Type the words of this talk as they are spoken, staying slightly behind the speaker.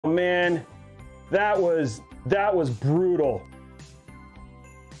Man, that was brutal.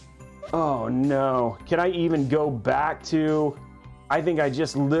 Oh no, can I even go back to, I think I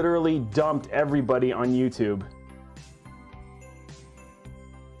just literally dumped everybody on YouTube.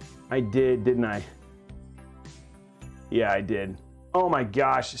 I did, didn't I? Yeah, I did. Oh my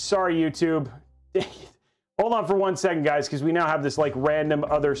gosh, sorry YouTube. Hold on for 1 second, guys, because we now have this like random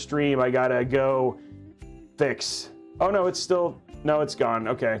other stream I gotta go fix. Oh no, it's still, no, it's gone.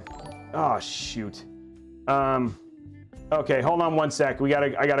 Okay. Oh shoot. Okay, hold on 1 sec.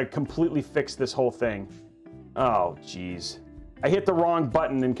 I gotta completely fix this whole thing. Oh geez. I hit the wrong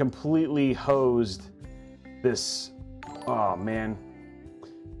button and completely hosed this. Oh man.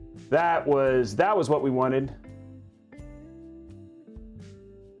 That was what we wanted.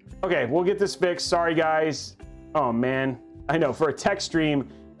 Okay, we'll get this fixed. Sorry guys. Oh man. I know, for a tech stream,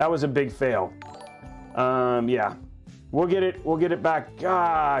 that was a big fail. Yeah. We'll get it back.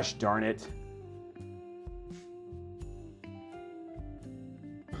 Gosh darn it.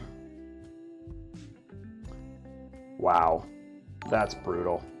 Wow. That's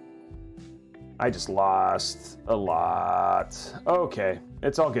brutal. I just lost a lot. Okay,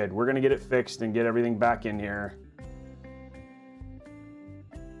 it's all good. We're gonna get it fixed and get everything back in here.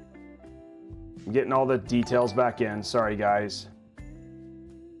 I'm getting all the details back in. Sorry, guys.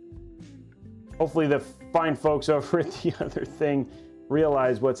 Hopefully the fine folks over at the other thing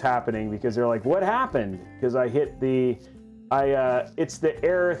realize what's happening, because they're like, what happened? Because I hit the, it's the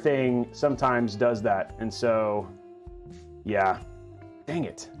error thing sometimes does that. And so, yeah, dang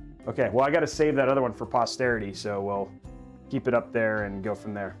it. Okay, well, I got to save that other one for posterity, so we'll keep it up there and go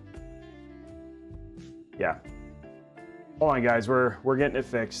from there. Yeah. Hold on, guys. We're getting it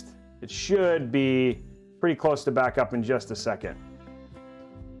fixed. It should be pretty close to back up in just a second.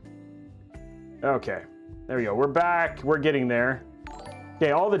 Okay, there we go. We're back. We're getting there.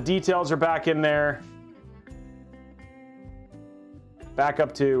 Okay, all the details are back in there. Back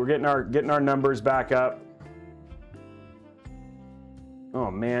up to, we're getting our numbers back up. Oh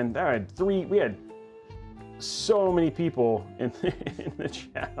man, we had so many people in the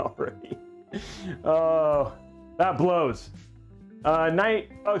chat already. Oh, that blows.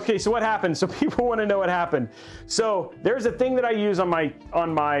 Okay, so what happened? So people want to know what happened. So there's a thing that I use on my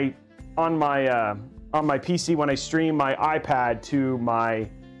PC when I stream my iPad to my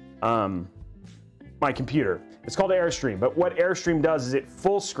my computer. It's called Airstream. But what Airstream does is it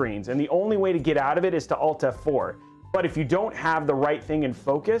full screens, and the only way to get out of it is to Alt F4. But if you don't have the right thing in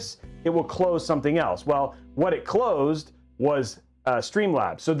focus, it will close something else. Well, what it closed was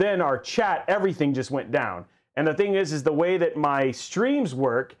Streamlabs. So then our chat, everything just went down. And the thing is the way that my streams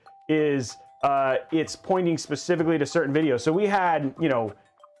work is it's pointing specifically to certain videos. So we had, you know,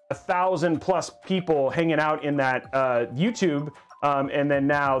 1,000+ people hanging out in that YouTube, and then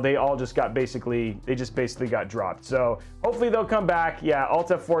now they all just got basically got dropped. So hopefully they'll come back. Yeah, Alt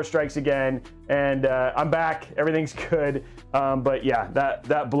F4 strikes again, and I'm back. Everything's good. But yeah,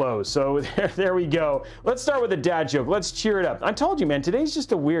 that blows. So there we go. Let's start with a dad joke. Let's cheer it up. I told you, man, today's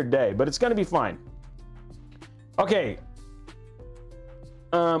just a weird day, but it's gonna be fine. Okay.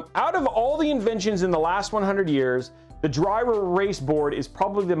 Out of all the inventions in the last 100 years, the driver erase board is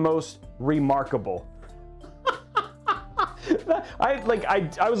probably the most remarkable.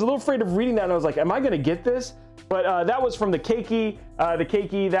 I was a little afraid of reading that, and I was like, am I gonna get this? But that was from the Keiki. The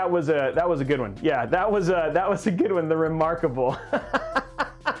Keiki, that was a good one. Yeah, that was a good one. The remarkable.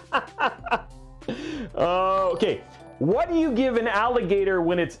 Okay, what do you give an alligator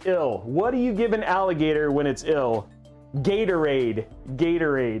when it's ill? What do you give an alligator when it's ill? Gatorade.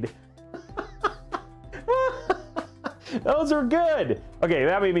 Gatorade. Those are good. Okay,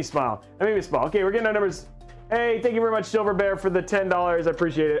 that made me smile. That made me smile. Okay, we're getting our numbers. Hey, thank you very much, Silver Bear, for the $10. I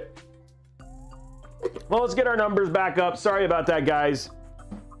appreciate it. Well, let's get our numbers back up. Sorry about that, guys.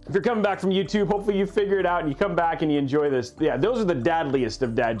 If you're coming back from YouTube, hopefully you figure it out and you come back and you enjoy this. Yeah, those are the dadliest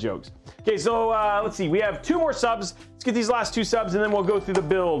of dad jokes. Okay, so let's see. We have 2 more subs. Let's get these last 2 subs, and then we'll go through the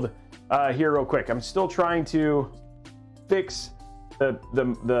build here real quick. I'm still trying to fix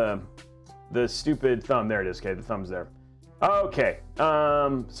the stupid thumb. There it is. Okay, the thumb's there. Okay,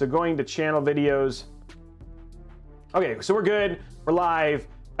 so going to channel videos. Okay, so we're good. We're live.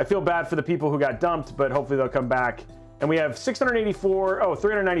 I feel bad for the people who got dumped, but hopefully they'll come back. And we have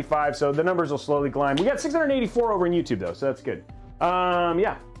 395, so the numbers will slowly climb. We got 684 over in YouTube, though, so that's good.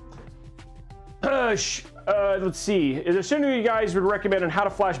 Yeah. Let's see. Is there something you guys would recommend on how to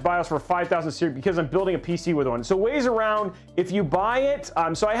flash BIOS for 5000 series, because I'm building a PC with one? So ways around, if you buy it,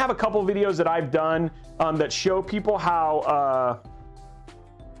 so I have a couple videos that I've done that show people how,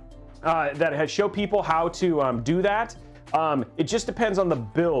 to do that. It just depends on the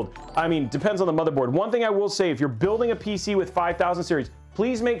build. I mean, depends on the motherboard. One thing I will say, if you're building a PC with 5000 series,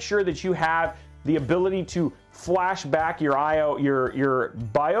 please make sure that you have the ability to flash back your IO, your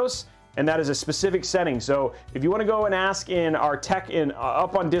BIOS, and that is a specific setting. So if you want to go and ask in our tech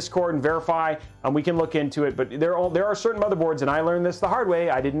up on Discord and verify, we can look into it. But there are certain motherboards, and I learned this the hard way.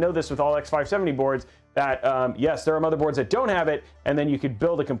 I didn't know this with all X570 boards, that yes, there are motherboards that don't have it, and then you could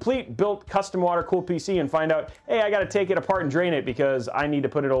build a complete built custom water-cooled PC and find out, hey, I got to take it apart and drain it because I need to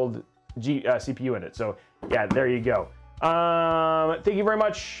put an old CPU in it. So yeah, there you go. Thank you very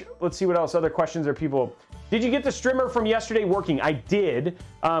much. Let's see what else. Other questions or people. Did you get the strimmer from yesterday working? I did.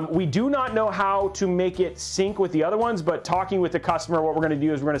 We do not know how to make it sync with the other ones, but talking with the customer, what we're going to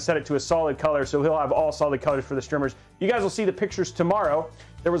do is we're going to set it to a solid color, so he'll have all solid colors for the strimmers. You guys will see the pictures tomorrow.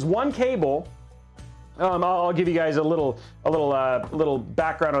 There was one cable. I'll give you guys a little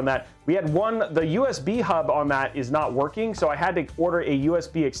background on that. We had the USB hub on that is not working, so I had to order a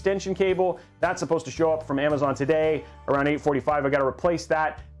USB extension cable. That's supposed to show up from Amazon today around 8:45. I got to replace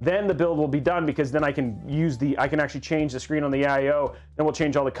that. Then the build will be done because then I can actually change the screen on the AIO. Then we'll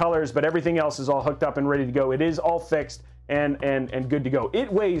change all the colors, but everything else is all hooked up and ready to go. It is all fixed and good to go.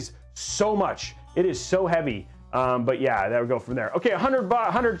 It weighs so much. It is so heavy. But yeah, that would go from there. Okay,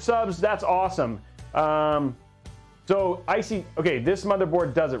 100 subs. That's awesome. So I see, okay, this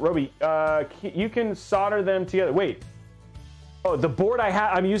motherboard does it. Roby, you can solder them together. Wait, oh, the board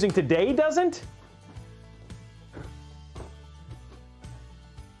I'm using today doesn't?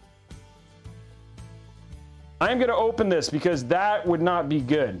 I'm gonna open this because that would not be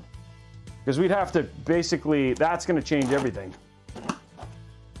good. Because we'd have to basically, that's gonna change everything.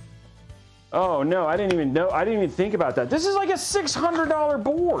 Oh no, I didn't even think about that. This is like a $600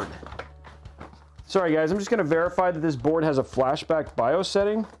 board. Sorry guys, I'm just gonna verify that this board has a flashback BIOS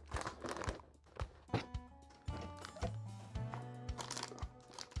setting.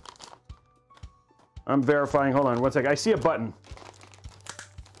 I'm verifying, hold on one second. I see a button.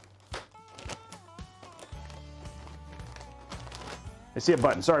 I see a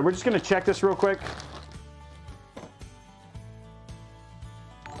button. Sorry, we're just gonna check this real quick.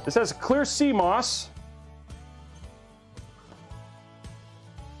 This has clear CMOS.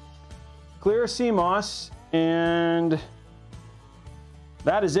 Clear CMOS, and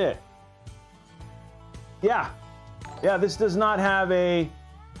that is it. Yeah, this does not have a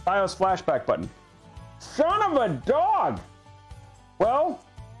BIOS flashback button. Son of a dog! Well,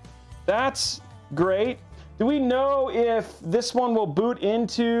 that's great. Do we know if this one will boot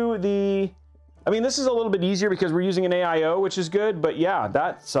into the... I mean, this is a little bit easier because we're using an AIO, which is good, but yeah,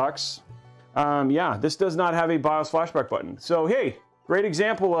 that sucks. Yeah, this does not have a BIOS flashback button. So hey, great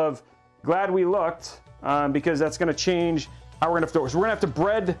example of glad we looked, because that's going to change how we're going to have to. So we're going to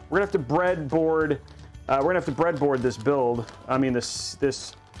have to breadboard this build. I mean this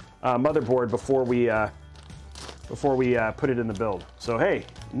motherboard before we put it in the build. So hey,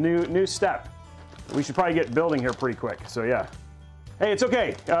 new step. We should probably get building here pretty quick. So yeah. Hey, it's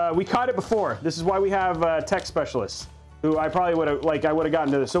okay. We caught it before. This is why we have tech specialists who I probably would have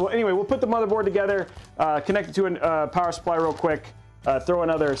gotten to this. So anyway, we'll put the motherboard together, connect it to a power supply real quick. Throw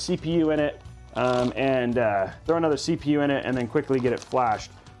another CPU in it, and then quickly get it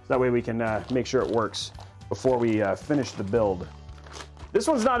flashed. So that way we can make sure it works before we finish the build. This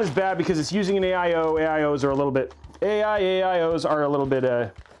one's not as bad because it's using an AIO. AIOs are a little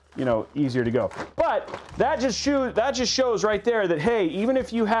bit you know, easier to go. But that just shows right there that hey, even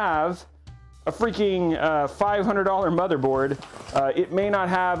if you have a freaking $500 motherboard, it may not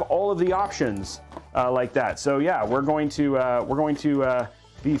have all of the options like that. So yeah, we're going to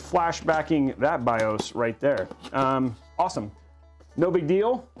be flashbacking that BIOS right there. Awesome, no big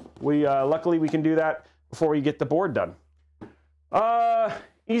deal. Luckily we can do that before we get the board done.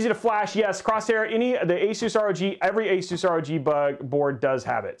 Easy to flash, yes. Crosshair, the ASUS ROG, every ASUS ROG board does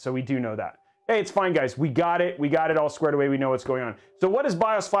have it, so we do know that. Hey, it's fine, guys. We got it all squared away. We know what's going on. So what does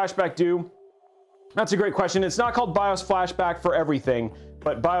BIOS flashback do? That's a great question. It's not called BIOS flashback for everything,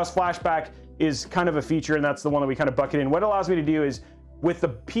 but BIOS flashback is kind of a feature, and that's the one that we kind of bucket in. What it allows me to do is, with the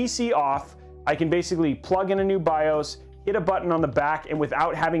PC off, I can basically plug in a new BIOS, hit a button on the back, and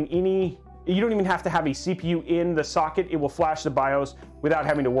without having any, you don't even have to have a CPU in the socket, it will flash the BIOS without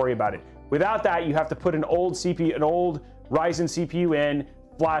having to worry about it. Without that, you have to put an old Ryzen CPU in,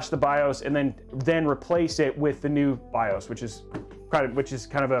 flash the BIOS, and then replace it with the new BIOS, which is kind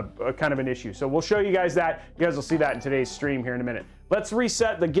of an issue. So we'll show you guys that. You guys will see that in today's stream here in a minute. Let's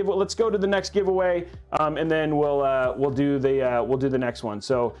reset the giveaway. Let's go to the next giveaway, and then we'll do the next one.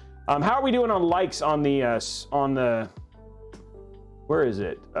 So how are we doing on likes on the where is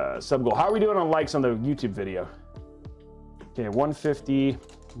it? Sub goal. How are we doing on likes on the YouTube video? Okay, 150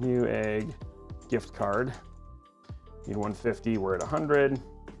 Newegg gift card. Need 150, we're at 100.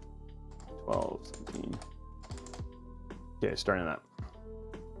 12, 17. Okay, starting that.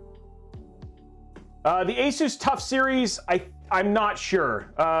 The ASUS TUF series, I'm not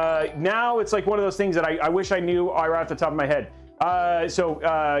sure. Now it's like one of those things that I wish I knew right off the top of my head.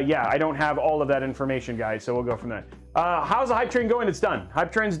 Yeah, I don't have all of that information, guys, so we'll go from there. How's the hype train going? It's done.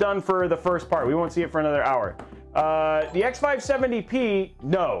 Hype train's done for the first part. We won't see it for another hour. The X570P,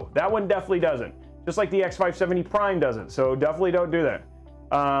 no, that one definitely doesn't. Just like the X570 Prime doesn't, so definitely don't do that.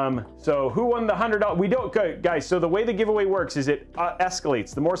 So who won the $100? We don't, guys, so the way the giveaway works is it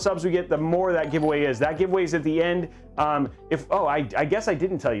escalates. The more subs we get, the more that giveaway is. That giveaway is at the end. I guess I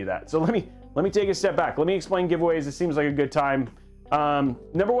didn't tell you that. So let me take a step back. Let me explain giveaways. It seems like a good time.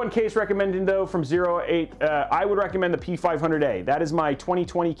 Number one case recommended though from 08, I would recommend the P500A. That is my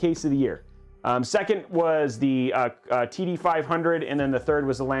 2020 case of the year. Second was the TD500, and then the third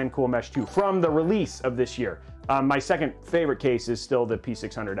was the Lian Li Mesh 2 from the release of this year. My second favorite case is still the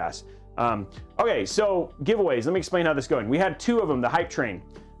P600S. Okay, so giveaways. Let me explain how this is going. We had two of them, the hype train.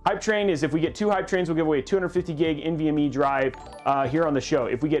 Hype train is if we get 2 hype trains, we'll give away a 250 gig NVMe drive here on the show.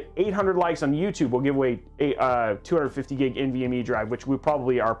 If we get 800 likes on YouTube, we'll give away a 250 gig NVMe drive, which we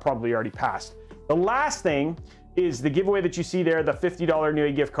probably already passed. The last thing is the giveaway that you see there, the $50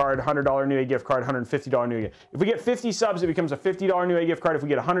 Newegg gift card, $100 Newegg gift card, $150 Newegg. If we get 50 subs, it becomes a $50 Newegg gift card. If we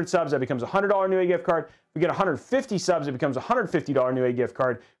get 100 subs, that becomes a $100 Newegg gift card. If we get 150 subs, it becomes a $150 Newegg gift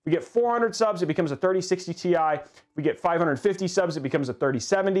card. If we get 400 subs, it becomes a 3060 Ti. If we get 550 subs, it becomes a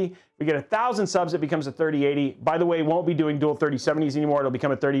 3070. If we get 1,000 subs, it becomes a 3080. By the way, won't be doing dual 3070s anymore. It'll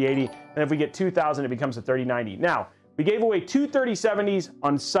become a 3080. And if we get 2,000, it becomes a 3090. Now, we gave away 2 3070s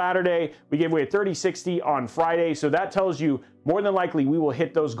on Saturday. We gave away a 3060 on Friday. So that tells you more than likely we will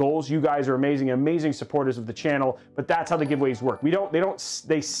hit those goals. You guys are amazing supporters of the channel, but that's how the giveaways work.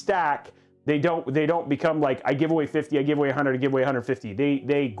 They stack. They don't become like I give away 50, I give away 100, I give away 150.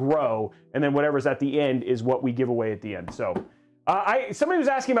 They grow, and then whatever's at the end is what we give away at the end. So somebody was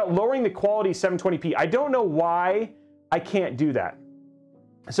asking about lowering the quality 720p. I don't know why I can't do that.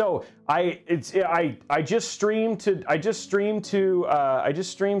 So I just streamed to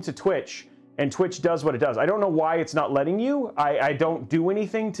Twitch, and Twitch does what it does. I don't know why it's not letting you. I don't do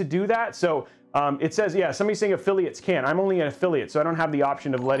anything to do that. So it says, yeah, somebody's saying affiliates can. I'm only an affiliate, so I don't have the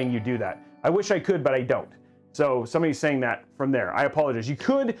option of letting you do that. I wish I could, but I don't. So somebody's saying that from there. I apologize. You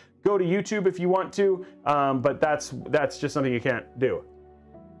could go to YouTube if you want to, but that's just something you can't do.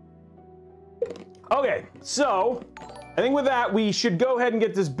 Okay, so I think with that, we should go ahead and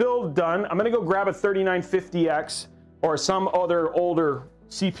get this build done. I'm gonna go grab a 3950X or some other older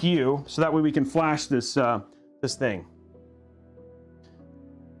CPU, so that way we can flash this this thing.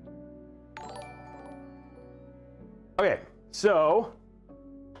 Okay, so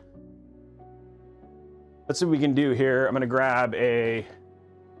let's see what we can do here. I'm gonna grab I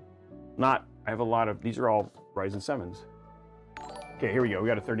have a lot of, these are all Ryzen 7s. Okay, here we go. We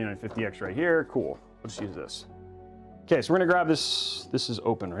got a 3950X right here. Cool. Let's use this. Okay, so we're gonna grab this. This is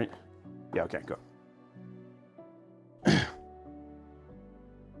open, right? Yeah, okay, go.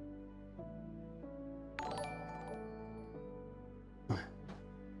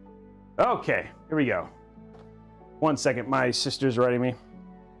 Okay, here we go. 1 second, my sister's writing me.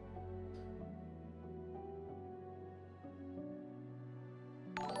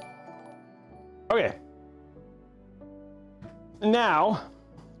 Okay. Now,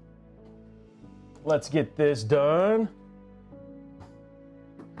 let's get this done.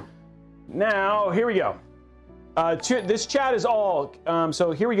 Now, here we go. This chat is all,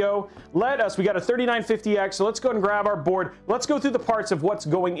 so here we go. We got a 3950X, so let's go and grab our board. Let's go through the parts of what's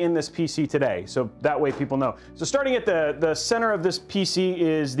going in this PC today, so that way people know. So starting at the center of this PC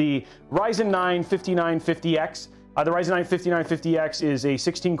is the Ryzen 9 5950X. The Ryzen 9 5950X is a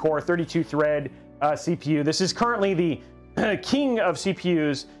 16-core, 32-thread CPU. This is currently the king of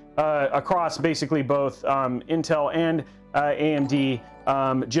CPUs across basically both Intel and AMD,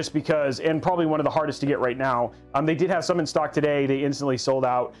 just because, and probably one of the hardest to get right now. They did have some in stock today. They instantly sold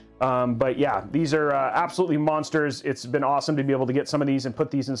out. But yeah, these are absolutely monsters. It's been awesome to be able to get some of these and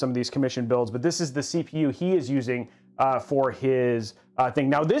put these in some of these commission builds. But this is the CPU he is using for his thing.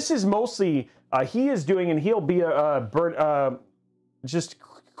 Now, this is mostly he is doing, and he'll be just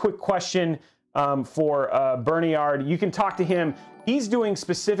quick question for Berniard. You can talk to him. He's doing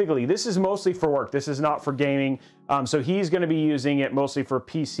specifically, this is mostly for work. This is not for gaming. So he's going to be using it mostly for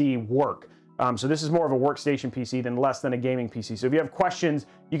PC work. So this is more of a workstation PC than less than a gaming PC. So if you have questions,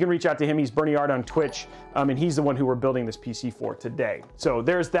 you can reach out to him. He's Bernie Art on Twitch, and he's the one who we're building this PC for today. So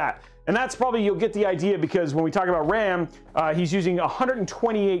there's that. And that's probably, you'll get the idea, because when we talk about RAM, he's using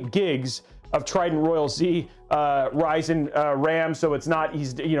 128 gigs of Trident Royal Z Ryzen RAM. So it's not,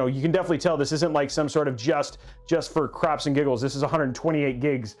 you know, you can definitely tell this isn't like some sort of just for craps and giggles. This is 128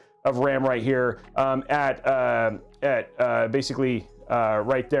 gigs of RAM right here basically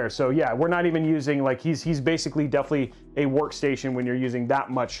right there. So yeah, we're not even using, like, he's basically definitely a workstation when you're using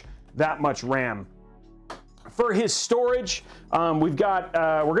that much RAM. For his storage, we've got,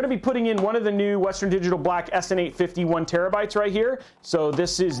 we're going to be putting in one of the new Western Digital Black SN850 1 terabytes right here. So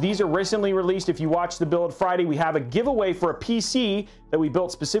these are recently released. If you watch the build Friday, we have a giveaway for a PC that we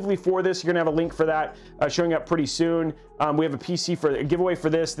built specifically for this. You're going to have a link for that showing up pretty soon. We have a PC for a giveaway for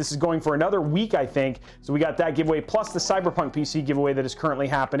this. This is going for another week, I think. So we got that giveaway plus the Cyberpunk PC giveaway that is currently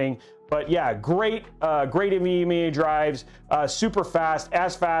happening. But yeah, great NVMe drives, super fast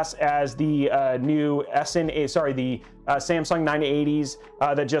as the new Samsung 980s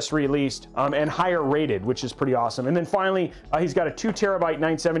that just released, and higher rated, which is pretty awesome. And then finally, he's got a 2 terabyte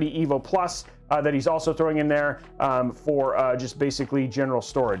 970 Evo Plus that he's also throwing in there for just basically general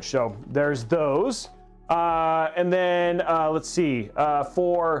storage. So there's those. And then let's see,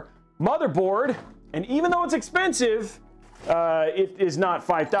 for motherboard, and even though it's expensive, it is not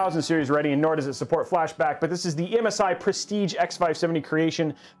 5000 series ready, and nor does it support flashback, but this is the MSI Prestige X570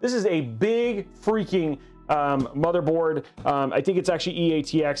 Creation. This is a big freaking motherboard. I think it's actually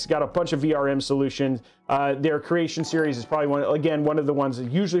EATX, got a bunch of VRM solutions. Their Creation series is probably one of the ones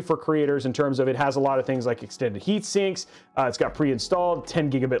usually for creators, in terms of it has a lot of things like extended heat sinks. It's got pre-installed 10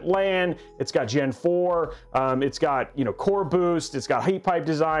 gigabit LAN. It's got Gen 4. It's got, you know, core boost. It's got heat pipe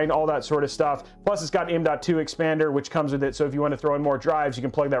design, all that sort of stuff. Plus it's got M.2 expander, which comes with it. So if you want to throw in more drives, you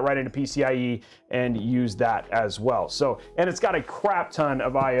can plug that right into PCIe and use that as well. So, and it's got a crap ton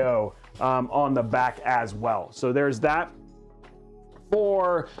of IO on the back as well. So there's that.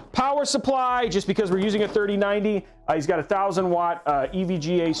 For power supply, just because we're using a 3090, he's got a 1000 watt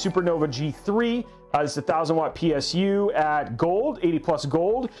EVGA Supernova G3. It's a 1000 watt PSU at gold, 80 plus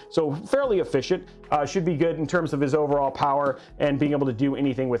gold, so fairly efficient. Should be good in terms of his overall power and being able to do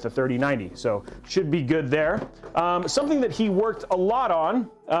anything with the 3090. So should be good there. Something that he worked a lot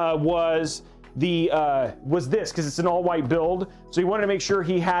on was this, because it's an all-white build. So he wanted to make sure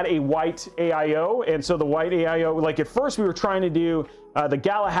he had a white AIO, and so the white AIO, like at first we were trying to do the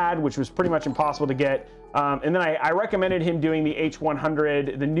Galahad, which was pretty much impossible to get. And then I recommended him doing the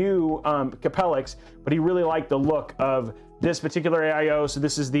H100, the new Capellix, but he really liked the look of this particular AIO. So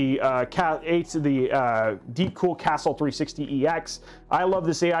this is the Deep Cool Castle 360 EX. I love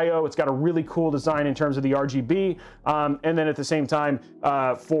this AIO. It's got a really cool design in terms of the RGB. And then at the same time,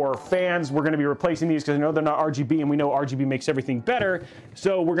 for fans, we're going to be replacing these because I know they're not RGB, and we know RGB makes everything better.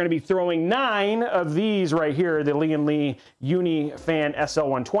 So we're going to be throwing 9 of these right here, the Lian Li UNI Fan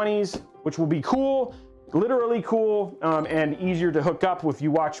SL120s, which will be cool, literally cool, and easier to hook up if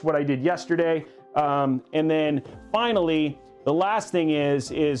you watched what I did yesterday. And then finally, the last thing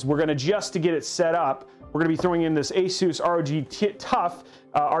is we're going to, just to get it set up, we're going to be throwing in this ASUS ROG TUF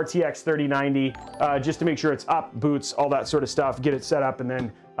RTX 3090, just to make sure it's up, boots, all that sort of stuff, get it set up, and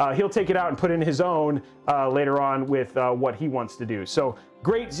then he'll take it out and put in his own later on with what he wants to do. So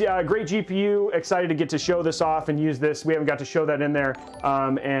great GPU, excited to get to show this off and use this. We haven't got to show that in there,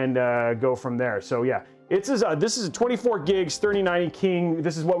 and go from there. So yeah. This is a 24 gigs 3090 King.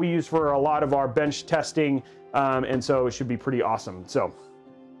 This is what we use for a lot of our bench testing, and so it should be pretty awesome. So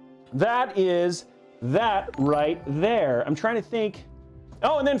that is that right there. I'm trying to think.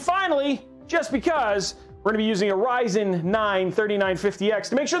 Oh, and then finally, just because we're going to be using a Ryzen 9 3950X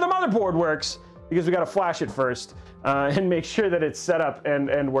to make sure the motherboard works, because we got to flash it first and make sure that it's set up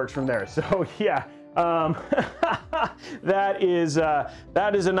and works from there. So yeah. That is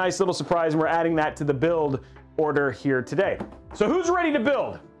a nice little surprise, and we're adding that to the build order here today. So who's ready to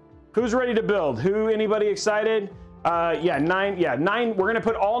build? Who's ready to build? Anybody excited? Yeah, 9. We're gonna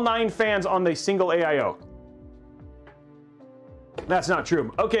put all 9 fans on the single AIO. That's not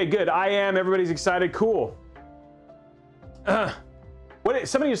true. Okay, good. I am. Everybody's excited. Cool.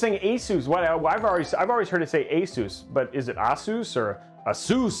 Somebody was saying ASUS. What? I've always heard it say ASUS, but is it ASUS or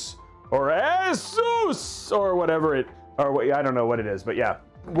ASUS? Or ASUS, or whatever I don't know what it is, but yeah,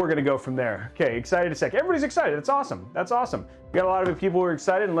 we're gonna go from there. Okay, excited a sec. Everybody's excited. That's awesome. That's awesome. We got a lot of people who are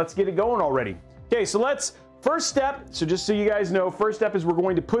excited, and let's get it going already. Okay, so first step. So just so you guys know, first step is we're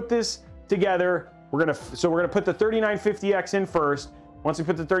going to put this together. We're gonna put the 3950X in first. Once we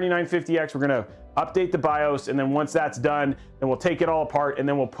put the 3950X, we're gonna update the BIOS, and then once that's done, then we'll take it all apart and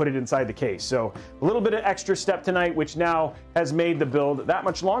then we'll put it inside the case. So a little bit of extra step tonight, which now has made the build that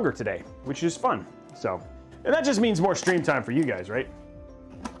much longer today, which is fun. So, and that just means more stream time for you guys, right?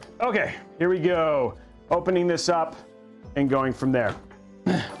 Okay, here we go. Opening this up and going from there.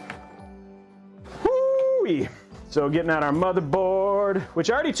 Woo-wee. So getting out our motherboard, which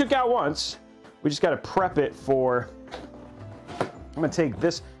I already took out once. We just gotta prep it for, I'm gonna take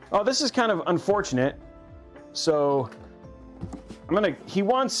this. Oh, this is kind of unfortunate. So he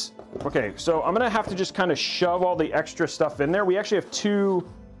wants, okay, so I'm gonna have to just kind of shove all the extra stuff in there. We actually have two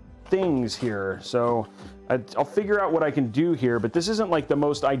things here. So I'll figure out what I can do here, but this isn't like the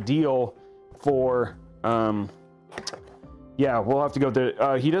most ideal for, yeah, we'll have to go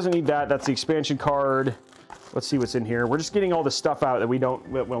to, he doesn't need that. That's the expansion card. Let's see what's in here. We're just getting all the stuff out that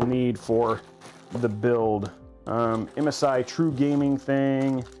we'll need for the build. MSI True Gaming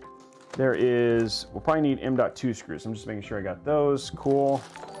thing. There is, we'll probably need M.2 screws. I'm just making sure I got those. Cool.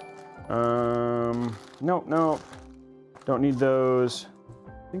 Nope. Don't need those.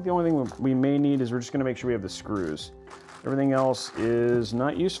 I think the only thing we may need is we're just gonna make sure we have the screws. Everything else is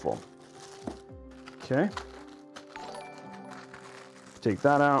not useful. Okay. Take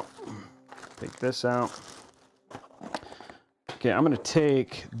that out. Take this out. Okay, I'm gonna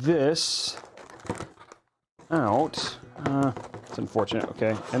take this out. It's unfortunate,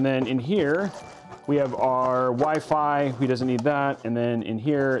 okay. And then in here, we have our Wi-Fi. He doesn't need that. And then in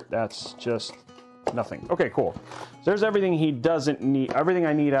here, that's just nothing. Okay, cool. So there's everything he doesn't need. Everything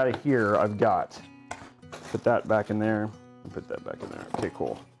I need out of here, I've got. Put that back in there. Put that back in there. Okay,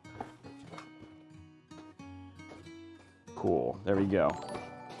 cool. Cool, there we go.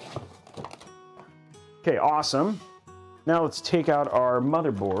 Okay, awesome. Now let's take out our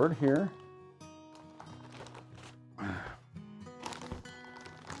motherboard here.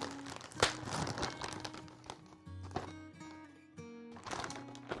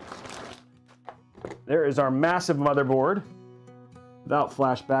 There is our massive motherboard. Without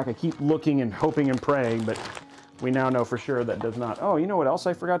flashback, I keep looking and hoping and praying, but we now know for sure that does not. Oh, you know what else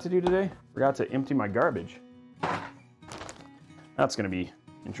I forgot to do today? Forgot to empty my garbage. That's gonna be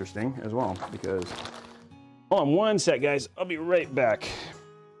interesting as well, because, hold on one sec, guys. I'll be right back.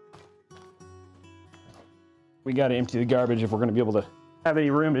 We gotta empty the garbage if we're gonna be able to have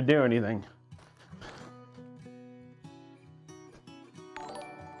any room to do anything.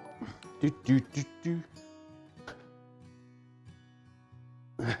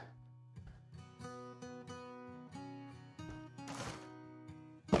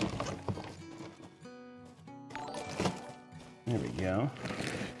 There we go.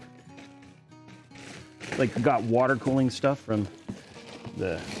 Like, got water cooling stuff from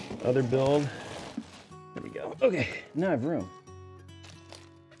the other build. There we go. Okay, now I have room.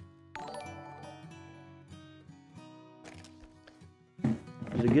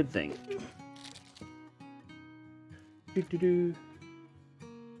 It's a good thing.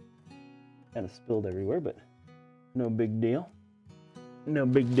 Kind of spilled everywhere, but no big deal. No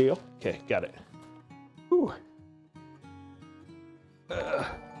big deal. Okay, got it. Whew.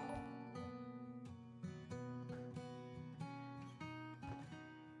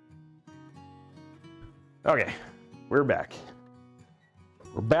 Okay, we're back.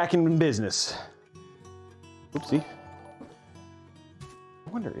 We're back in business. Oopsie. I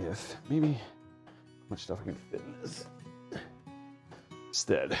wonder if maybe how much stuff I can fit in this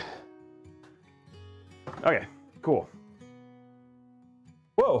instead. Okay, cool.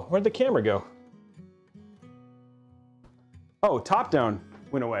 Whoa, where'd the camera go? Oh, top down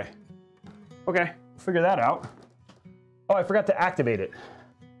went away. Okay, figure that out. Oh, I forgot to activate it.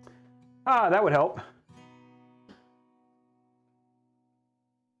 Ah, that would help.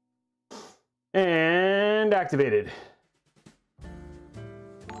 And activated.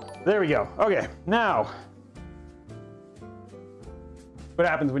 There we go. Okay, now, what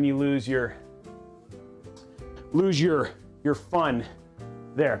happens when you lose your fun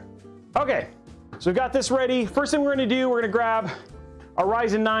there? Okay, so we've got this ready. First thing we're gonna do, we're gonna grab our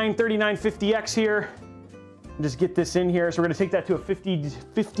Ryzen 9 3950X here and just get this in here. So we're gonna take that to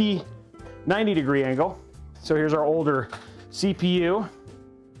a 90 degree angle. So here's our older CPU.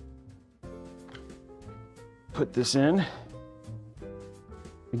 Put this in.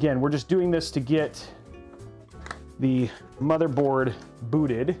 Again, we're just doing this to get the motherboard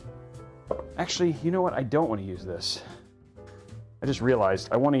booted. Actually, you know what? I don't want to use this. I just realized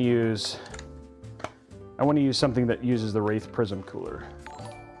I want to use something that uses the Wraith Prism cooler.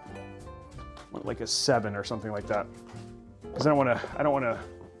 Like a 7 or something like that. Because I don't want to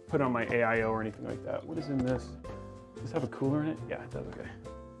put on my AIO or anything like that. What is in this? Does this have a cooler in it? Yeah, it does, okay.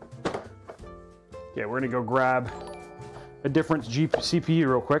 Okay, we're gonna go grab a different CPU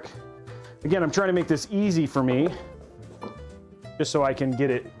real quick. Again, I'm trying to make this easy for me, just so I can get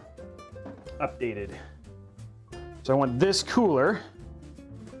it updated. So I want this cooler,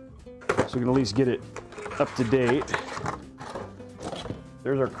 so we can at least get it up to date.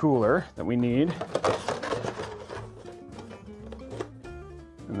 There's our cooler that we need.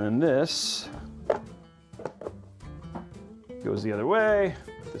 And then this goes the other way.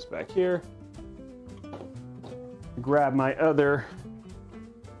 Put this back here. Grab my other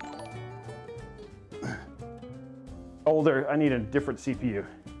older, I need a different CPU.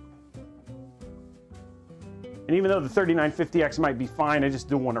 And even though the 3950X might be fine, I just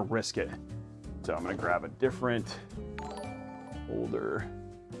don't want to risk it. So I'm going to grab a different, older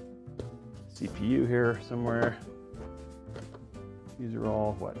CPU here somewhere. These are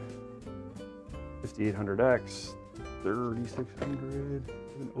all, what, 5800X, 3600,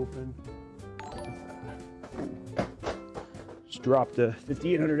 even open. Just drop the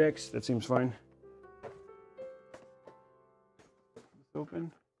 5800X, that seems fine.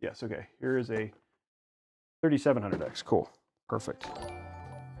 Open? Yes, okay. Here is a 3700X. Cool. Perfect.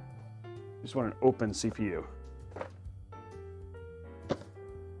 Just want an open CPU.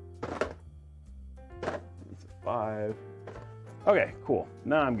 It's a 5. Okay, cool.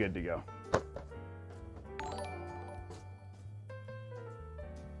 Now I'm good to go.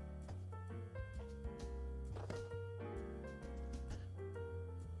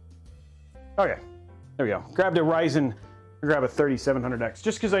 Okay, there we go. Grabbed a Ryzen. Grab a 3700X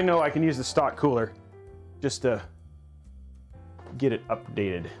just because I know I can use the stock cooler just to get it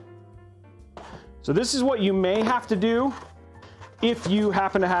updated. So this is what you may have to do if you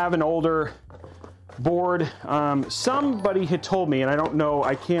happen to have an older board. Somebody had told me, and I don't know,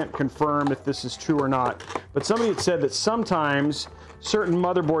 I can't confirm if this is true or not, but somebody had said that sometimes certain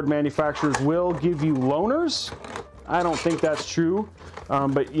motherboard manufacturers will give you loaners. I don't think that's true,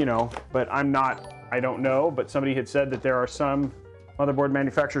 but you know, I don't know, but somebody had said that there are some motherboard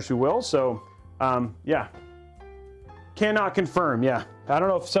manufacturers who will, so yeah. Cannot confirm, yeah. I don't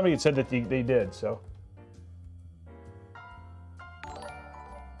know if somebody had said that they did, so.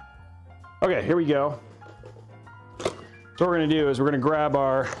 Okay, here we go. So what we're gonna do is we're gonna grab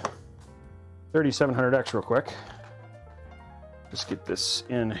our 3700X real quick. Just get this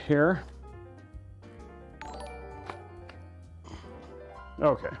in here.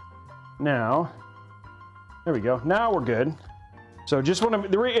 Okay, now, there we go. Now we're good. So just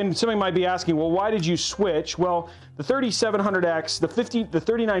want to, and somebody might be asking, well, why did you switch? Well, the 3700X, the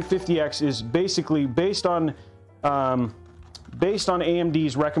 3950X is basically based on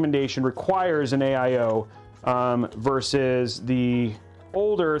AMD's recommendation, requires an AIO versus the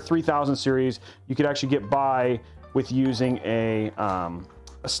older 3000 series. You could actually get by with using a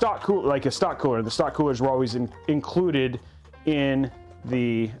stock cooler, like a stock cooler. The stock coolers were always included in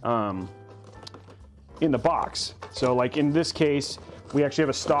the box. So like in this case, we actually have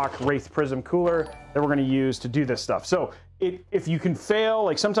a stock Wraith Prism cooler that we're going to use to do this stuff. So if you can fail,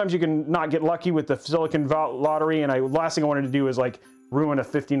 like sometimes you can not get lucky with the silicon lottery, and last thing I wanted to do is like ruin a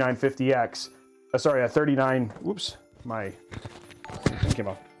 5950X. Sorry, a 39. Whoops, my thing came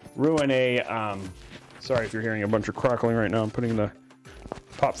off. Ruin a. Sorry if you're hearing a bunch of crackling right now. I'm putting the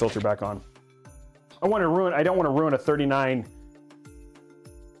pop filter back on. I don't want to ruin a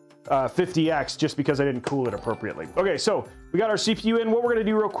 3950X just because I didn't cool it appropriately. Okay, so we got our CPU in. What we're gonna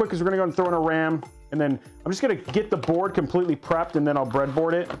do real quick is we're gonna go and throw in a RAM, and then I'm just gonna get the board completely prepped, and then I'll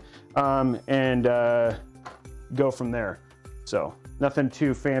breadboard it and go from there. So nothing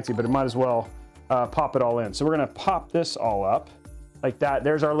too fancy, but it might as well pop it all in. So we're gonna pop this all up like that.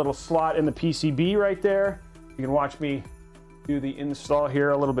 There's our little slot in the PCB right there. You can watch me do the install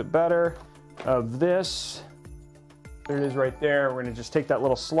here a little bit better of this. There it is right there. We're gonna just take that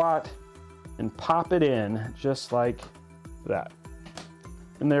little slot and pop it in just like that.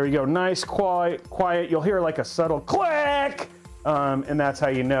 And there we go, nice, quiet. You'll hear like a subtle click, and that's how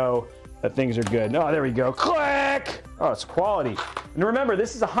you know that things are good. Oh, there we go, click. Oh, it's quality. And remember,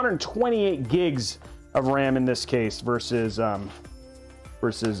 this is 128 gigs of RAM in this case versus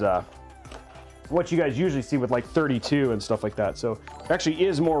what you guys usually see with like 32 and stuff like that. So it actually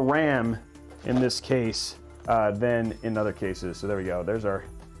is more RAM in this case than in other cases. So there we go. There's our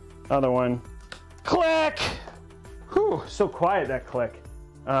other one. Click! Whew, so quiet, that click.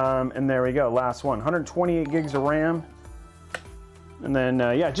 And there we go, last one. 128 gigs of RAM. And then,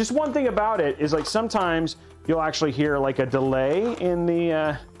 yeah, just one thing about it is like sometimes you'll actually hear like a delay in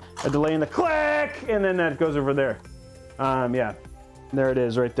the click, and then that goes over there. Yeah, there it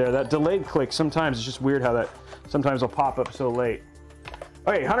is right there. That delayed click, sometimes it's just weird how that sometimes they'll pop up so late.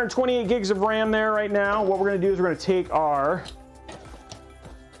 Okay, 128 gigs of RAM there right now. What we're gonna do is we're gonna take our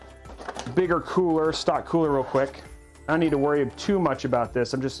bigger cooler, stock cooler real quick. I don't need to worry too much about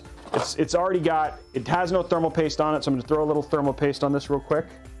this. It's already got, it has no thermal paste on it, so I'm gonna throw a little thermal paste on this real quick,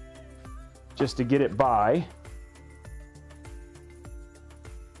 just to get it by.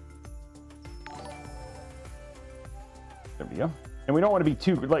 There we go. And we don't want to be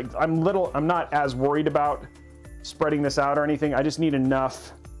too, like, I'm not as worried about spreading this out or anything. I just need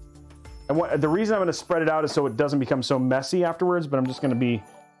enough. The reason I'm going to spread it out is so it doesn't become so messy afterwards, but I'm just going to be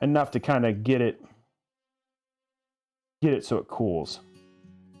enough to kind of get it so it cools.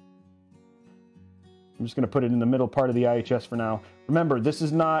 I'm just going to put it in the middle part of the IHS for now. Remember, this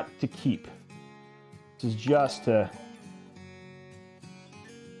is not to keep. This is just to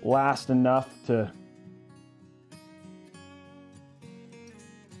last enough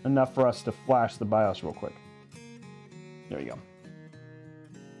for us to flash the BIOS real quick. There you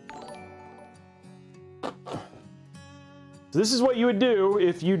go. So this is what you would do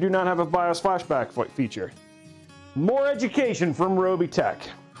if you do not have a BIOS flashback feature. More education from Robeytech.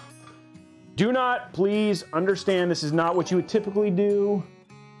 Do not, please understand, this is not what you would typically do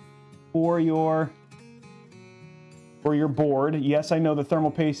for your board. Yes, I know the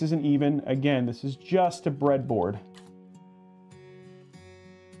thermal paste isn't even. Again, this is just a breadboard.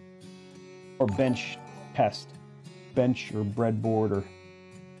 Or bench test. Bench or breadboard, or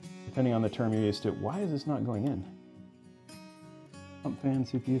depending on the term you're used to. Why is this not going in? Pump fan,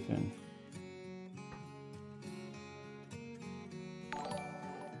 CPU fan.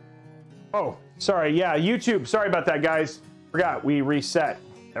 Oh, sorry. Yeah, YouTube. Sorry about that, guys. Forgot we reset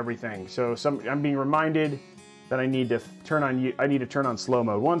everything. So I'm being reminded that I need to turn on slow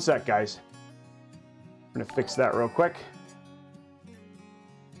mode. One sec, guys. I'm gonna fix that real quick.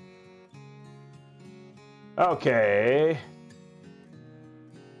 Okay.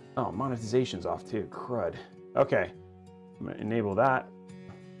 Oh, monetization's off too. Crud. Okay. I'm going to enable that.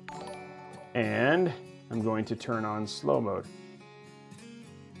 And I'm going to turn on slow mode.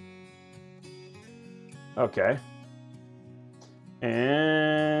 Okay.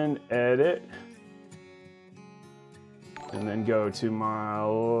 And edit. And then go to my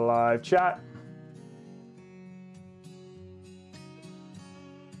live chat.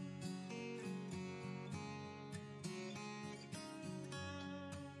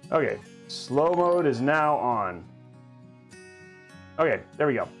 Okay, slow mode is now on. Okay, there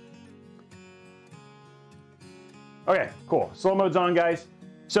we go. Okay, cool. Slow mode's on, guys.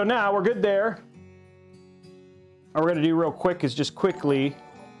 So now we're good there. What we're gonna do real quick is just quickly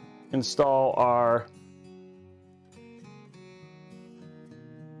install our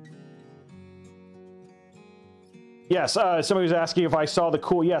Yes, somebody was asking if I saw the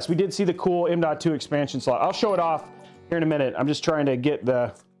cool. Yes, we did see the cool M.2 expansion slot. I'll show it off here in a minute. I'm just trying to get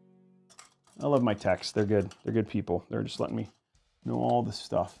the... I love my techs. They're good. They're good people. They're just letting me know all the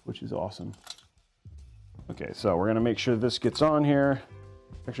stuff, which is awesome. Okay, so we're going to make sure this gets on here.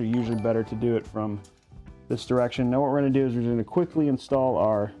 Actually, usually better to do it from this direction. Now what we're going to do is we're going to quickly install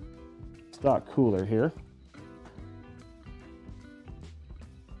our stock cooler here.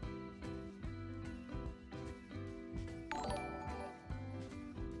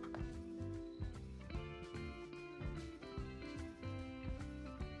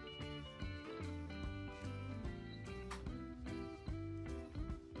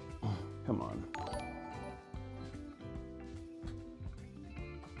 Come on.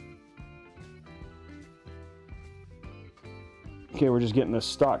 Okay, we're just getting this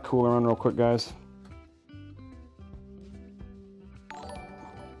stock cooler on real quick, guys.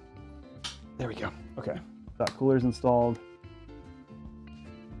 There we go. Okay, stock cooler's installed.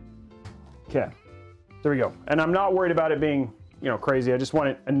 Okay, there we go. And I'm not worried about it being, you know, crazy. I just want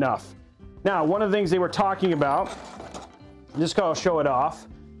it enough. Now, one of the things they were talking about, just gonna show it off,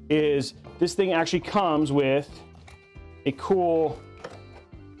 is this thing actually comes with a cool,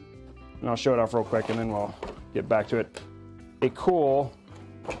 and I'll show it off real quick and then we'll get back to it. A cool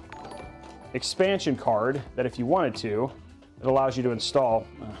expansion card that if you wanted to, it allows you to install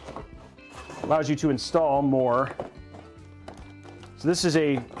more. So this is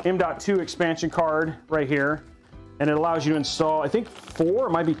a M.2 expansion card right here, and it allows you to install, I think 4,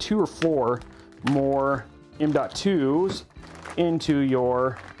 it might be 2 or 4 more M.2s into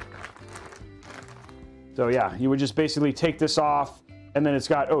your, so yeah, you would just basically take this off, and then it's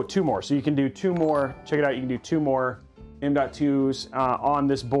got, oh, 2 more. So you can do 2 more, check it out, you can do 2 more M.2s on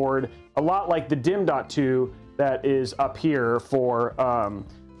this board, a lot like the DIM.2 that is up here for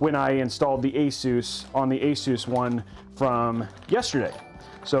when I installed the ASUS on the ASUS one from yesterday.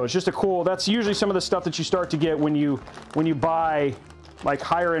 So it's just a cool, that's usually some of the stuff that you start to get when you buy like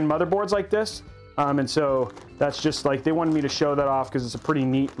higher end motherboards like this. And so that's just like, they wanted me to show that off because it's a pretty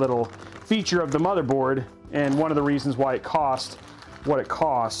neat little feature of the motherboard, and one of the reasons why it cost what it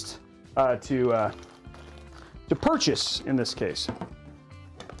cost to purchase in this case.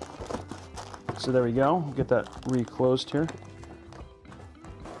 So there we go. Get that reclosed here.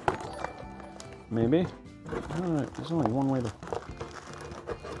 Maybe. All right, there's only one way to.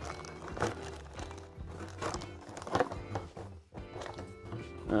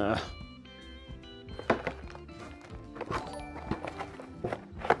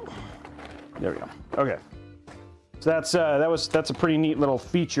 There we go. Okay. So that's a pretty neat little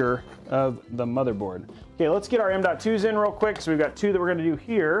feature of the motherboard. Okay, let's get our M.2s in real quick. So we've got two that we're going to do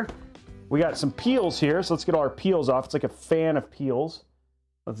here. We got some peels here, so let's get all our peels off. It's like a fan of peels.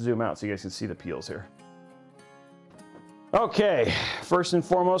 Let's zoom out so you guys can see the peels here. Okay, first and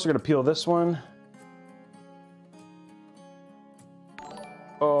foremost, we're going to peel this one.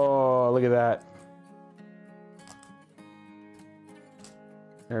 Oh, look at that.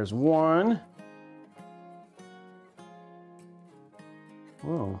 There's one.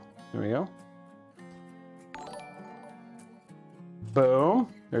 Whoa, there we go. Boom,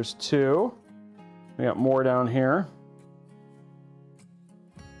 there's two. We got more down here.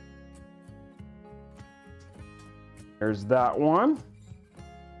 There's that one.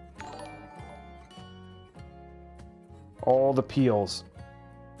 All the peels.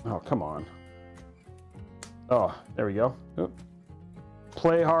 Oh, come on. Oh, there we go. Oop.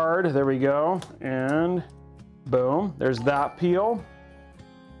 Play hard, there we go. And boom, there's that peel.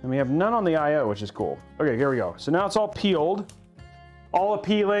 And we have none on the I/O, which is cool. Okay, here we go. So now it's all peeled. All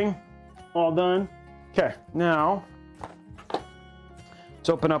appealing. All done. Okay, now let's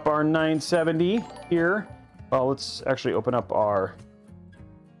open up our 970 here. Well, let's actually open up our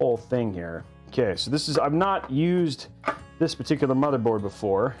whole thing here. Okay, so this is, I've not used this particular motherboard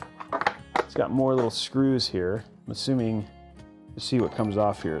before. It's got more little screws here. I'm assuming to see what comes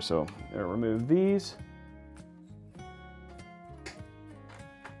off here. So I'm gonna remove these.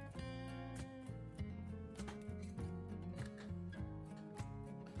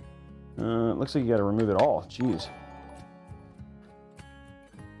 It looks like you got to remove it all. Jeez.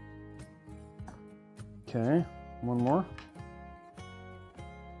 Okay, one more.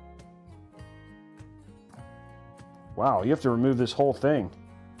 Wow, you have to remove this whole thing.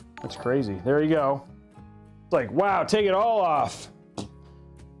 That's crazy. There you go. It's like, wow, take it all off.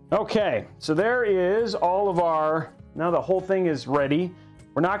 Okay, so there is all of our, now the whole thing is ready.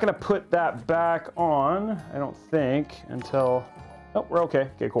 We're not going to put that back on, I don't think, until, oh, we're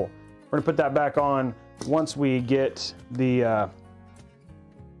okay. Okay, cool. We're gonna put that back on once we get the,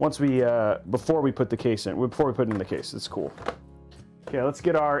 before we put the case in, before we put it in the case. It's cool. Okay, let's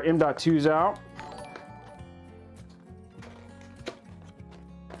get our M.2s out.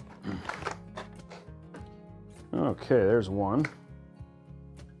 Okay, there's one.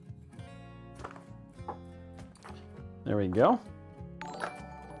 There we go.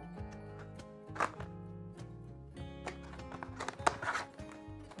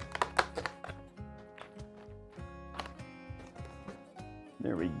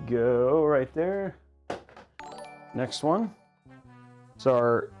 There we go, right there. Next one. It's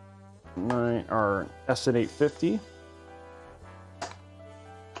our SN850.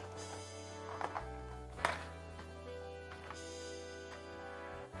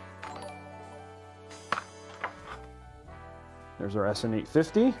 There's our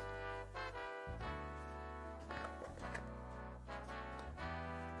SN850.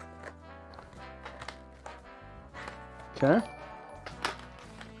 Okay.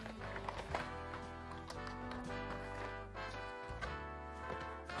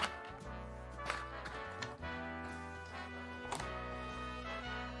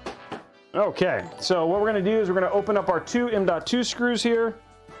 Okay, so what we're going to do is we're going to open up our two M.2 screws here.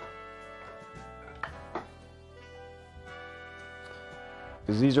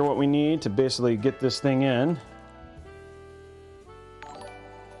 Because these are what we need to basically get this thing in.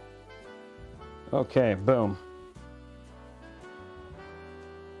 Okay, boom.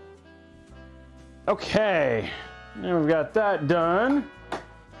 Okay, now we've got that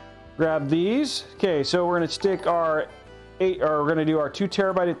Grab these. Okay, so we're going to stick our we're going to do our 2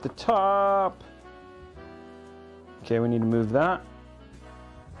 terabyte at the top. Okay, we need to move that.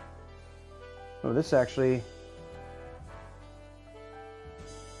 Oh, this actually,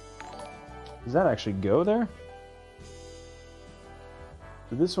 does that actually go there?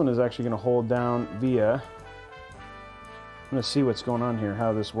 So this one is actually going to hold down via gonna see what's going on here,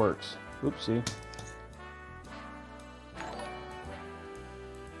 how this works. Oopsie.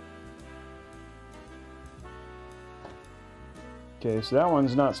 Okay, so that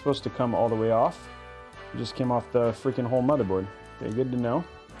one's not supposed to come all the way off. It just came off the freaking whole motherboard. Okay, good to know.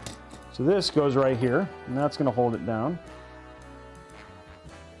 So this goes right here, and that's gonna hold it down.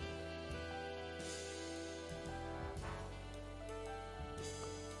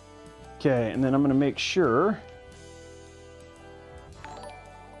 Okay, and then I'm gonna make sure.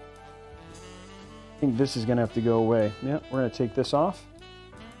 I think this is gonna have to go away. Yeah, we're gonna take this off.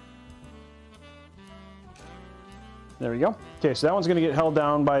 There we go. Okay, so that one's gonna get held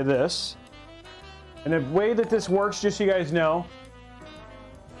down by this. And the way that this works, just so you guys know.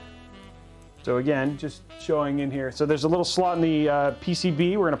 So again, just showing in here. So there's a little slot in the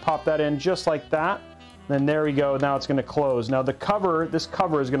PCB. We're gonna pop that in just like that. Then there we go, now it's gonna close. Now the cover, this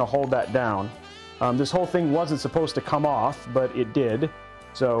cover is gonna hold that down. This whole thing wasn't supposed to come off, but it did.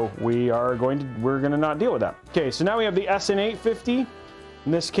 So we're gonna not deal with that. Okay, so now we have the SN850.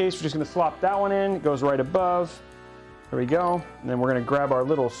 In this case, we're just gonna slop that one in. It goes right above. There we go. And then we're gonna grab our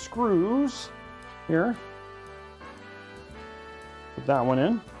little screws here. Put that one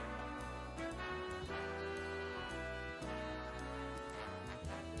in.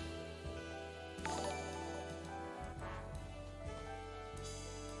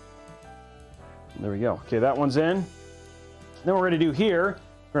 There we go. Okay, that one's in. Then what we're gonna do here,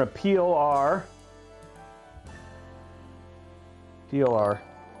 we're gonna peel our.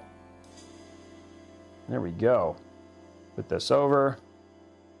 There we go. Put this over.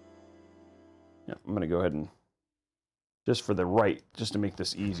 Yeah, I'm gonna go ahead and just for the right, just to make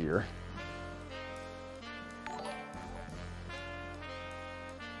this easier.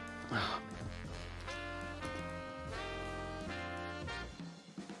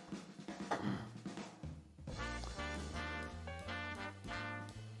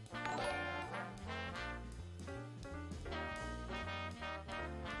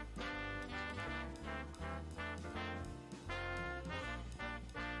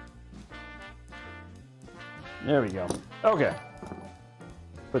 There we go. Okay.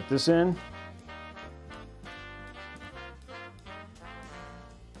 Put this in.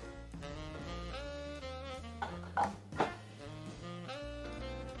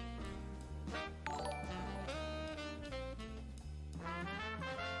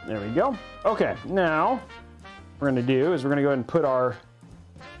 There we go. Okay, now what we're going to do is we're going to go ahead and put our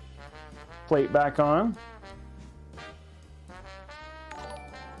plate back on.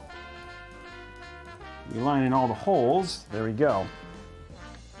 We line in all the holes. There we go.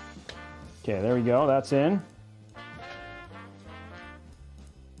 Okay, there we go. That's in.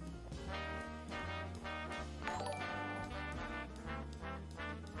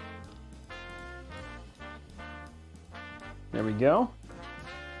 There we go.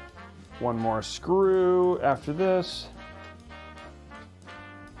 One more screw after this.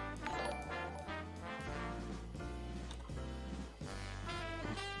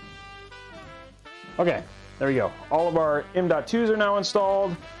 Okay, there we go. All of our M.2s are now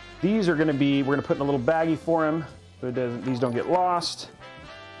installed. These are gonna be, we're gonna put in a little baggie for them so these don't get lost.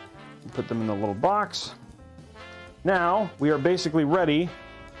 Put them in the little box. Now, we are basically ready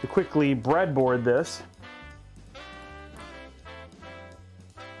to quickly breadboard this.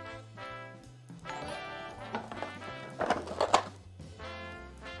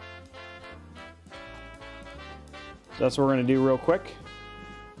 So that's what we're gonna do real quick.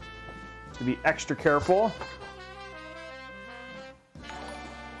 To be extra careful.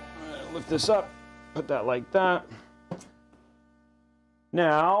 Lift this up, put that like that.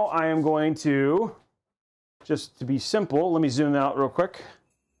 Now I am going to, just to be simple, let me zoom out real quick.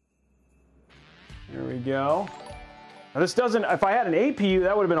 There we go. Now this doesn't, if I had an APU,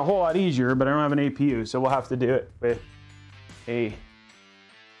 that would have been a whole lot easier, but I don't have an APU, so we'll have to do it with a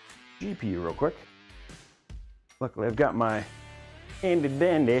GPU real quick. Luckily I've got my handy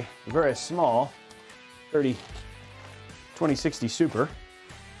dandy, very small 2060 Super.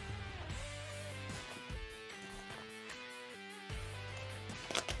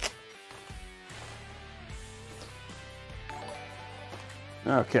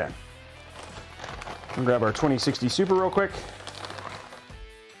 Okay. We'll grab our 2060 Super real quick.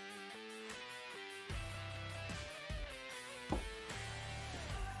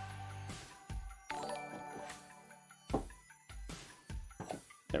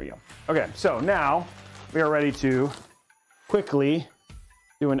 There we go. Okay, so now we are ready to quickly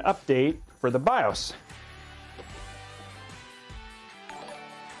do an update for the BIOS.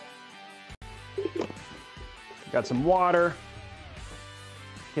 Got some water.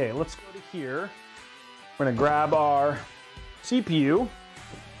 Okay, let's go to here. We're gonna grab our CPU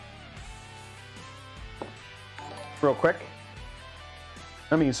real quick.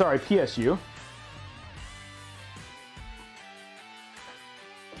 I mean, sorry, PSU.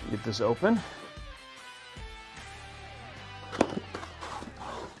 Get this open.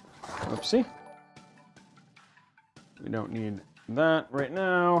 Oopsie. We don't need that right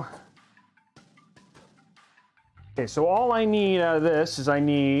now. Okay, so all I need out of this is I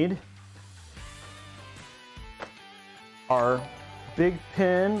need our big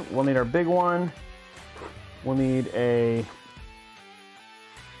pin. We'll need our big one. We'll need a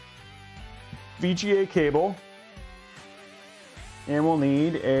VGA cable. And we'll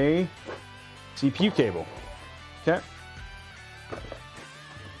need a CPU cable. Okay.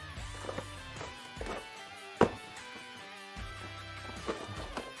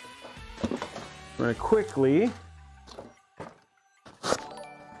 We're going to quickly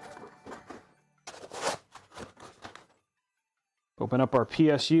open up our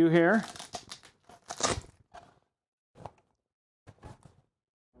PSU here.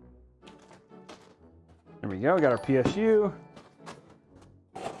 There we go, we got our PSU.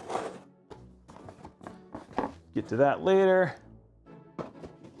 Get to that later.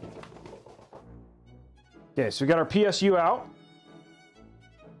 Okay, so we got our PSU out.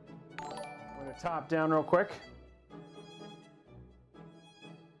 I'm going to top down real quick.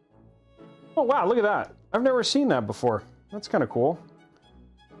 Oh wow, look at that. I've never seen that before. That's kind of cool.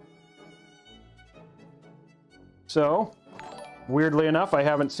 So, weirdly enough, I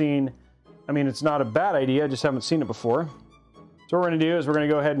haven't seen, I mean, it's not a bad idea, I just haven't seen it before. So what we're going to do is we're going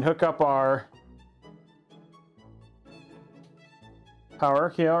to go ahead and hook up our power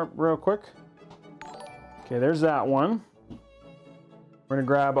cable real quick. Okay, there's that one. We're going to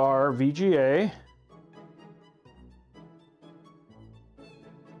grab our VGA.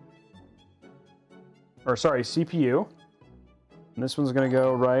 Or sorry, CPU. And this one's going to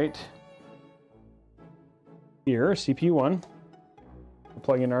go right here, CPU 1. We'll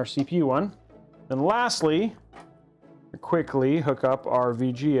plug in our CPU 1. Then lastly, quickly hook up our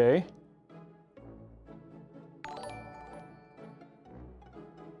VGA.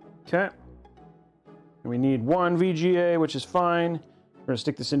 Okay. And we need one VGA, which is fine. We're going to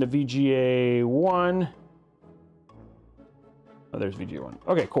stick this into VGA 1. Oh, there's VGA 1.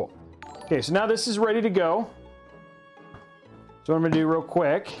 Okay, cool. Okay, so now this is ready to go. So what I'm going to do real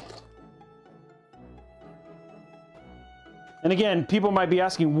quick. And again, people might be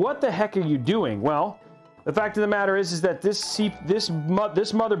asking, what the heck are you doing? Well, the fact of the matter is that this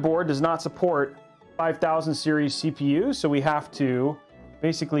motherboard does not support 5000 series CPUs, so we have to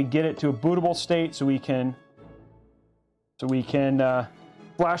basically get it to a bootable state so we can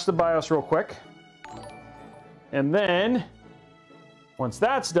flash the BIOS real quick. And then once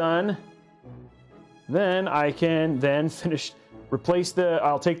that's done, then I can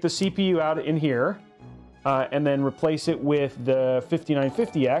I'll take the CPU out in here and then replace it with the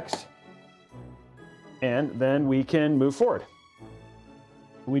 5950X, and then we can move forward.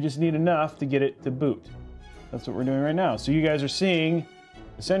 We just need enough to get it to boot. That's what we're doing right now. So you guys are seeing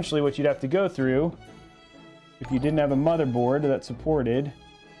essentially what you'd have to go through if you didn't have a motherboard that supported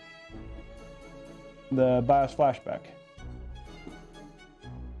the BIOS flashback.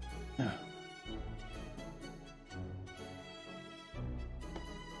 There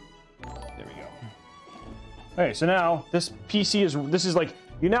we go. Okay, so now this PC is like,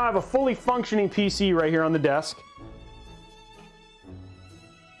 you now have a fully functioning PC right here on the desk.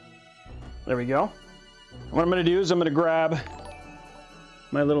 There we go. What I'm going to do is I'm going to grab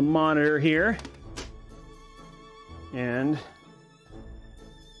my little monitor here, and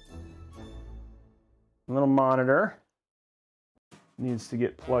the little monitor needs to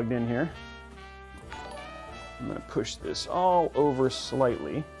get plugged in here. I'm going to push this all over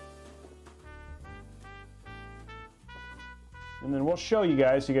slightly, and then we'll show you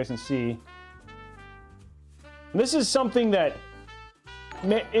guys so you guys can see. And this is something that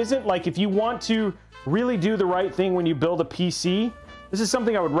isn't like, if you want to really do the right thing when you build a PC, this is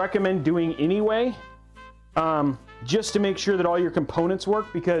something I would recommend doing anyway, just to make sure that all your components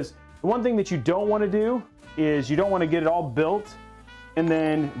work, because the one thing that you don't want to do is you don't want to get it all built and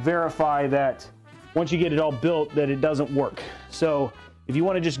then verify that once you get it all built that it doesn't work. So if you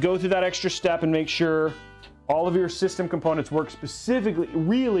want to just go through that extra step and make sure all of your system components work specifically,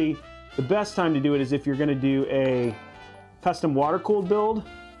 really the best time to do it is if you're going to do a custom water-cooled build,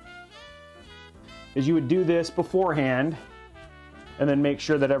 is you would do this beforehand and then make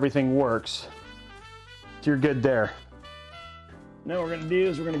sure that everything works. So you're good there. Now what we're going to do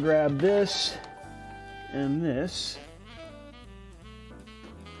is we're going to grab this and this.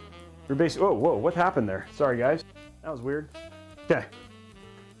 We're basically, whoa, what happened there? Sorry guys, that was weird. Okay.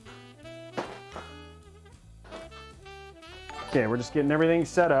 Okay, we're just getting everything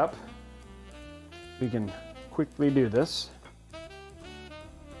set up. We can quickly do this.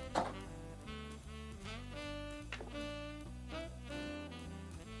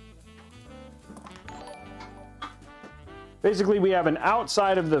 Basically, we have an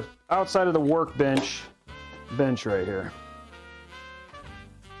outside of the workbench bench right here.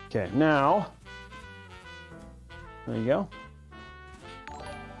 Okay, now there you go.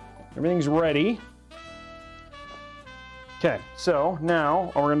 Everything's ready. Okay, so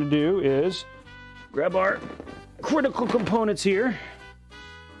now all we're going to do is grab our critical components here.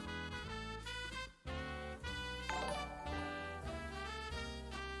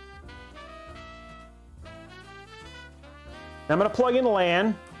 I'm going to plug in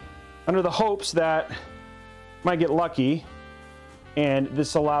LAN under the hopes that I might get lucky, and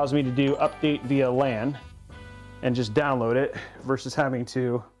this allows me to do update via LAN and just download it versus having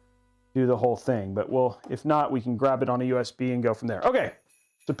to do the whole thing. But if not, we can grab it on a USB and go from there. Okay,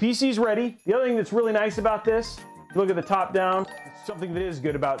 so PC's ready. The other thing that's really nice about this, look at the top down, something that is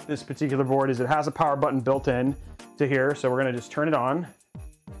good about this particular board is it has a power button built in to here. So we're going to just turn it on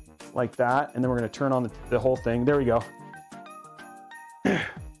like that, and then we're going to turn on the whole thing. There we go.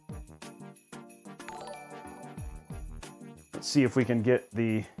 Let's see if we can get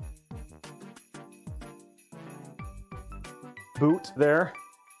the boot there.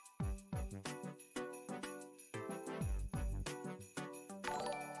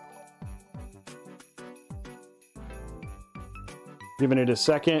 Giving it a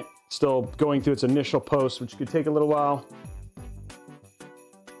second, still going through its initial post, which could take a little while.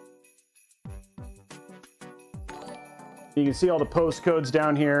 You can see all the post codes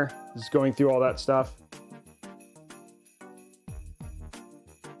down here. Just going through all that stuff.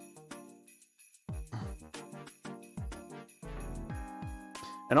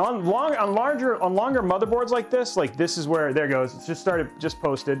 And on longer motherboards like this is where, there it goes. It's just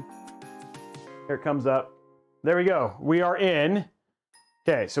posted. Here it comes up. There we go. We are in.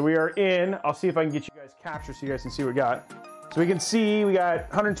 Okay, so we are in. I'll see if I can get you guys capture so you guys can see what we got. So we can see we got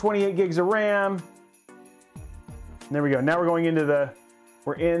 128 gigs of RAM. And there we go. Now we're going into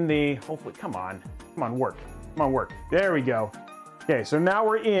we're in the, hopefully, come on, work. Come on, work. There we go. Okay, so now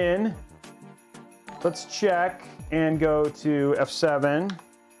we're in. Let's check and go to F7.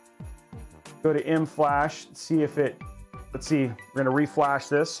 Go to M flash, see if it, let's see, we're gonna reflash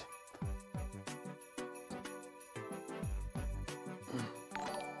this.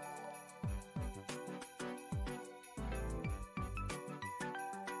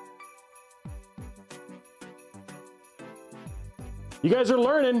 You guys are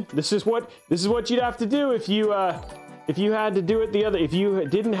learning. This is what you'd have to do if you had to do it the other. If you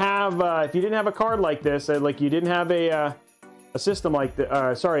didn't have a card like this, like you didn't have a system like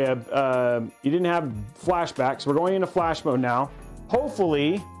the, you didn't have flashback. So we're going into flash mode now.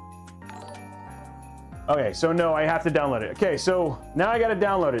 Hopefully. Okay, so no, I have to download it. Okay, so now I got to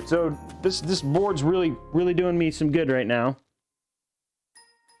download it. So this board's really doing me some good right now.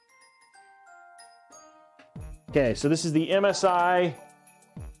 Okay, so this is the MSI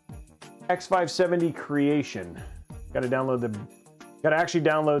X570 Creation. Got to actually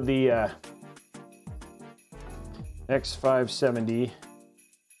download the X570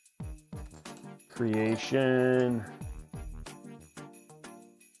 Creation.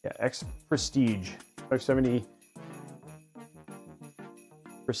 Yeah, X Prestige 570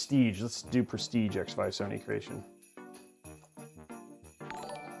 Prestige. Let's do Prestige X570 Creation.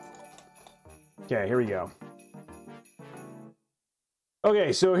 Okay, here we go.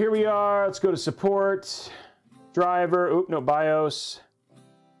 Okay, so here we are. Let's go to support, driver. Oop, no, BIOS.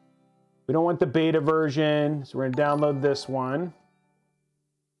 We don't want the beta version, so we're going to download this one.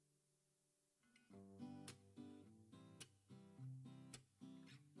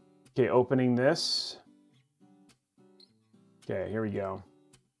 Okay, opening this. Okay, here we go.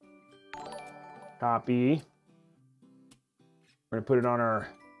 Copy. We're going to put it on our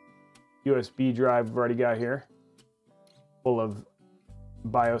USB drive we've already got here, full of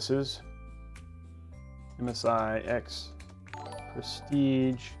BIOSes. MSI X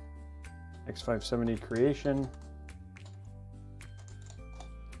Prestige X570 Creation.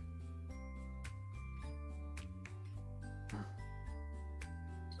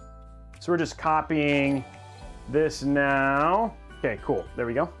 So we're just copying this now. Okay, cool. There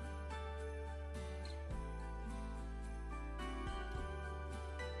we go.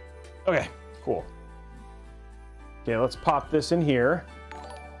 Okay, cool. Okay, let's pop this in here.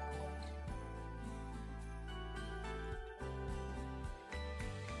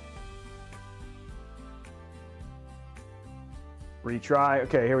 retry.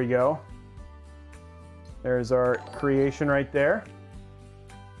 Okay, here we go. There's our creation right there.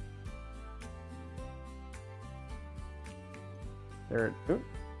 There, oops.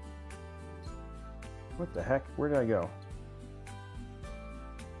 What the heck? Where did I go?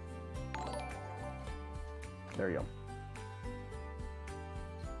 There you go.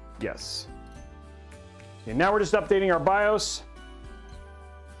 Yes. Okay, now we're just updating our BIOS.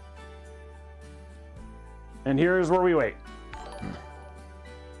 And here's where we wait.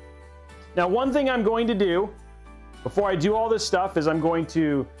 Now, one thing I'm going to do before I do all this stuff is I'm going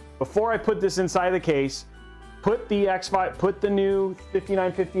to, before I put this inside the case, put the X5, put the new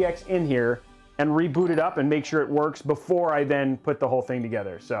 5950X in here and reboot it up and make sure it works before I then put the whole thing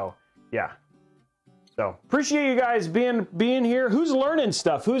together. So, yeah. So, appreciate you guys being here. Who's learning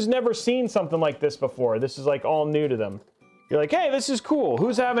stuff? Who's never seen something like this before? This is like all new to them. You're like, hey, this is cool.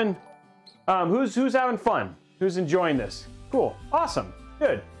 Who's having fun? Who's enjoying this? Cool. Awesome.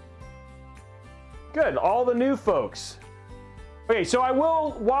 Good. Good. All the new folks. Okay, so I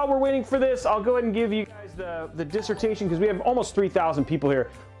will, while we're waiting for this, I'll go ahead and give you guys the dissertation because we have almost 3,000 people here.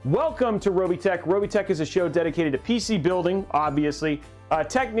 Welcome to Robeytech. Robeytech is a show dedicated to PC building, obviously,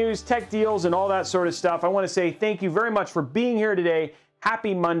 tech news, tech deals, and all that sort of stuff. I want to say thank you very much for being here today.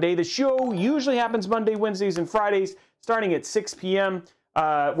 Happy Monday. The show usually happens Monday, Wednesdays, and Fridays, starting at 6 p.m.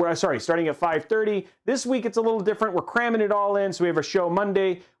 Starting at 5:30. This week it's a little different. We're cramming it all in, so we have a show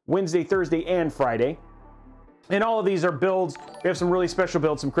Monday, Wednesday, Thursday, and Friday. And all of these are builds. We have some really special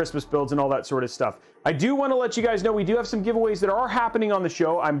builds, some Christmas builds, and all that sort of stuff. I do want to let you guys know we do have some giveaways that are happening on the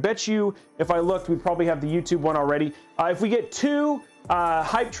show. I bet you, if I looked, we'd probably have the YouTube one already. If we get 2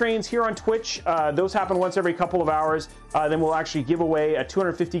 hype trains here on Twitch, those happen once every couple of hours. Then we'll actually give away a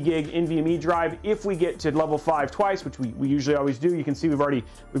 250 gig NVMe drive if we get to level 5 twice, which we usually always do. You can see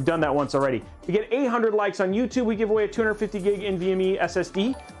we've done that once already. If we get 800 likes on YouTube, we give away a 250 gig NVMe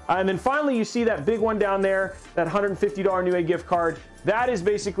SSD. And then finally, you see that big one down there, that $150 Newegg gift card. That is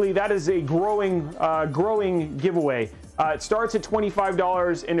a growing giveaway. It starts at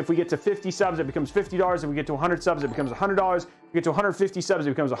 $25, and if we get to 50 subs, it becomes $50. If we get to 100 subs, it becomes $100. If we get to 150 subs, it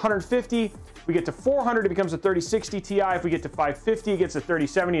becomes $150. If we get to 400, it becomes a 3060 Ti. If we get to 550, it gets a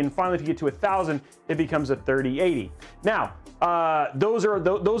 3070. And finally, if you get to 1,000, it becomes a 3080. Now, those are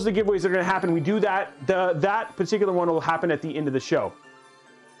the giveaways that are going to happen. We do that. That particular one will happen at the end of the show.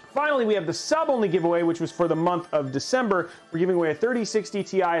 Finally, we have the sub-only giveaway, which was for the month of December. We're giving away a 3060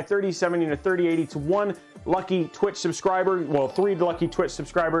 Ti, a 3070, and a 3080 to 1 lucky Twitch subscriber. Well, 3 lucky Twitch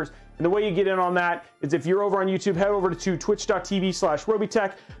subscribers. And the way you get in on that is if you're over on YouTube, head over to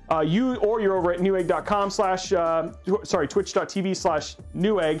twitch.tv/Robeytech. Or you're over at newegg.com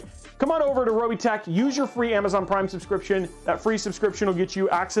twitch.tv/Newegg. Come on over to Robeytech, use your free Amazon Prime subscription. That free subscription will get you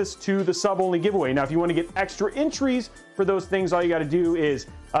access to the sub-only giveaway. Now, if you want to get extra entries for those things, all you got to do is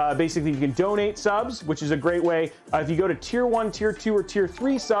basically you can donate subs, which is a great way. If you go to tier 1, tier 2, or tier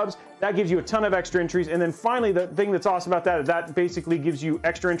 3 subs, that gives you a ton of extra entries. And then finally, the thing that's awesome about that is that basically gives you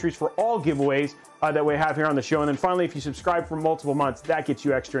extra entries for all giveaways that we have here on the show. And then finally, if you subscribe for multiple months, that gets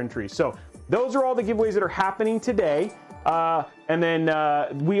you extra entries. So those are all the giveaways that are happening today. And then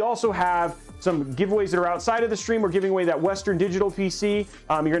we also have some giveaways that are outside of the stream. We're giving away that Western Digital PC.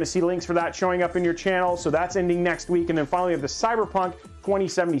 You're going to see links for that showing up in your channel. So that's ending next week. And then finally, we have the Cyberpunk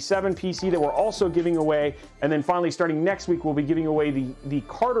 2077 PC that we're also giving away. And then finally, starting next week, we'll be giving away the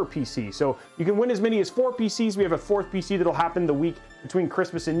Carter PC. So you can win as many as 4 PCs. We have a 4th PC that'll happen the week between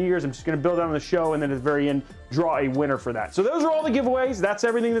Christmas and New Year's. I'm just going to build it on the show and then at the very end, draw a winner for that. So those are all the giveaways. That's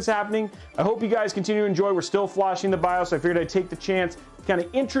everything that's happening. I hope you guys continue to enjoy. We're still flashing the BIOS. So I figured I'd take the chance to kind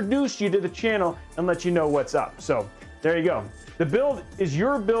of introduce you to the channel and let you know what's up. So there you go. The build is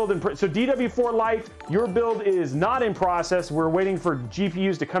your build. So DW4 Lite, your build is not in process. We're waiting for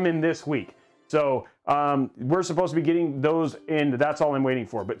GPUs to come in this week. So we're supposed to be getting those in. That's all I'm waiting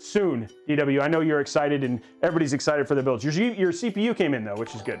for. But soon, DW, I know you're excited and everybody's excited for the builds. Your CPU came in though,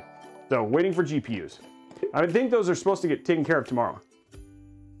 which is good. So waiting for GPUs. I think those are supposed to get taken care of tomorrow.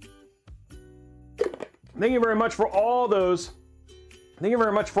 Thank you very much for all those. Thank you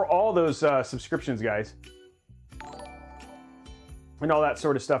very much for all those subscriptions, guys. And all that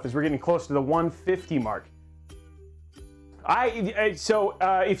sort of stuff as we're getting close to the 150 mark.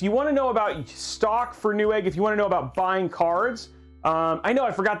 If you want to know about stock for Newegg, if you want to know about buying cards, I know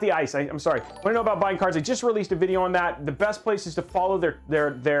I forgot the ice. I'm sorry. Want to know about buying cards? I just released a video on that. The best place is to follow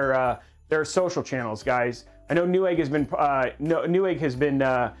their social channels, guys. I know Newegg has been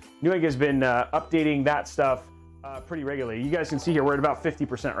updating that stuff pretty regularly. You guys can see here we're at about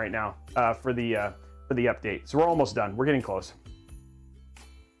 50% right now for the update. So we're almost done. We're getting close.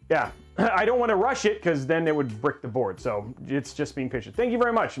 yeah, I don't want to rush it because then it would brick the board. So it's just being patient. Thank you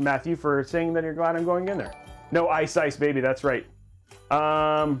very much, Matthew, for saying that you're glad I'm going in there. No ice, baby. That's right.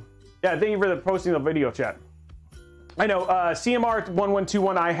 Yeah, thank you for posting the video chat. I know CMR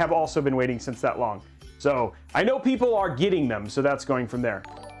 1121. I have also been waiting since that long. So I know people are getting them. So that's going from there.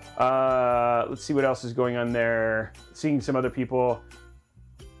 Let's see what else is going on there. Seeing some other people.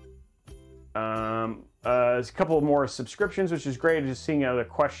 There's a couple more subscriptions, which is great. Just seeing other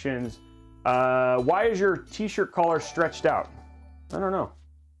questions. Why is your t-shirt collar stretched out? I don't know.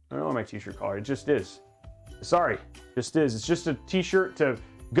 I don't know my t-shirt collar. It just is. Sorry, just is. It's just a t-shirt to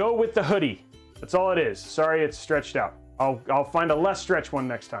go with the hoodie. That's all it is. Sorry, it's stretched out. I'll find a less stretch one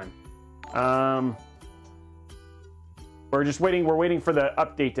next time. We're just waiting. We're waiting for the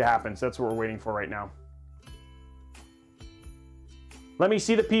update to happen. So that's what we're waiting for right now. Let me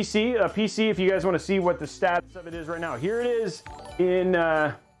see the PC. PC, if you guys want to see what the stats of it is right now. Here it is in...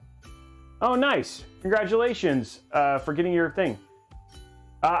 oh, nice. Congratulations for getting your thing.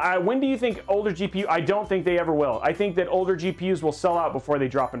 When do you think older GPU... I don't think they ever will. I think that older GPUs will sell out before they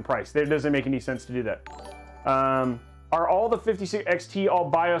drop in price. It doesn't make any sense to do that. Are all the 56 XT all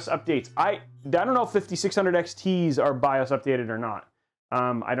BIOS updates? I don't know if 5600 XTs are BIOS updated or not.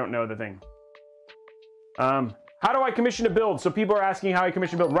 I don't know the thing. How do I commission a build? So people are asking how I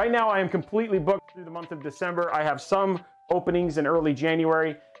commission a build. Right now, I am completely booked through the month of December. I have some openings in early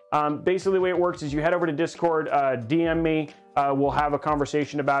January. Basically, the way it works is you head over to Discord, DM me. We'll have a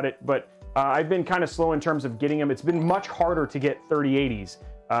conversation about it. But I've been kind of slow in terms of getting them. It's been much harder to get 3080s.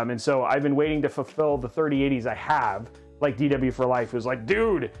 And so I've been waiting to fulfill the 3080s I have. Like DW for Life was like,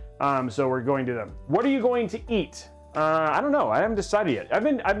 dude. So we're going to them. What are you going to eat? I don't know. I haven't decided yet. I've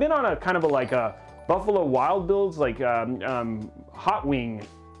been on a kind of like a Buffalo Wild Builds, like hot wing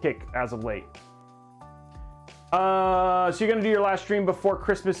kick as of late. So you're gonna do your last stream before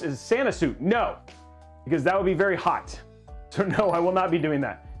Christmas is Santa suit? No, because that would be very hot. So no, I will not be doing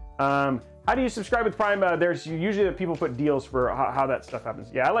that. How do you subscribe with Prime? There's usually that people put deals for how that stuff happens.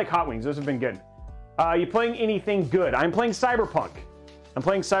 Yeah, I like hot wings. Those have been good. You playing anything good? I'm playing Cyberpunk.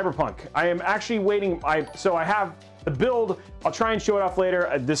 I am actually waiting. So I have the build. I'll try and show it off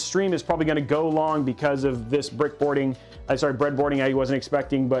later. This stream is probably going to go long because of this breadboarding I wasn't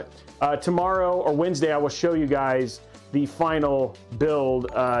expecting. But tomorrow or Wednesday, I will show you guys the final build,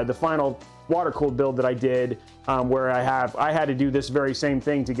 the final water-cooled build that I did, where I had to do this very same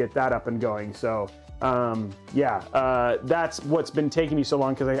thing to get that up and going. So yeah, that's what's been taking me so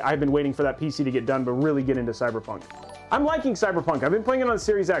long, because I've been waiting for that PC to get done, but really get into Cyberpunk. I'm liking Cyberpunk. I've been playing it on the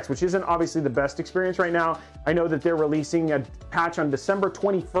Series X, which isn't obviously the best experience right now. I know that they're releasing a patch on December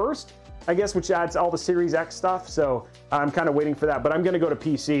 21st, I guess, which adds all the Series X stuff. So I'm kind of waiting for that, but I'm going to go to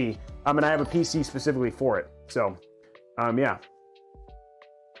PC, and I have a PC specifically for it. So yeah.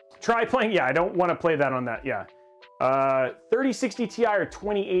 Try playing. Yeah, I don't want to play that on that. Yeah. 3060 Ti or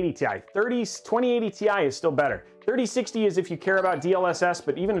 2080 Ti? 2080 Ti is still better. 3060 is if you care about DLSS,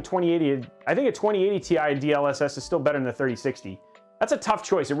 but even a 2080, I think a 2080 Ti DLSS is still better than the 3060. That's a tough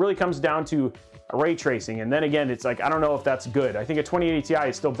choice. It really comes down to ray tracing. And then again, it's like, I don't know if that's good. I think a 2080 Ti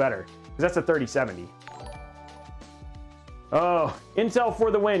is still better, because that's a 3070. Oh, Intel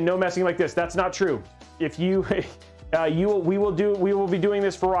for the win. No messing like this. That's not true. If you, we will be doing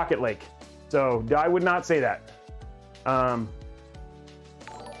this for Rocket Lake. So I would not say that.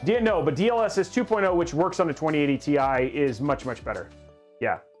 No, but DLSS 2.0, which works on a 2080 Ti, is much, much better.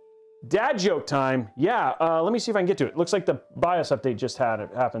 Yeah. Dad joke time. Yeah, let me see if I can get to it. Looks like the BIOS update just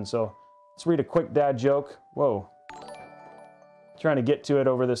happened, so let's read a quick dad joke. Whoa. Trying to get to it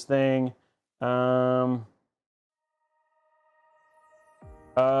over this thing. No,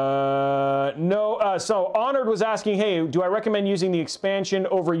 so Honored was asking, hey, do I recommend using the expansion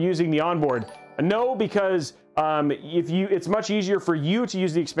over using the onboard? No, because it's much easier for you to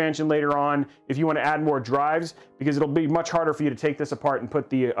use the expansion later on if you want to add more drives, because it'll be much harder for you to take this apart and put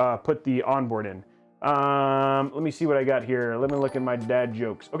the onboard in. Let me see what I got here. Let me look at my dad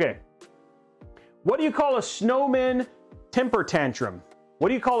jokes. Okay. What do you call a snowman temper tantrum? What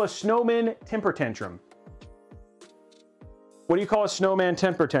do you call a snowman temper tantrum? What do you call a snowman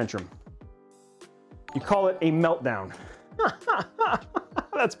temper tantrum? You call it a meltdown.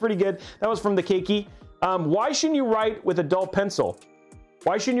 That's pretty good. That was from the Keiki. Why shouldn't you write with a dull pencil?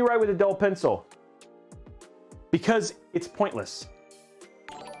 Why shouldn't you write with a dull pencil? Because it's pointless.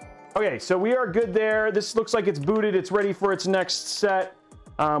 Okay, so we are good there. This looks like it's booted. It's ready for its next set.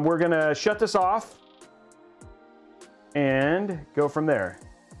 We're gonna shut this off and go from there.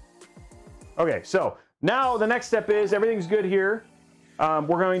 Okay, so now the next step is everything's good here.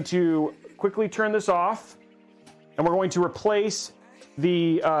 We're going to quickly turn this off, and we're going to replace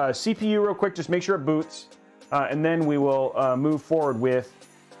the CPU real quick, just make sure it boots, and then we will move forward with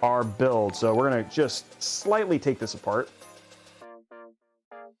our build. So we're gonna just slightly take this apart.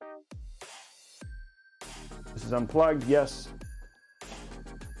 This is unplugged, yes.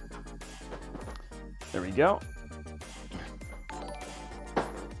 There we go.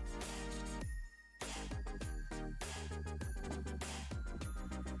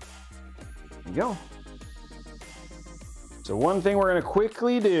 There we go. So one thing we're going to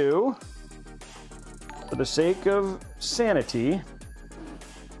quickly do, for the sake of sanity,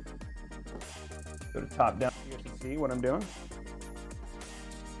 go to top down so you can see what I'm doing.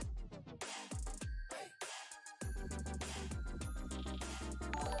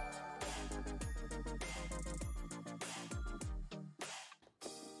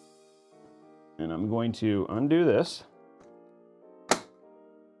 And I'm going to undo this. There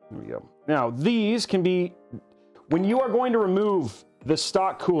we go. Now these can be, when you are going to remove the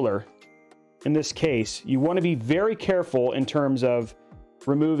stock cooler, in this case, you want to be very careful in terms of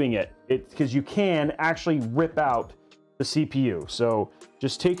removing it, because you can actually rip out the CPU. So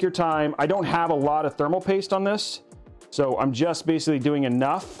just take your time. I don't have a lot of thermal paste on this, so I'm just basically doing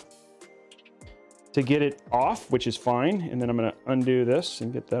enough to get it off, which is fine. And then I'm going to undo this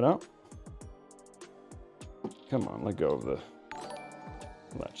and get that out. Come on, let go of the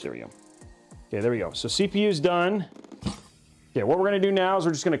latch. There we go. Okay, there we go. So CPU's done. Okay, what we're gonna do now is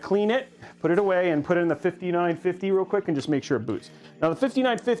we're just gonna clean it, put it away, and put it in the 5950 real quick and just make sure it boots. Now the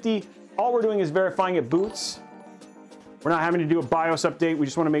 5950, all we're doing is verifying it boots. We're not having to do a BIOS update. We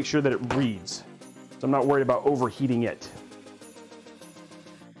just wanna make sure that it reads. So I'm not worried about overheating it.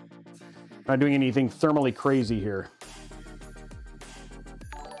 Not doing anything thermally crazy here.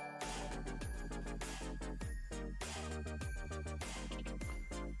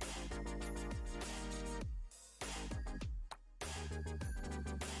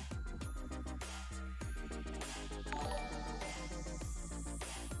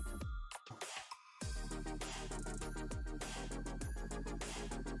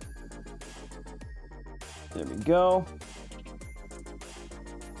 There we go.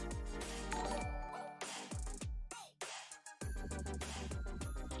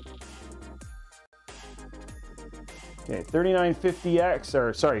 Okay, 3950X,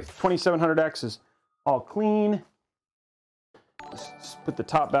 or sorry, 2700X is all clean. Just put the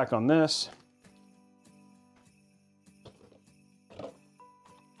top back on this.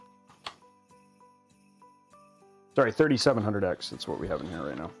 Sorry, 3700X, that's what we have in here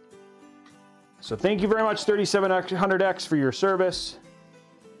right now. So thank you very much, 3700X, for your service.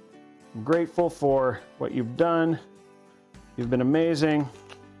 I'm grateful for what you've done. You've been amazing.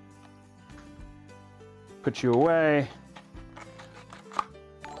 Put you away.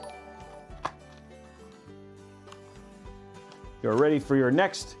 You're ready for your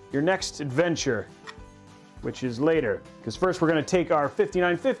next adventure, which is later. Because first we're going to take our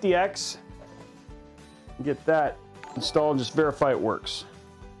 5950X and get that installed and just verify it works.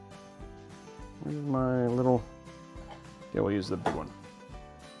 Where's my little... Yeah, we'll use the big one.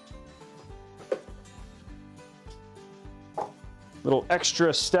 Little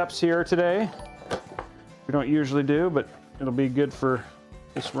extra steps here today. We don't usually do, but it'll be good for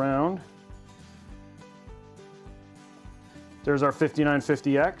this round. There's our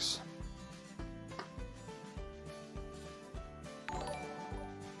 5950X.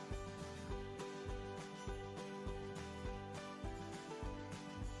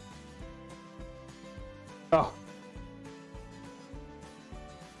 Oh.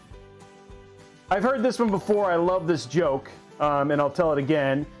 I've heard this one before. I love this joke, and I'll tell it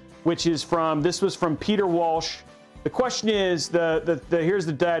again, which is from, this was from Peter Walsh. The question is, here's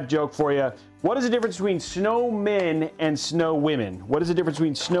the dad joke for you. What is the difference between snowmen and snow women? What is the difference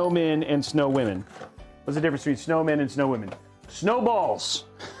between snowmen and snow women? What's the difference between snowmen and snow women? Snowballs.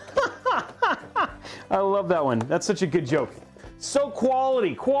 I love that one. That's such a good joke. So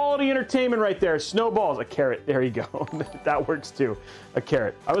quality entertainment right there. Snowballs, a carrot, there you go. That works too, a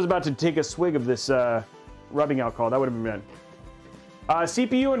carrot. I was about to take a swig of this rubbing alcohol, that would have been bad.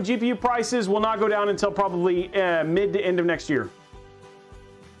 CPU and GPU prices will not go down until probably mid to end of next year.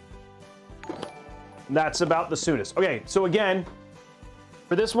 That's about the soonest. Okay, so again,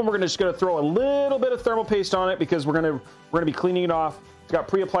 for this one, we're just gonna throw a little bit of thermal paste on it because we're gonna be cleaning it off. It's got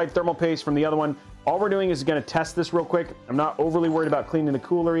pre-applied thermal paste from the other one. All we're doing is gonna test this real quick. I'm not overly worried about cleaning the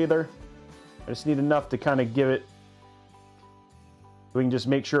cooler either. I just need enough to kind of give it, so we can just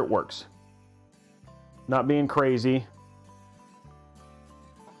make sure it works. Not being crazy.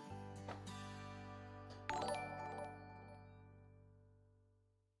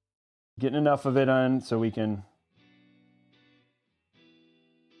 Getting enough of it on so we can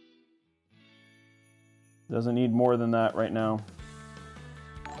Doesn't need more than that right now.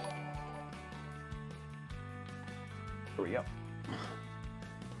 There we go.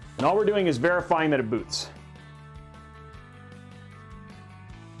 And all we're doing is verifying that it boots.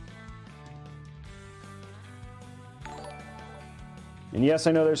 And yes,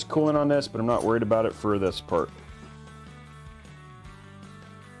 I know there's coolant on this, but I'm not worried about it for this part.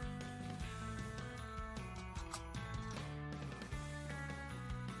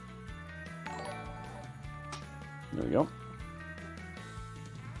 There we go.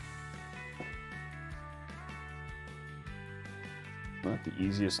 Not the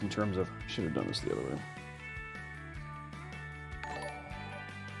easiest in terms of, should have done this the other way.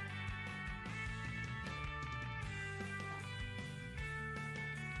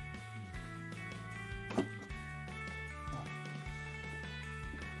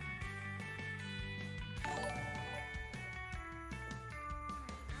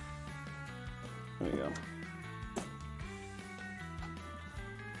 There you go.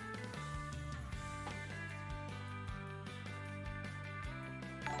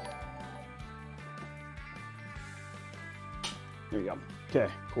 There you go.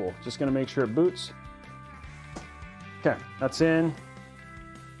 Okay, cool. Just gonna make sure it boots. Okay, that's in.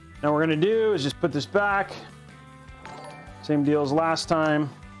 Now what we're gonna do is just put this back. Same deal as last time.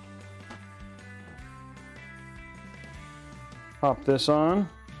 Pop this on.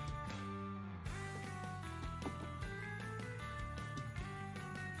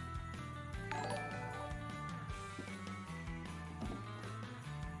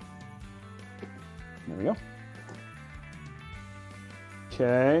 There we go.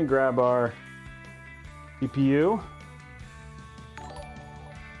 Okay, grab our CPU.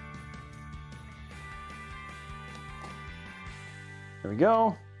 There we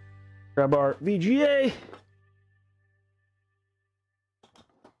go. Grab our VGA.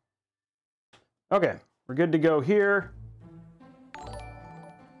 Okay, we're good to go here.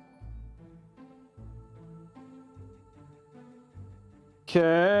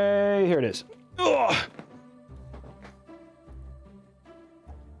 Okay, here it is. Ugh.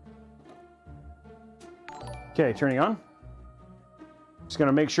 Okay, turning on. Just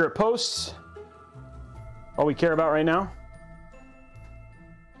gonna make sure it posts. All we care about right now.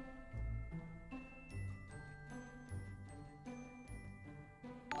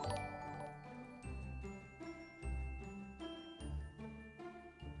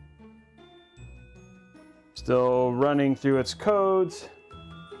 Still running through its codes.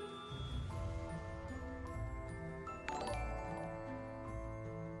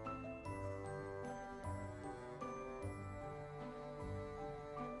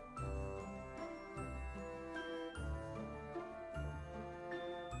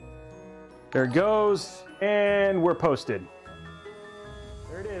 There it goes, and we're posted.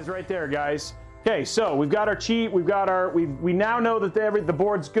 There it is right there, guys. Okay, so we've got our cheat, we've got our, we now know that the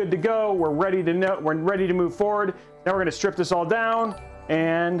board's good to go. We're ready to move forward. Now we're gonna strip this all down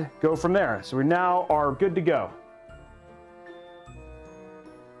and go from there. So we now are good to go.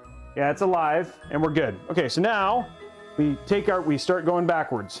 Yeah, it's alive and we're good. Okay, so now we start going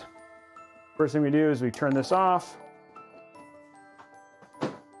backwards. First thing we do is we turn this off.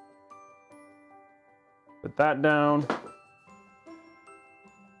 Put that down.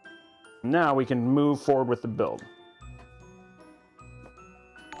 Now we can move forward with the build.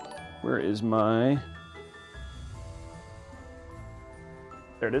 Where is my...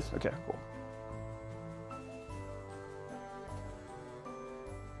 There it is. Okay, cool.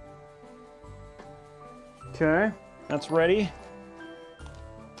 Okay, that's ready.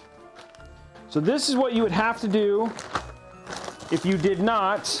 So this is what you would have to do if you did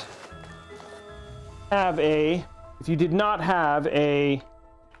not have a, you did not have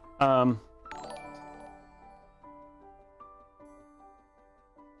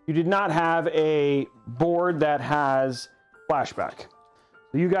a board that has flashback.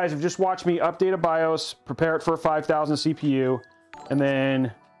 So you guys have just watched me update a BIOS, prepare it for a 5000 CPU, and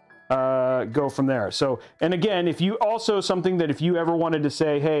then go from there. So, and again, if you also something that if you ever wanted to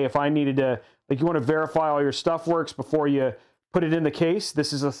say, hey, if I needed to, like you want to verify all your stuff works before you put it in the case,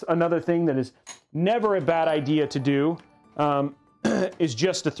 this is another thing that is never a bad idea to do, is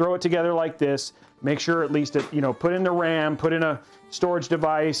just to throw it together like this, make sure at least, put in the RAM, put in a storage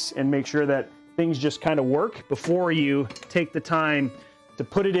device, and make sure that things just kind of work before you take the time to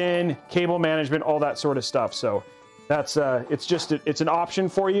put it in, cable management, all that sort of stuff. So that's, it's an option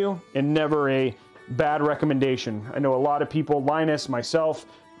for you and never a bad recommendation. I know a lot of people, Linus, myself,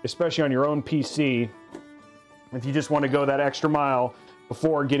 especially on your own PC, if you just want to go that extra mile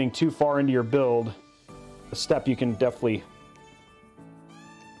before getting too far into your build, a step you can definitely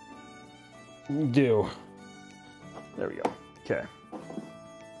do. There we go. Okay.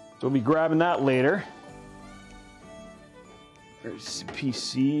 So we'll be grabbing that later. There's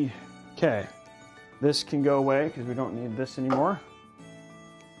PC. Okay. This can go away because we don't need this anymore.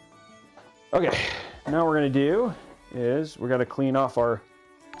 Okay. Now what we're going to do is we're going to clean off our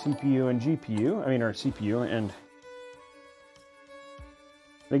CPU and GPU. I mean our CPU. And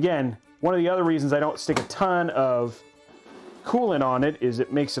again, one of the other reasons I don't stick a ton of coolant on it is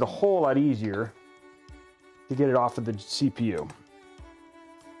it makes it a whole lot easier to get it off of the CPU.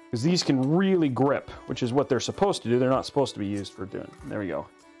 Because these can really grip, which is what they're supposed to do. They're not supposed to be used for doing. There we go.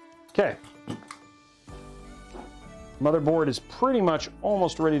 Okay. Motherboard is pretty much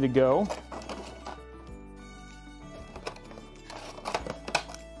almost ready to go.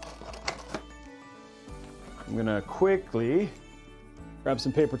 I'm gonna quickly grab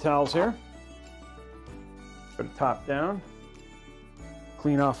some paper towels here. Put it top down.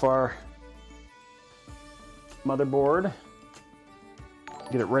 Clean off our motherboard.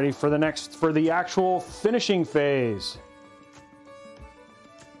 Get it ready for the actual finishing phase.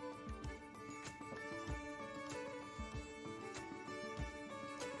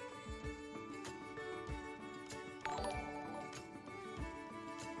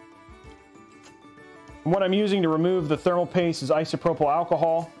 And what I'm using to remove the thermal paste is isopropyl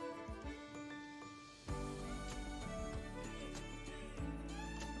alcohol.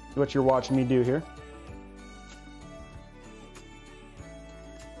 What you're watching me do here.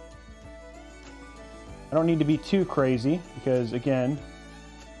 I don't need to be too crazy because, again,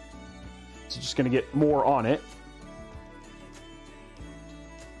 it's just going to get more on it.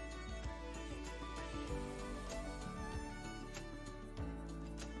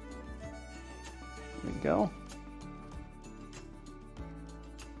 There we go.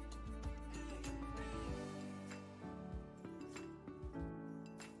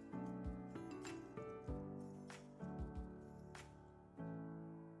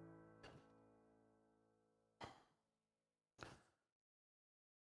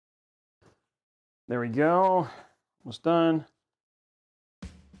 There we go. Almost done.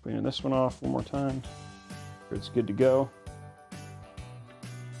 Cleaning this one off one more time. It's good to go.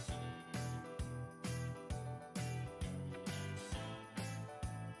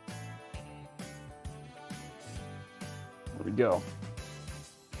 There we go.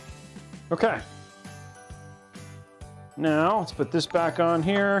 Okay. Now let's put this back on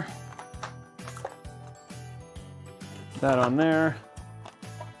here. That on there.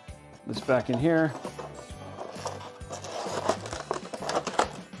 This back in here.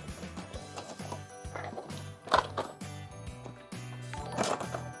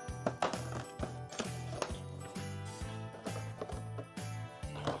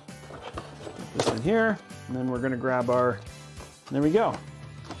 This in here, and then we're going to grab our, there we go.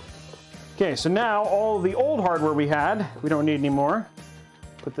 Okay, so now all the old hardware we had, we don't need anymore.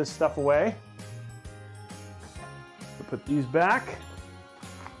 Put this stuff away. We'll put these back.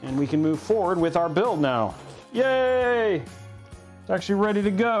 And we can move forward with our build now. Yay! It's actually ready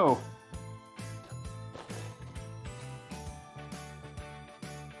to go.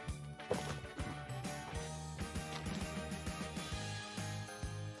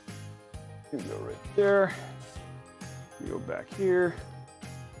 We go right there. We go back here.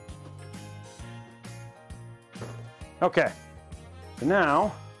 Okay. So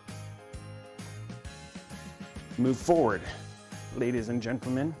now, move forward. Ladies and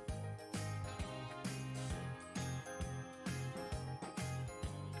gentlemen.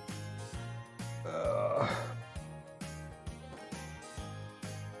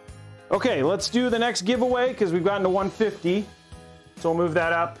 Okay, let's do the next giveaway because we've gotten to 150. So we'll move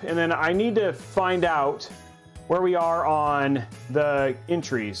that up. And then I need to find out where we are on the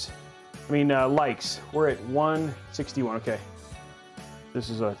entries. I mean, likes. We're at 161. Okay. This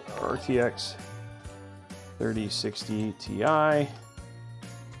is a RTX 3060 Ti.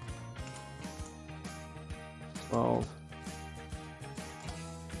 12.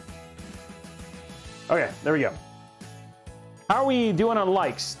 Okay, there we go. How are we doing on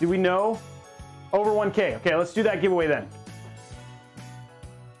likes? Do we know? Over 1K. Okay, let's do that giveaway then.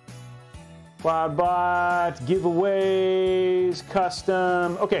 CloudBot, giveaways,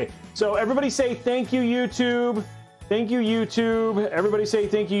 custom. Okay, so everybody say thank you, YouTube. Thank you, YouTube. Everybody say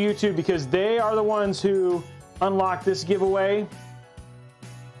thank you, YouTube, because they are the ones who unlocked this giveaway.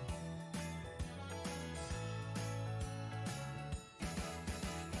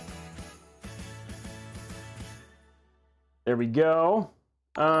 There we go.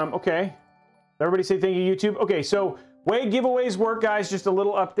 Okay. Everybody say thank you, YouTube. Okay, so way giveaways work, guys, just a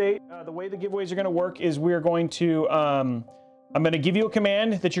little update. The way the giveaways are going to work is we're going to I'm going to give you a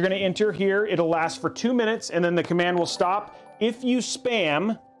command that you're going to enter here. It'll last for 2 minutes, and then the command will stop. If you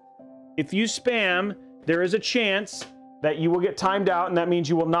spam, there is a chance that you will get timed out, and that means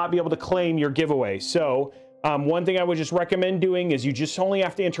you will not be able to claim your giveaway. So one thing I would just recommend doing is you just only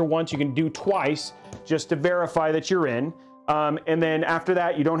have to enter once. You can do twice just to verify that you're in. And then after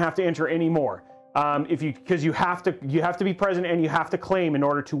that, you don't have to enter anymore. Because you have to be present and you have to claim in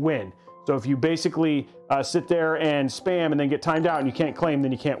order to win. So if you basically sit there and spam and then get timed out and you can't claim,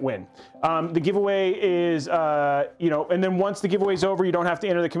 then you can't win. The giveaway is, and then once the giveaway is over, you don't have to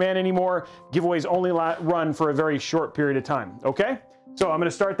enter the command anymore. Giveaways only run for a very short period of time, okay? So I'm gonna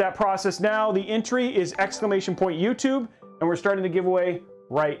start that process now. The entry is !YouTube, and we're starting the giveaway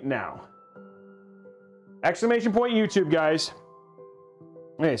right now. !YouTube, guys.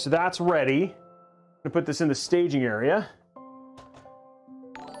 Okay, so that's ready. I'm gonna put this in the staging area.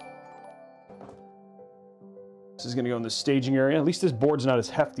 This is going to go in the staging area. At least this board's not as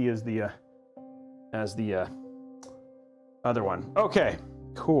hefty as the other one. Okay,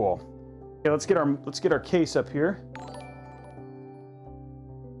 cool. Okay, let's get our case up here.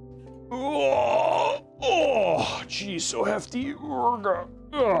 Oh, geez, so hefty. Okay,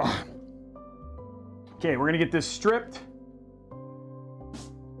 we're gonna get this stripped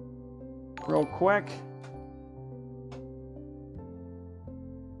real quick.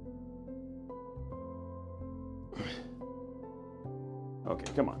 Okay,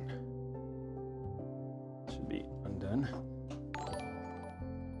 come on. Should be undone.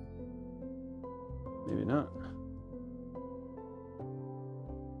 Maybe not.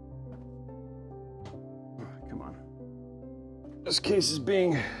 Come on. This case is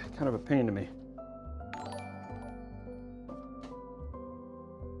being kind of a pain to me.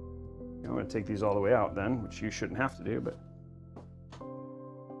 I'm going to take these all the way out then, which you shouldn't have to do, but...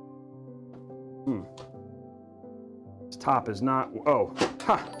 top is not, oh,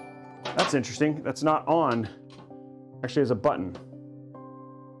 ha, that's interesting. That's not on. Actually has a button.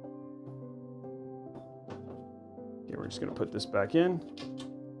 Okay, we're just gonna put this back in.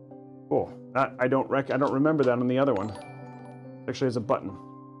 Cool. That I don't remember that on the other one. It actually has a button.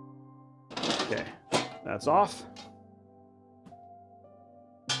 Okay, that's off.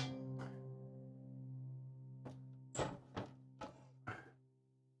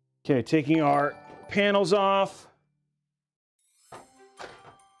 Okay, taking our panels off.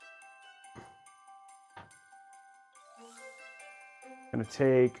 Gonna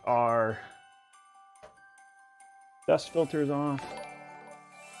take our dust filters off.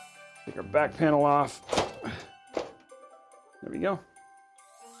 Take our back panel off. There we go.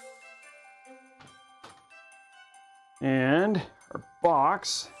 And our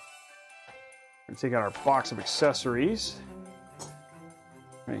box. We're gonna take out our box of accessories.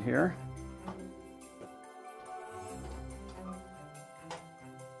 Right here.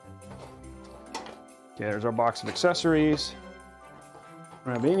 Okay, there's our box of accessories. I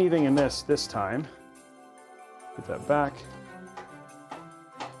don't have anything in this time. Put that back.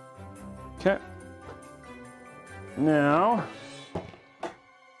 Okay. Now,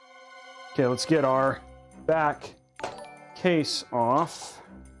 okay, let's get our back case off.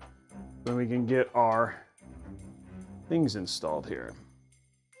 Then we can get our things installed here.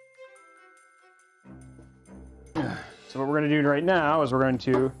 So what we're going to do right now is we're going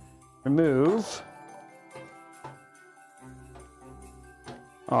to remove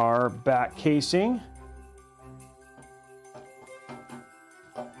our back casing.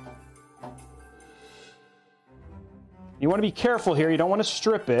 You want to be careful here. You don't want to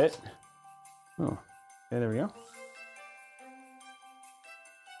strip it. Oh, okay, there we go.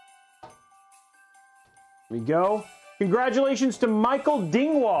 There we go. Congratulations to Michael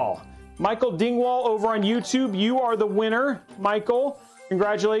Dingwall. Michael Dingwall over on YouTube. You are the winner, Michael.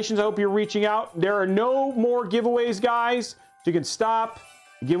 Congratulations. I hope you're reaching out. There are no more giveaways, guys. So you can stop.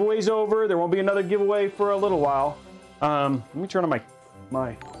 The giveaway's over. There won't be another giveaway for a little while. Let me turn on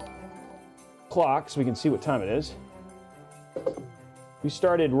my clock so we can see what time it is. We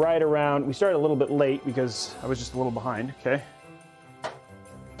started a little bit late because I was just a little behind, okay?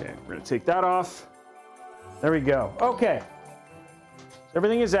 Okay, we're gonna take that off. There we go. Okay. So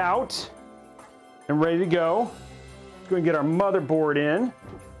everything is out and ready to go. Let's go and get our motherboard in.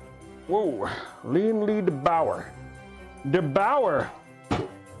 Whoa, Lian Li UNI. Devour.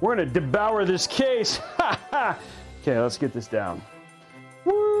 We're gonna devour this case. Okay, let's get this down.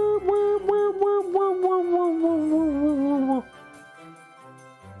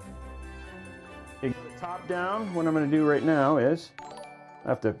 Okay, top down. What I'm gonna do right now is, I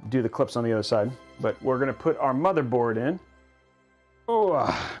have to do the clips on the other side, but we're gonna put our motherboard in. Oh,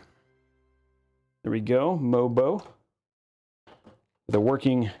 there we go, Mobo. The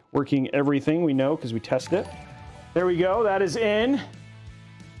working everything we know because we tested it. There we go. That is in.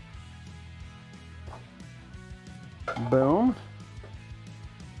 Boom.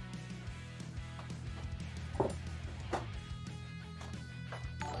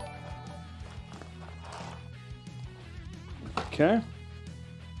 Okay.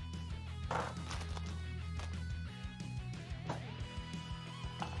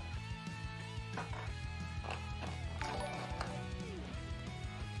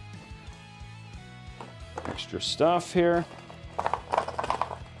 Extra stuff here.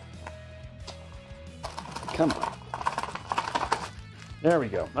 Come on. There we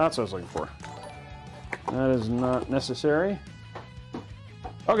go. That's what I was looking for. That is not necessary.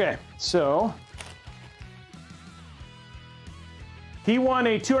 Okay, so he won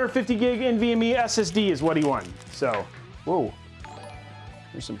a 250 gig NVMe SSD is what he won. So, whoa.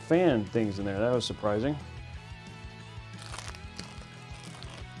 There's some fan things in there. That was surprising.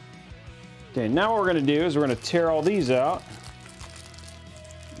 Okay, now what we're going to do is we're going to tear all these out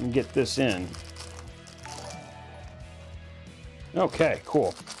and get this in. Okay,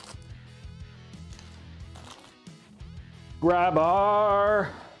 cool. Grab our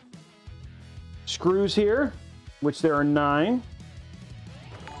screws here, which there are 9.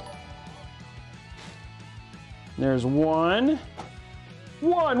 There's one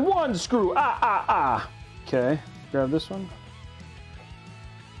screw. Okay, grab this one.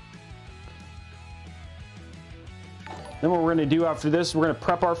 Then what we're going to do after this, we're going to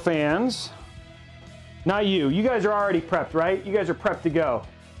prep our fans. Not you. You guys are already prepped, right? You guys are prepped to go.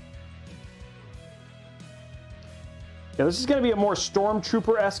 Yeah, this is going to be a more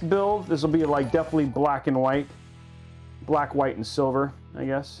Stormtrooper-esque build. This will be like definitely black and white. Black, white, and silver, I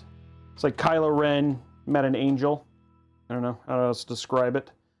guess. It's like Kylo Ren met an angel. I don't know how else to describe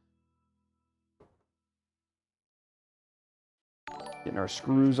it. Getting our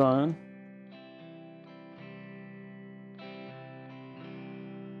screws on.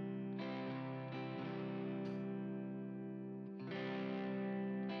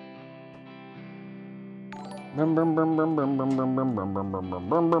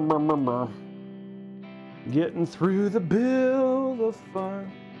 Getting through the build of fun.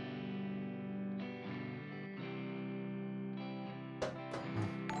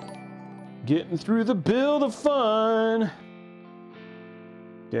 Getting through the build of fun.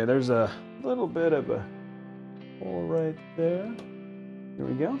 Yeah, there's a little bit of a hole right there. There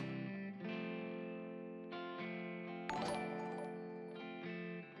we go.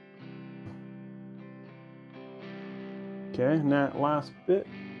 Okay, and that last bit.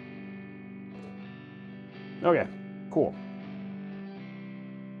 Okay, cool.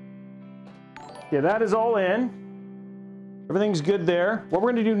 Yeah, that is all in. Everything's good there. What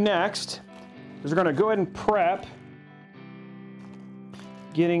we're going to do next is we're going to go ahead and prep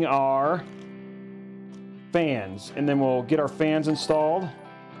getting our fans, and then we'll get our fans installed.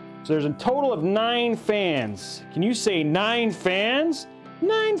 So there's a total of 9 fans. Can you say 9 fans?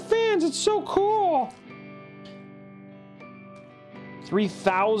 9 fans, it's so cool.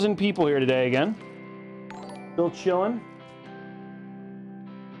 3,000 people here today again. Still chilling.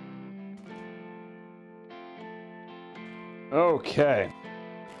 Okay.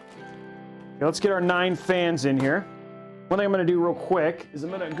 Let's get our 9 fans in here. One thing I'm going to do real quick is I'm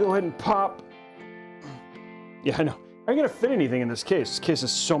going to go ahead and pop. Yeah, I know. I'm going to fit anything in this case. This case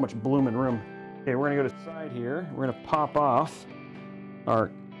has so much blooming room. Okay, we're going to go to the side here. We're going to pop off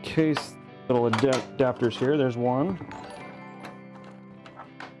our case little adapters here. There's 1,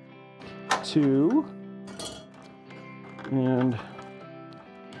 2, and in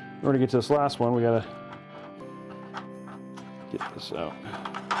order to get to this last one, we gotta get this out.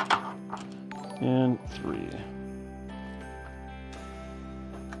 And 3.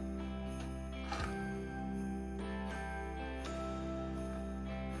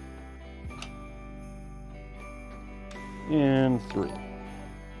 And 3.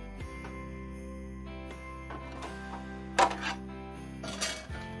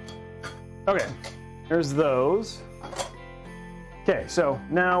 Okay, there's those. Okay, so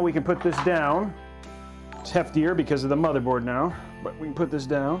now we can put this down. It's heftier because of the motherboard now, but we can put this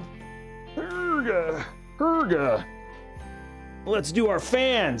down. Herga. Let's do our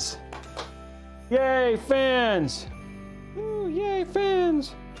fans. Yay, fans. Ooh, yay,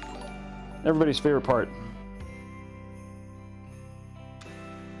 fans. Everybody's favorite part.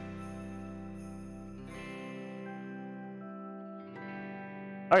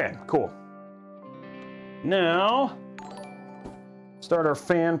 Okay, cool. Now, start our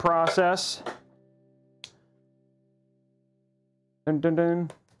fan process. Dun, dun,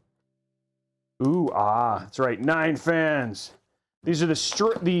 dun. Ooh, that's right, 9 fans. These are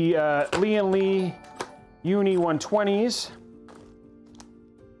the Lian Li UNI 120s.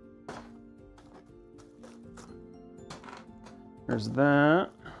 There's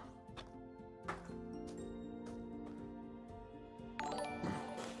that.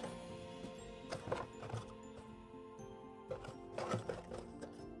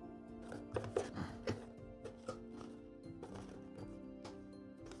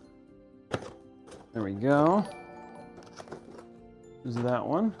 There we go. There's that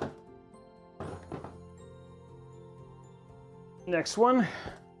one. Next one.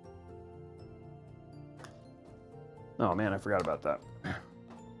 Oh man, I forgot about that.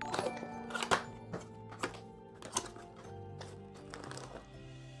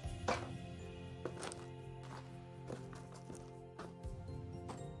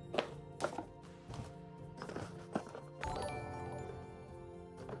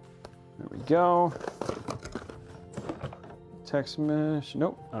 There we go. Text message.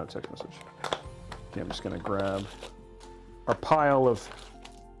 Nope, not a text message. Okay, I'm just gonna grab our pile of,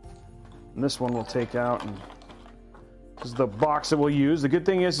 and this one we'll take out, and this is the box that we'll use. The good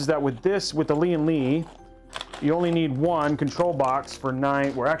thing is that with this, with the Lian Li, you only need one control box for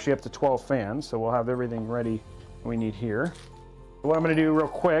 9, we're actually up to 12 fans, so we'll have everything ready we need here. So what I'm gonna do real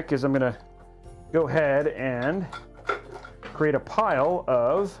quick is I'm gonna go ahead and create a pile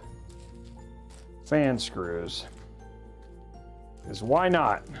of fan screws. Because why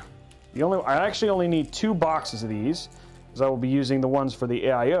not? I actually only need 2 boxes of these, because I will be using the ones for the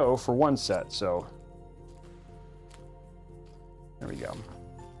AIO for 1 set, so there we go.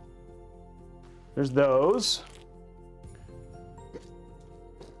 There's those.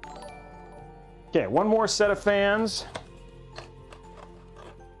 Okay, 1 more set of fans.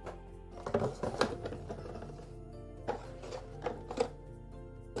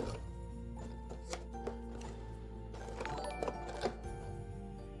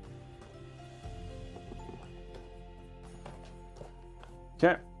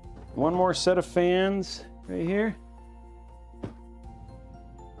 Okay, 1 more set of fans right here.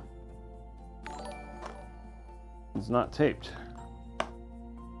 It's not taped.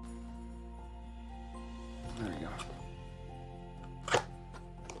 There we go.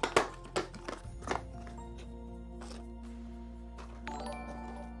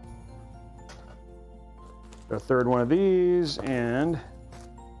 A 3rd one of these, and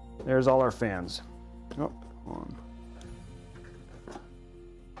there's all our fans. Oh, hold on.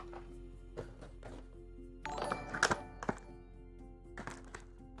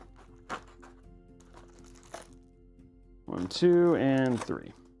 One, 2, and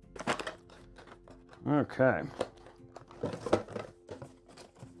 3. Okay.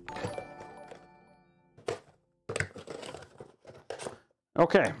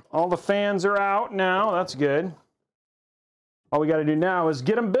 Okay, all the fans are out now. That's good. All we got to do now is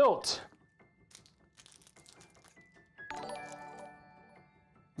get them built.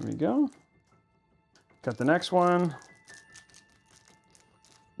 There we go. Got the next one.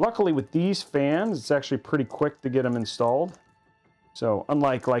 Luckily with these fans, it's actually pretty quick to get them installed. So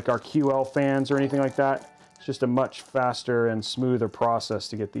unlike like our QL fans or anything like that, it's just a much faster and smoother process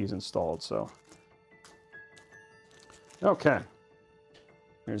to get these installed. So, okay,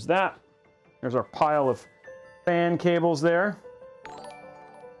 there's that. There's our pile of fan cables there.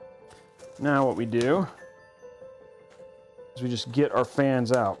 Now what we do is we just get our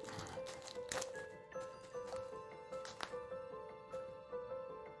fans out.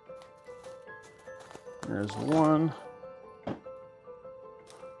 There's 1.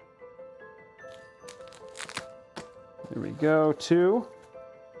 There we go. 2.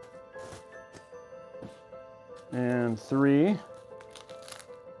 And 3.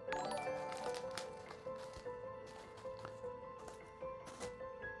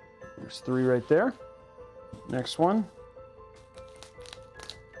 There's 3 right there. Next one.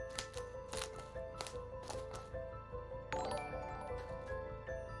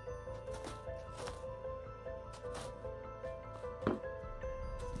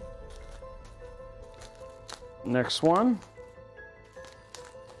 Next one.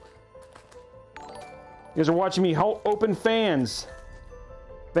 You guys are watching me open fans.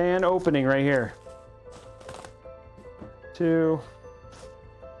 Fan opening right here. 2.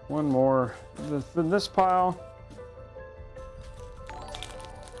 1 more. This pile.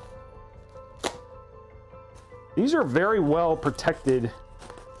 These are very well protected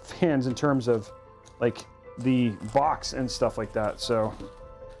fans in terms of like the box and stuff like that. So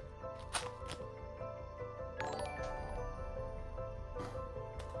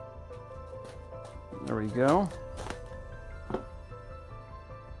there we go.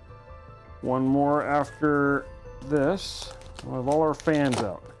 1 more after this. We'll have all our fans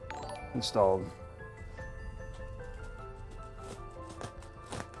out, installed.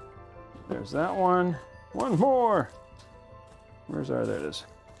 There's that one. One more. Where's our, there it is.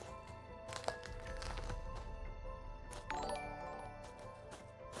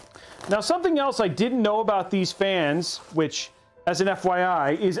 Now, something else I didn't know about these fans, which, as an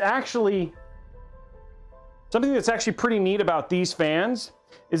FYI, is actually something that's actually pretty neat about these fans,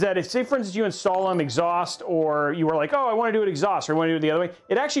 is that if, say, for instance, you install them exhaust, or you were like, oh, I want to do it exhaust, or I want to do it the other way,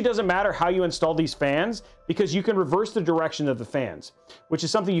 it actually doesn't matter how you install these fans, because you can reverse the direction of the fans, which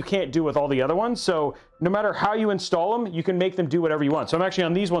is something you can't do with all the other ones. So no matter how you install them, you can make them do whatever you want. So I'm actually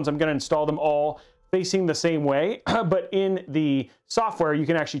on these ones, I'm going to install them all facing the same way, but in the software, you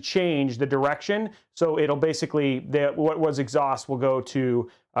can actually change the direction. So it'll basically, what was exhaust will go to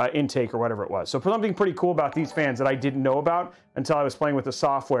intake or whatever it was. So something pretty cool about these fans that I didn't know about until I was playing with the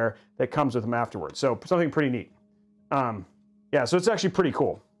software that comes with them afterwards. So something pretty neat. Yeah, so it's actually pretty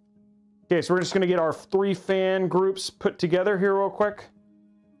cool. Okay, so we're just gonna get our 3 fan groups put together here real quick.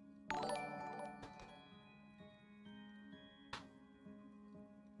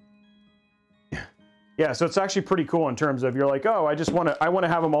 Yeah, so it's actually pretty cool in terms of, you're like, oh, I want to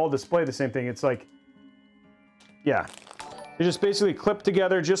have them all display the same thing. It's like, yeah, you just basically clip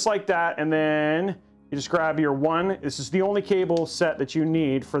together just like that, and then you just grab your one. This is the only cable set that you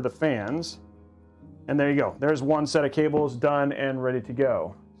need for the fans, and there you go. There's one set of cables done and ready to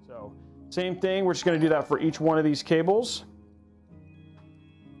go. So same thing, we're just going to do that for each one of these cables,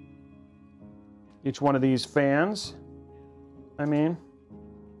 each one of these fans.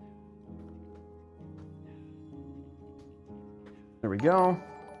 There we go.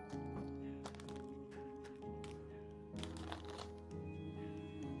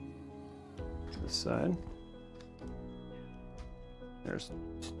 This side. There's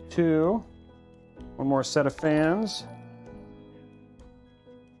 2. One more set of fans.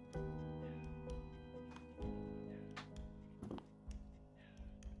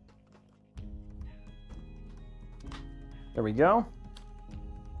 There we go.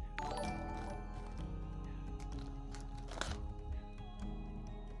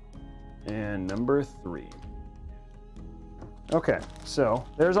 And number 3. Okay, so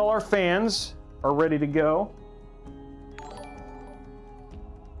there's all our fans are ready to go.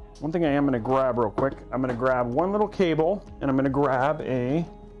 One thing I am going to grab real quick, I'm going to grab one little cable, and I'm going to grab a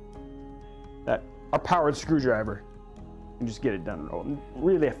powered screwdriver and just get it done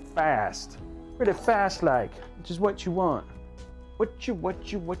really fast like, which is what you want. What you want.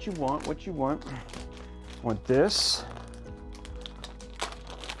 Want this.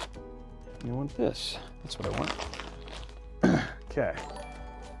 You want this. That's what I want. Okay.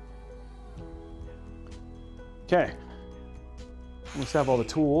 Okay. Let's have all the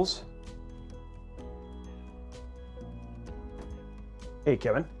tools. Hey,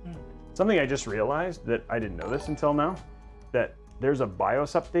 Kevin. Something I just realized that I didn't know this until now, that there's a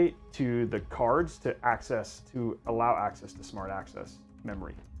BIOS update to the cards to allow access to smart access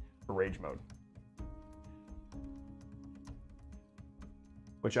memory for rage mode,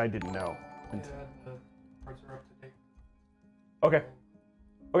 which I didn't know. Yeah, the cards are up to date. Okay.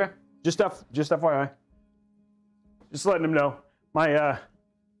 Okay. Just FYI. Just letting them know.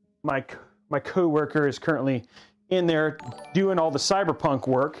 My coworker is currently in there doing all the cyberpunk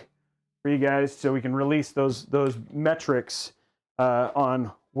work for you guys, so we can release those metrics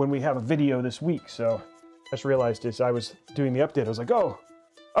on when we have a video this week. So I just realized as I was doing the update, I was like, oh,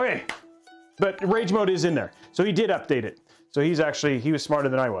 okay. But rage mode is in there, so he did update it. So he was smarter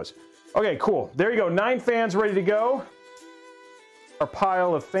than I was. Okay, cool. There you go. 9 fans ready to go. Our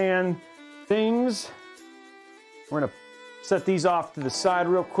pile of fan things. We're gonna set these off to the side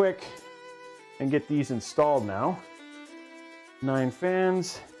real quick and get these installed now. 9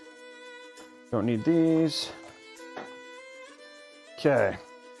 fans. Don't need these. Okay.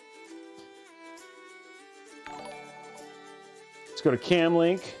 Let's go to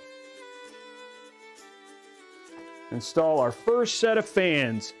CamLink. Install our first set of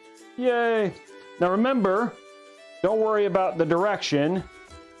fans. Yay! Now remember, don't worry about the direction,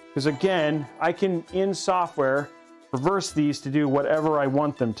 because again, I can, in software, reverse these to do whatever I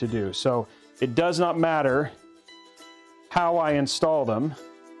want them to do. So it does not matter how I install them.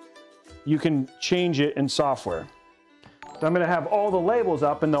 You can change it in software. So I'm going to have all the labels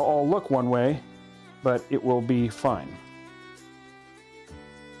up and they'll all look one way, but it will be fine.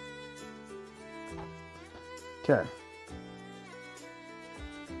 Okay.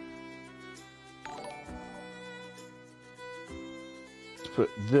 Let's put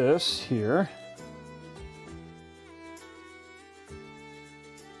this here.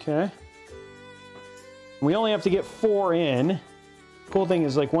 Okay. We only have to get 4 in. Cool thing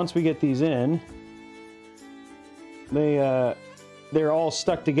is, like, once we get these in, they're all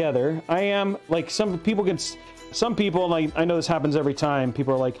stuck together. I am, like, some people, like, I know this happens every time.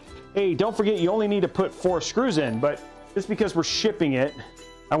 People are like, hey, don't forget you only need to put 4 screws in, but just because we're shipping it,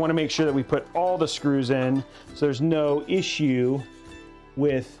 I want to make sure that we put all the screws in so there's no issue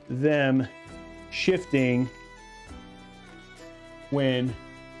with them shifting when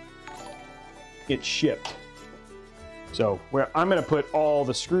it's shipped. So I'm going to put all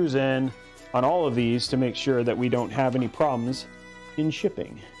the screws in on all of these to make sure that we don't have any problems in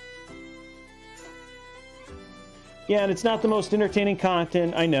shipping. Yeah, and it's not the most entertaining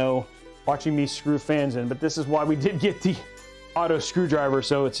content, I know, watching me screw fans in, but this is why we did get the auto screwdriver,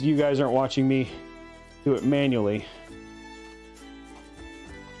 so it's you guys aren't watching me do it manually.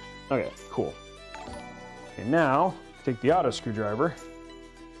 Okay, cool. Okay, now take the auto screwdriver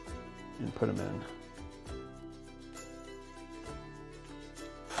and put them in.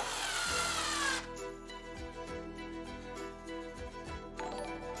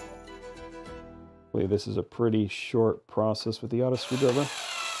 I believe this is a pretty short process with the auto screwdriver.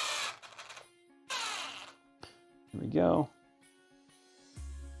 There we go.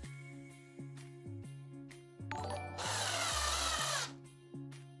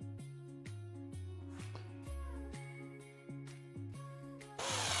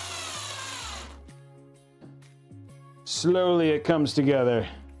 Slowly it comes together.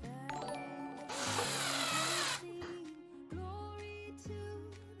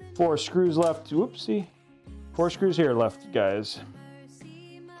 Four screws left. Whoopsie. 4 screws here left, guys.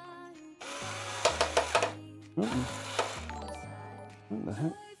 What the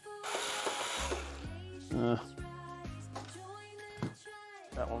heck?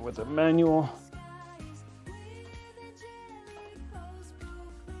 That one with a manual.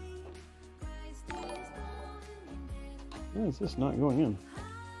 Why is this not going in?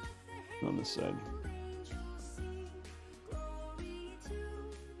 On this side.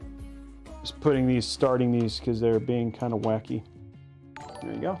 Just putting these, starting these because they're being kind of wacky.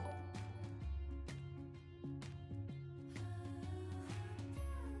 There you go.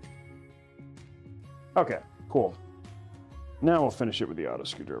 Okay, cool. Now we'll finish it with the auto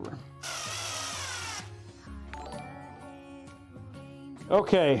screwdriver.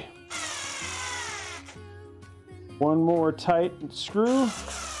 Okay. One more tight screw.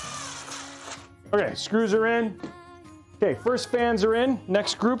 Okay, screws are in. Okay, first fans are in.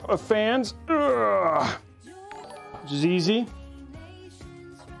 Next group of fans. Ugh. Which is easy.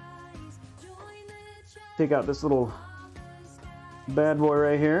 Take out this little bad boy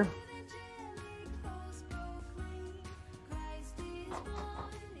right here.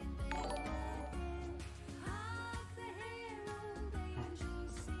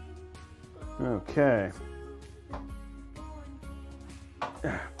 Okay.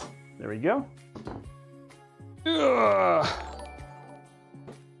 There we go. Ugh.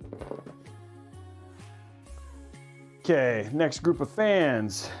 Okay, next group of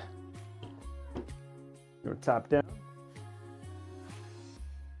fans. Go top down.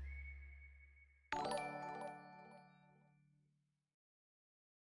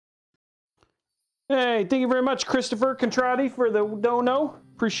 Hey, thank you very much, Christopher Contrati, for the dono.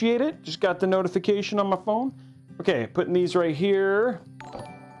 Appreciate it. Just got the notification on my phone. Okay, putting these right here.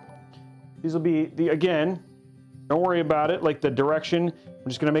 These will be the, again, don't worry about it, like the direction. I'm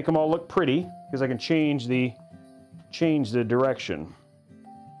just gonna make them all look pretty because I can change the direction.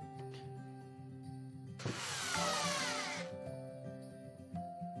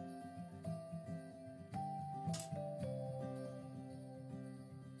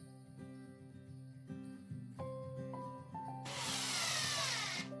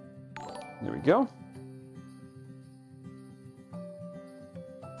 There we go.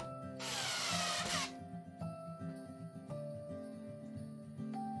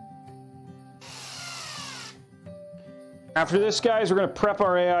 After this, guys, we're going to prep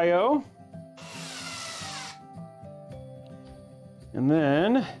our AIO. And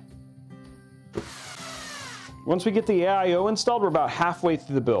then, once we get the AIO installed, we're about halfway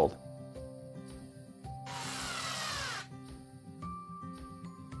through the build.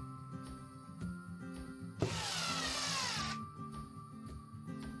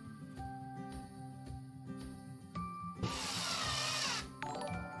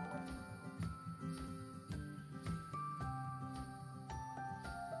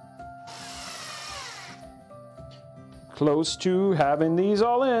 Close to having these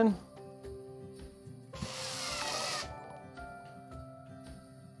all in.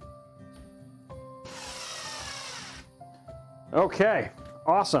 Okay,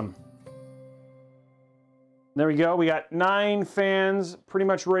 awesome. There we go. We got 9 fans pretty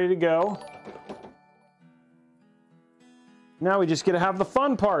much ready to go. Now we just get to have the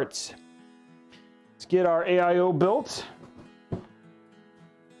fun parts. Let's get our AIO built.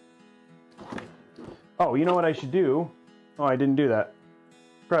 Oh, you know what I should do? Oh, I didn't do that.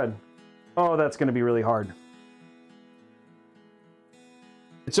 Crud. Oh, that's going to be really hard.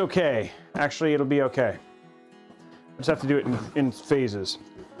 It's okay. Actually, it'll be okay. I just have to do it in phases.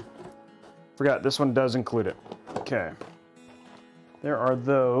 Forgot, this one does include it. Okay. There are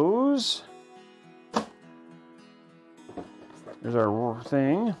those. There's our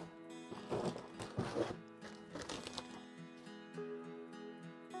thing.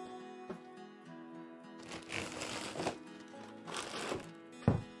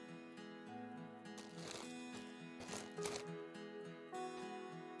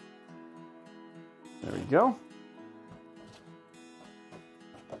 There we go.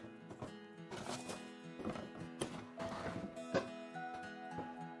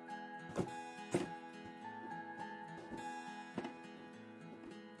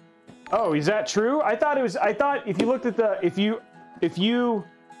 Oh, is that true? I thought if you looked at the,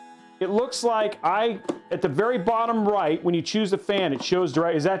 it looks like at the very bottom right, when you choose the fan, it shows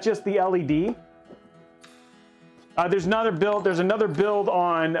direct. Is that just the LED? There's another build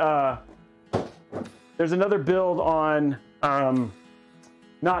on,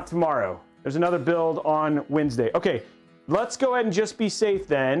 not tomorrow. There's another build on Wednesday. Okay, let's go ahead and just be safe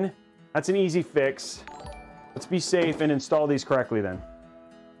then. That's an easy fix. Let's be safe and install these correctly then.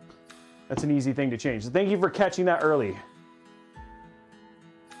 That's an easy thing to change. So thank you for catching that early.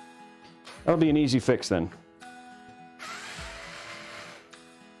 That'll be an easy fix then.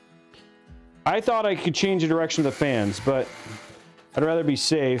 I thought I could change the direction of the fans, but I'd rather be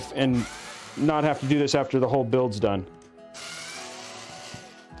safe and not have to do this after the whole build's done.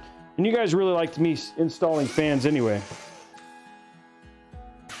 And you guys really liked me installing fans anyway.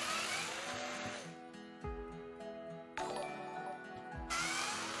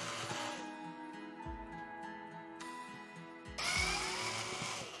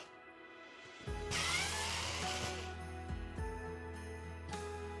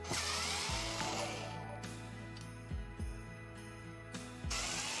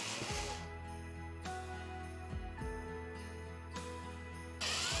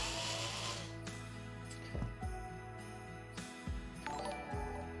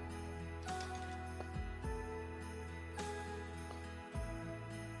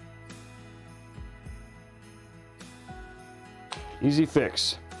 Easy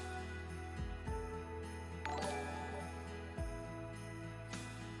fix.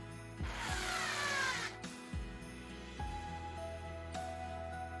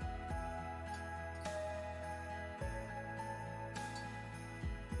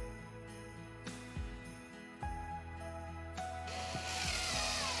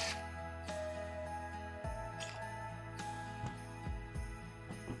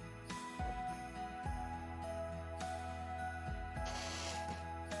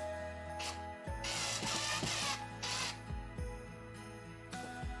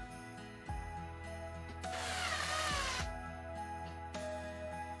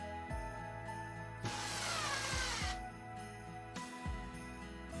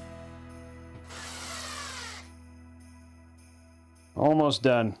 Almost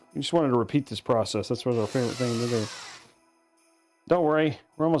done. We just wanted to repeat this process. That's what our favorite thing to do. Don't worry.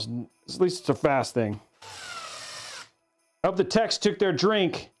 We're almost... At least it's a fast thing. I hope the techs took their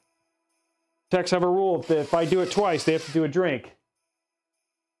drink. Techs have a rule. If I do it twice, they have to do a drink.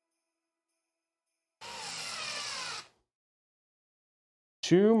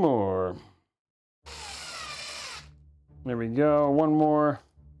 Two more. There we go. One more.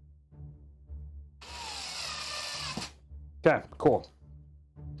 Okay, cool.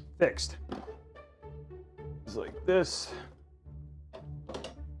 Fixed. It's like this.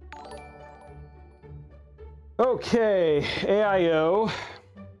 Okay, AIO.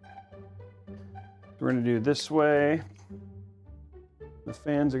 We're gonna do this way. The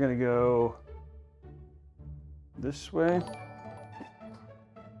fans are gonna go this way.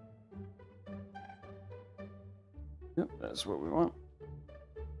 Yep, that's what we want.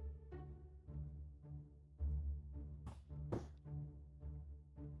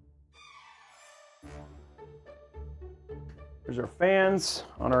 There's our fans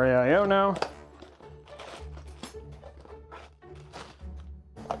on our AIO now.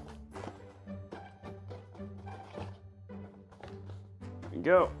 There we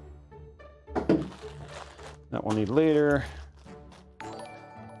go. That we'll need later. This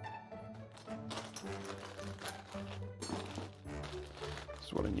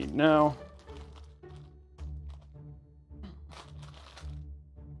is what I need now.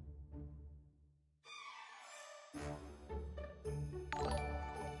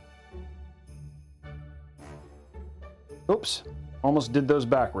 Oops, almost did those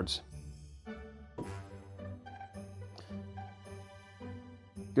backwards.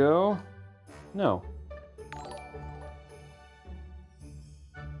 Go. No.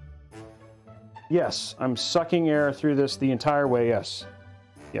 Yes, I'm sucking air through this the entire way, yes.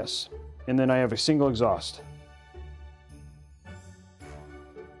 Yes. And then I have a single exhaust.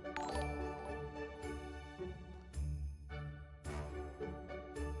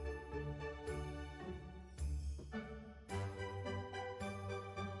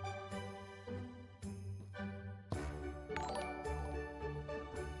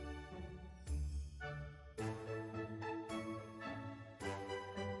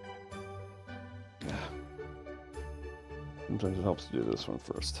 Sometimes it helps to do this one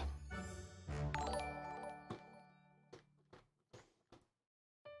first.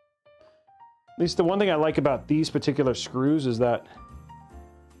 At least the one thing I like about these particular screws is that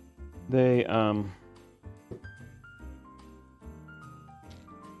they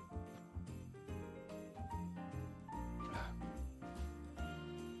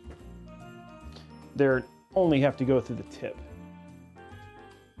only have to go through the tip.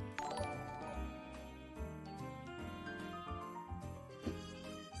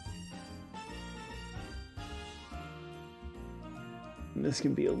 And this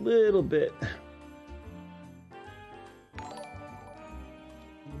can be a little bit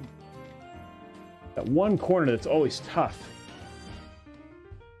that one corner that's always tough.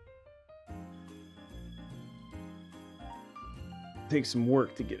 Takes some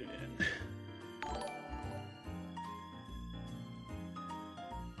work to get it in.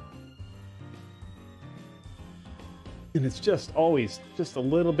 And it's just always just a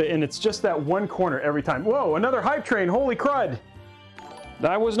little bit, and it's just that one corner every time. Whoa, another hype train, holy crud.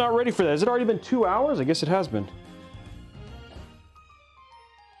 I was not ready for that. Has it already been 2 hours? I guess it has been.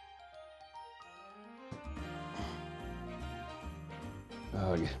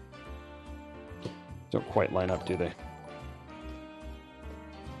 Ugh. Don't quite line up, do they?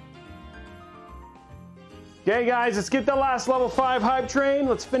 Okay, guys, let's get the last level 5 hype train.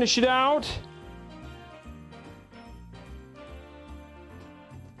 Let's finish it out.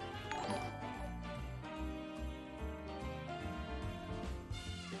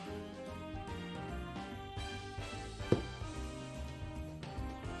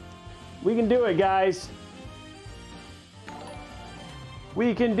 We can do it, guys.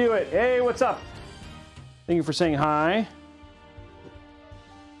 We can do it. Hey, what's up? Thank you for saying hi.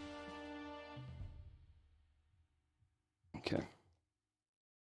 Okay.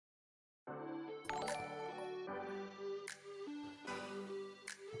 I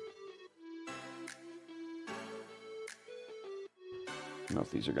don't know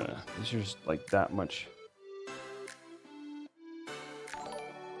if these are just like that much.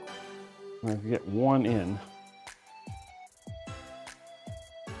 I'm gonna get one in.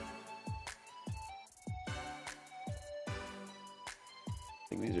 I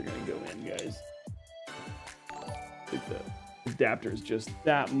think these are gonna go in, guys. I think the adapter is just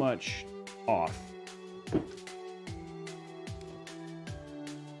that much off.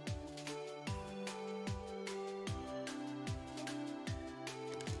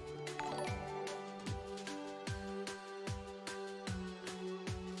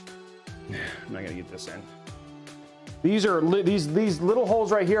 I'm not gonna get this in. These are these little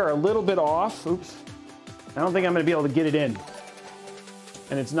holes right here are a little bit off. Oops. I don't think I'm gonna be able to get it in.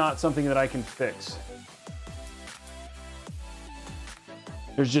 And it's not something that I can fix.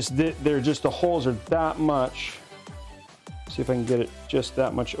 There's just the holes are that much. See if I can get it just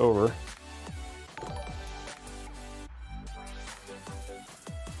that much over.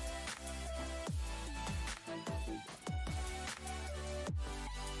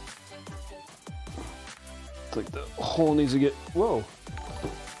 It's like the hole needs to get, whoa.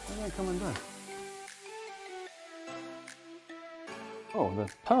 Why did I come undone? Oh, the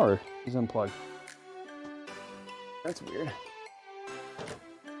power is unplugged. That's weird.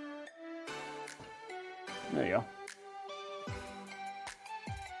 There you go.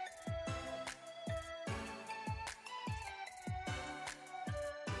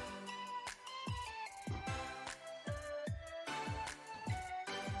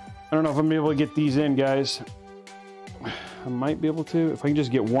 I don't know if I'm able to get these in, guys. I might be able to. If I can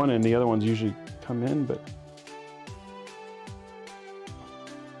just get one in, the other ones usually come in, but...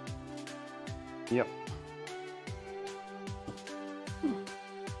 Yep.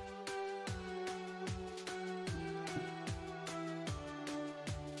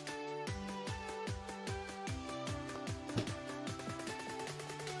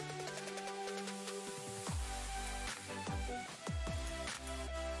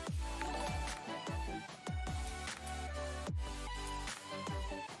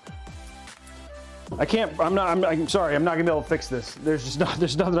 I can't, I'm sorry, I'm not gonna be able to fix this. There's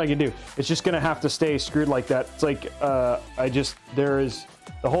nothing I can do. It's just gonna have to stay screwed like that. It's like,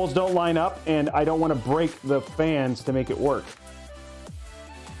 the holes don't line up and I don't want to break the fans to make it work.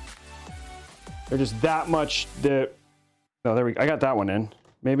 They're just that much, oh, there we go. I got that one in.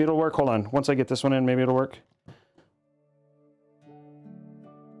 Maybe it'll work. Hold on. Once I get this one in, maybe it'll work.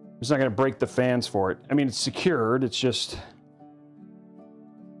 It's not gonna break the fans for it. I mean, it's secured, it's just...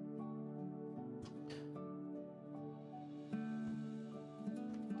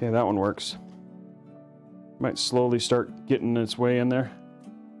 Okay, that one works. Might slowly start getting its way in there.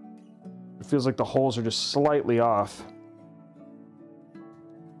 It feels like the holes are just slightly off.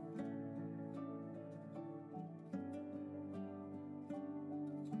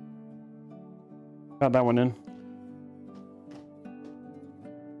 Got that one in.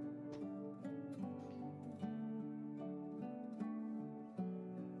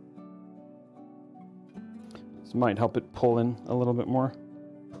 This might help it pull in a little bit more.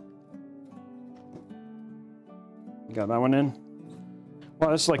 Got that one in.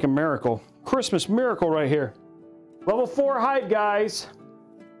 Wow, this is like a miracle. Christmas miracle right here. Level 4 height, guys.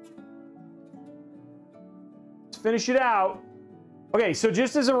 Let's finish it out. Okay, so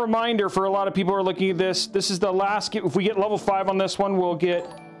just as a reminder for a lot of people who are looking at this, this is the last, if we get level 5 on this one, we'll get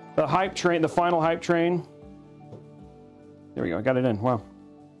the hype train, the final hype train. There we go, I got it in, wow.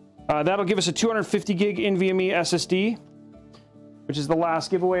 That'll give us a 250 gig NVMe SSD, which is the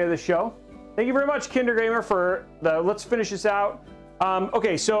last giveaway of the show. Thank you very much, Kindergamer, for the, let's finish this out.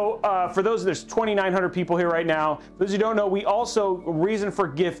 Okay, so for those, there's 2,900 people here right now. For those who don't know, we also, reason for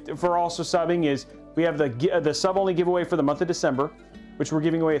gift, for also subbing is we have the sub-only giveaway for the month of December, which we're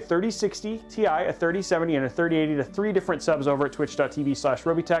giving away a 3060 Ti, a 3070, and a 3080 to 3 different subs over at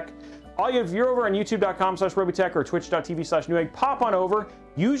twitch.tv/Robeytech. If you're over on youtube.com/Robeytech or twitch.tv/Newegg, pop on over,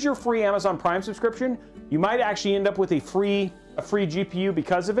 use your free Amazon Prime subscription. You might actually end up with a free GPU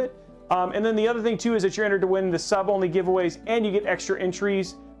because of it. And then the other thing too is that you're entered to win the sub-only giveaways and you get extra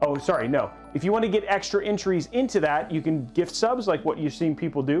entries. Oh, sorry, no. If you want to get extra entries into that, you can gift subs like what you've seen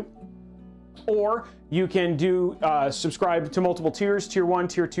people do. Or you can do subscribe to multiple tiers, tier 1,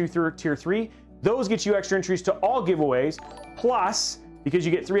 tier 2 through tier 3. Those get you extra entries to all giveaways. Plus, because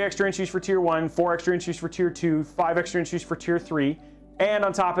you get 3 extra entries for tier 1, 4 extra entries for tier 2, 5 extra entries for tier 3. And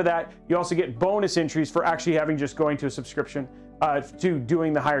on top of that, you also get bonus entries for actually having just going to a subscription to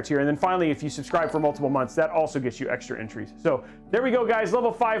doing the higher tier. And then finally, if you subscribe for multiple months, that also gets you extra entries. So there we go, guys.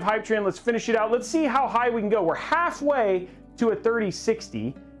 Level 5 hype train. Let's finish it out. Let's see how high we can go. We're halfway to a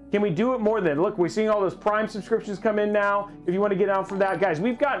 3060. Can we do it more than? Look, we're seeing all those Prime subscriptions come in now. If you want to get down from that, guys,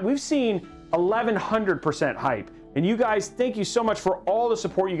 we've seen 1100% hype. And you guys, thank you so much for all the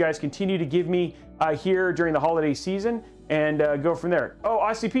support you guys continue to give me here during the holiday season, and go from there. Oh,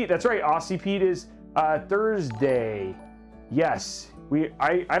 Aussie Pete, that's right. Aussie Pete is Thursday. Yes, we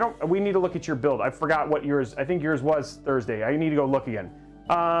need to look at your build. I forgot what yours, I think yours was Thursday. I need to go look again.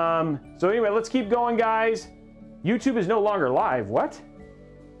 So anyway, let's keep going, guys. YouTube is no longer live. What?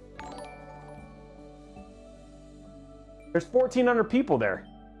 There's 1,400 people there.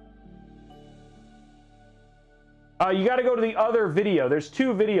 You got to go to the other video. There's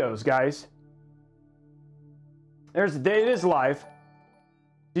 2 videos, guys. It is live.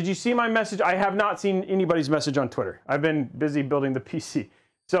 Did you see my message? I have not seen anybody's message on Twitter. I've been busy building the PC.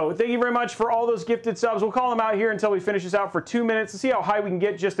 So thank you very much for all those gifted subs. We'll call them out here until we finish this out for 2 minutes to see how high we can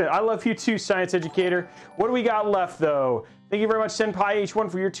get. I love you too, Science Educator. What do we got left, though? Thank you very much, Senpai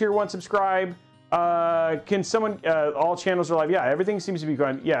H1, for your tier 1 subscribe. Can someone, all channels are live. Yeah, everything seems to be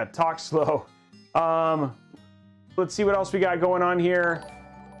going, yeah, talk slow. Let's see what else we got going on here.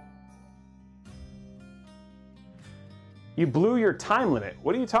 You blew your time limit.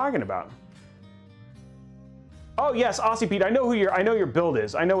 What are you talking about? Oh yes, Aussie Pete. I know your build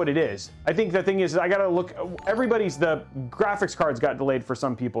is. I know what it is. I think the thing is, I gotta look. The graphics cards got delayed for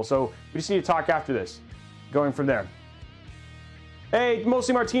some people, so we just need to talk after this. Going from there. Hey,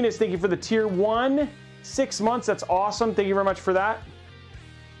 Mostly Martinez, thank you for the tier 1. 6 months. That's awesome. Thank you very much for that.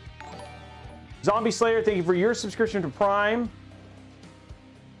 Zombie Slayer, thank you for your subscription to Prime.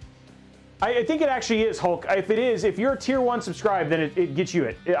 I think it actually is, Hulk. If it is, if you're tier 1 subscribed, then it gets you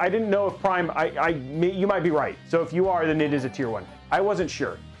it. I didn't know if Prime, you might be right. So if you are, then it is a tier 1. I wasn't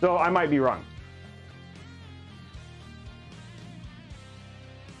sure, so I might be wrong.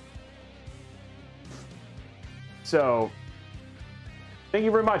 So, thank you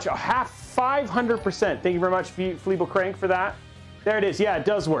very much. 500%. Thank you very much, Fleeble Crank, for that. There it is. Yeah, it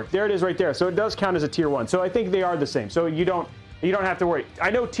does work. There it is right there. So it does count as a tier 1. So I think they are the same. So you don't have to worry. I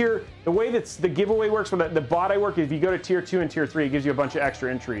know the way that the giveaway works, with the bot I work, if you go to tier 2 and tier 3, it gives you a bunch of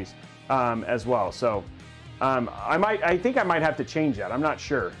extra entries. as well. So I think I might have to change that. I'm not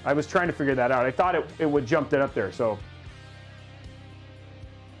sure. I was trying to figure that out. I thought it would jump it up there. So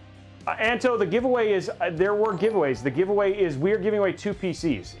Anto, the giveaway is, there were giveaways. The giveaway is, we are giving away 2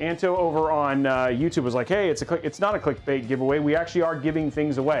 PCs. Anto over on YouTube was like, hey, it's not a clickbait giveaway. We actually are giving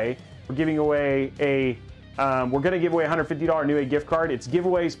things away. We're giving away we're going to give away a $150 Newegg gift card. It's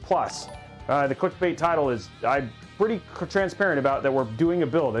giveaways plus. The clickbait title is, I'm pretty transparent about that we're doing a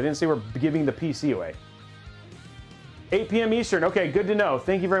build. I didn't say we're giving the PC away. 8 p.m. Eastern. Okay, good to know.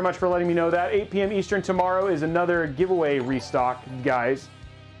 Thank you very much for letting me know that. 8 p.m. Eastern tomorrow is another giveaway restock, guys.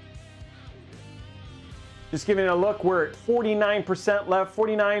 Just giving it a look, we're at 49% left,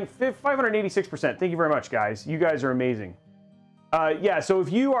 586%. Thank you very much, guys. You guys are amazing. Yeah, so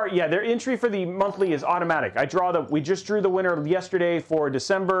if you are, yeah, their entry for the monthly is automatic. We just drew the winner yesterday for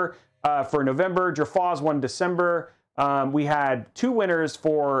December, for November. Jafaz won December. We had 2 winners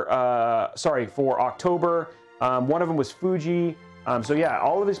for October. One of them was Fuji. So yeah,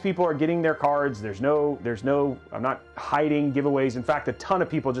 all of these people are getting their cards. There's no, I'm not hiding giveaways. In fact, a ton of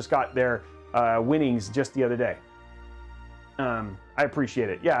people just got their winnings just the other day. I appreciate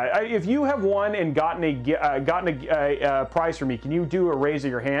it. Yeah, if you have won and gotten a prize from me, can you do a raise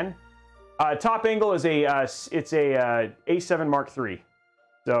of your hand? Top angle is it's a A7 Mark III.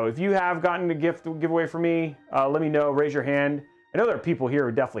 So if you have gotten a giveaway from me, let me know. Raise your hand. I know there are people here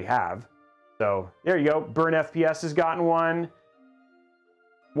who definitely have. So there you go. Burn FPS has gotten one.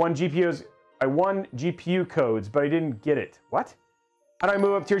 I won GPU codes, but I didn't get it. What? How do I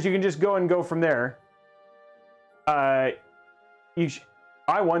move up tiers? You can just go from there. I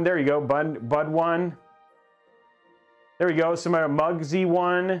won. There you go. Bud won. There we go. Somebody Mugsy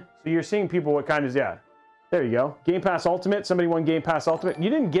won. So you're seeing people what kind is, yeah. There you go. Game Pass Ultimate. Somebody won Game Pass Ultimate. You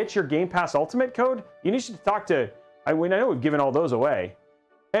didn't get your Game Pass Ultimate code? You need to talk to, I know we've given all those away.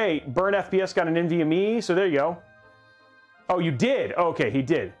 Hey, Burn FPS got an NVMe, so there you go. Oh, you did? Oh, okay, he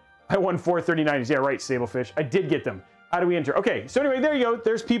did. I won 439s. Yeah, right, Sablefish. I did get them. How do we enter? Okay, so anyway, there you go.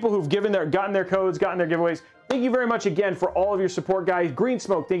 There's people who've gotten their codes, gotten their giveaways. Thank you very much again for all of your support, guys. Green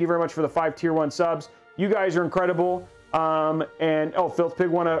Smoke, thank you very much for the 5 tier 1 subs. You guys are incredible. And oh, Filth Pig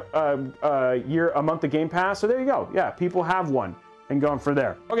won a month of Game Pass. So there you go. Yeah, people have one and gone for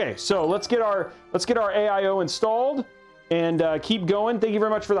there. Okay, so let's get our AIO installed and keep going. Thank you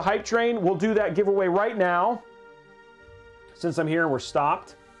very much for the hype train. We'll do that giveaway right now. Since I'm here and we're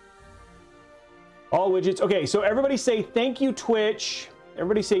stopped. All widgets. Okay, so everybody say thank you, Twitch.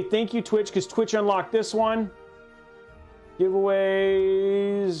 Everybody say thank you, Twitch, because Twitch unlocked this one.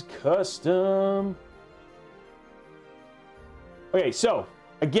 Giveaways, custom. Okay, so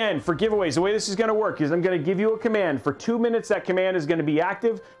again, for giveaways, the way this is going to work is I'm going to give you a command. For 2 minutes, that command is going to be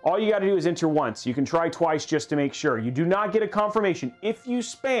active. All you got to do is enter once. You can try twice just to make sure. You do not get a confirmation. If you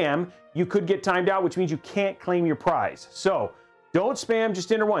spam, you could get timed out, which means you can't claim your prize. So don't spam,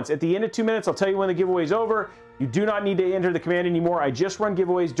 just enter once. At the end of 2 minutes, I'll tell you when the giveaway is over. You do not need to enter the command anymore. I just run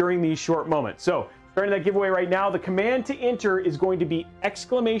giveaways during these short moments. So starting that giveaway right now, the command to enter is going to be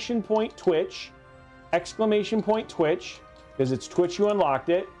 !Twitch, !Twitch, because it's Twitch you unlocked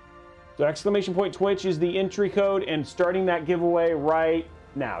it. So !Twitch is the entry code, and starting that giveaway right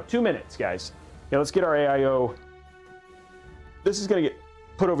now. 2 minutes, guys. Okay, let's get our AIO. This is going to get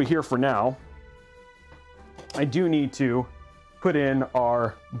put over here for now. I do need to put in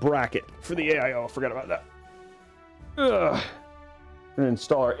our bracket for the AIO. I forgot about that. Ugh. I'm gonna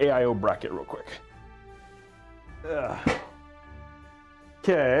install our AIO bracket real quick. Ugh.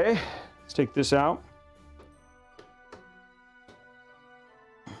 Okay, let's take this out.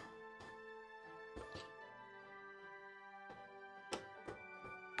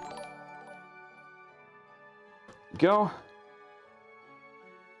 Go.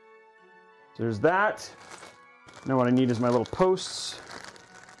 So there's that. Now what I need is my little posts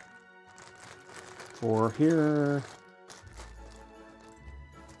for here.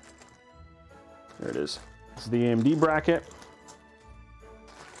 There it is. This is the AMD bracket.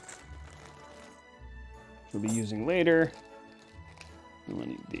 We'll be using later. And we'll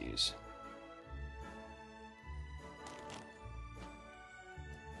need these.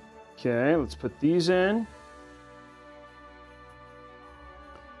 Okay, let's put these in.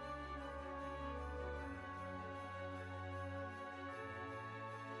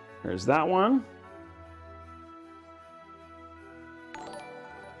 There's that one.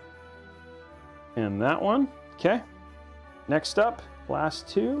 And that one. Okay. Next up, last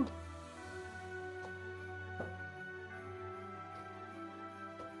two.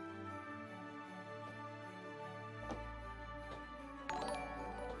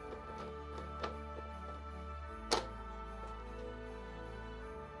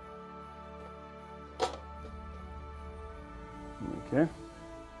 Okay.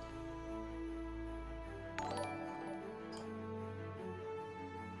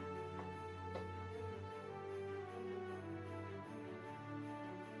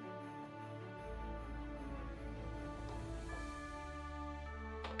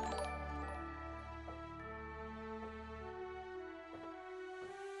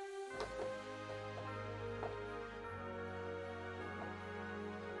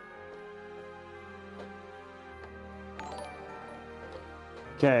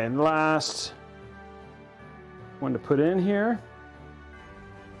 Okay, and last one to put in here.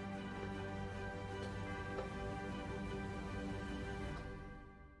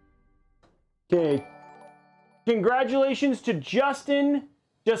 Okay, congratulations to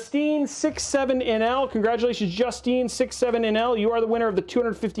Justine67NL. Congratulations, Justine67NL. You are the winner of the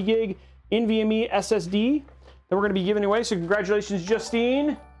 250 gig NVMe SSD that we're going to be giving away. So congratulations,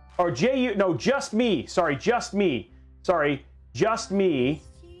 Justine. Or JU, no, just me. Sorry, just me. Sorry, just me.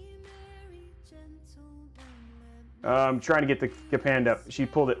 I'm trying to get the hand up. She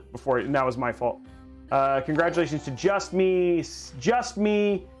pulled it before, and that was my fault. Congratulations to Just Me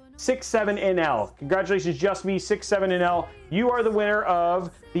 67NL. Congratulations, Just Me 67NL. You are the winner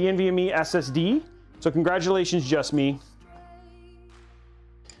of the NVMe SSD. So congratulations, Just Me.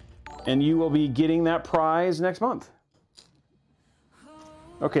 And you will be getting that prize next month.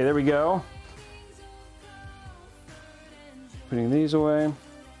 Okay, there we go. Putting these away.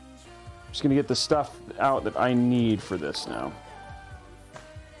 Just gonna get the stuff out that I need for this now.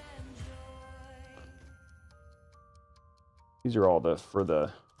 These are all for the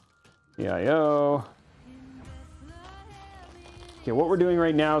AIO. Okay, what we're doing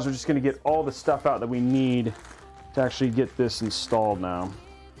right now is we're just gonna get all the stuff out that we need to actually get this installed now.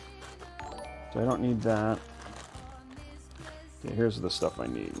 So I don't need that. Okay, here's the stuff I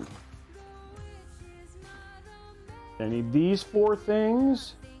need. I need these 4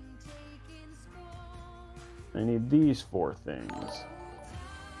 things. I need these 4 things.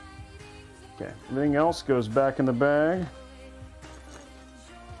 Okay, everything else goes back in the bag.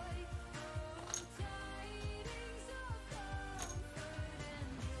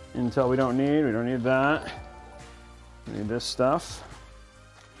 Intel we don't need that. We need this stuff.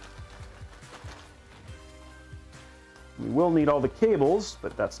 We will need all the cables,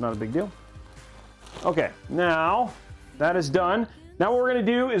 but that's not a big deal. Okay, now that is done. Now what we're going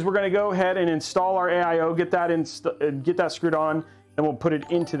to do is we're going to go ahead and install our AIO, get that screwed on, and we'll put it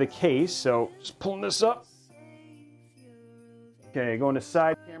into the case. So just pulling this up. Okay, going to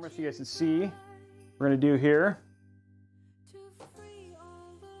side camera so you guys can see what we're going to do here.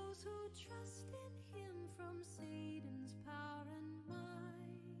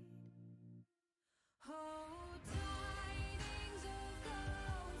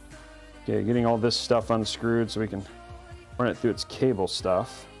 Okay, getting all this stuff unscrewed so we can run it through its cable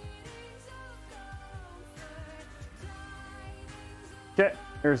stuff. Okay,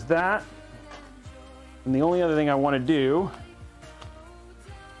 there's that. And the only other thing I want to do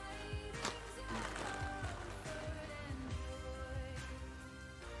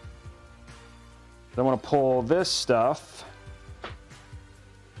is I want to pull this stuff.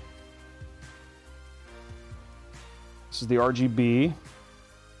 This is the RGB.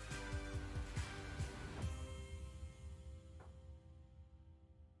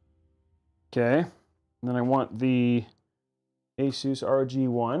 Okay, and then I want the ASUS ROG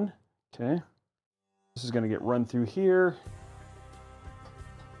one. Okay, this is going to get run through here.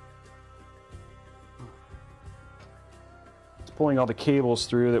 It's pulling all the cables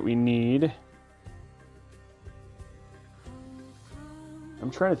through that we need.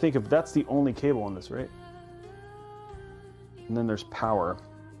 I'm trying to think if that's the only cable on this, right? And then there's power.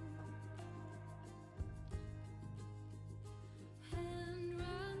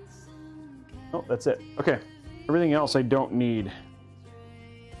 Oh, that's it. Okay. Everything else I don't need.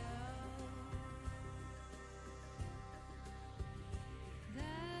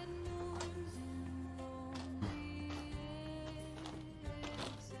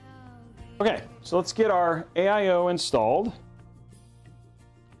 Okay, so let's get our AIO installed.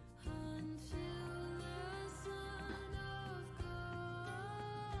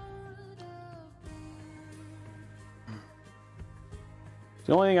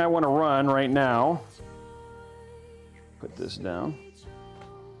 The only thing I want to run right now, put this down,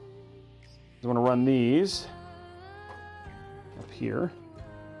 I want to run these up here.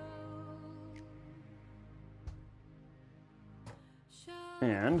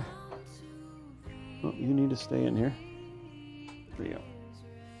 And, oh, you need to stay in here. There you go.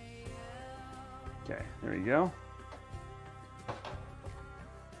 Okay, there you go.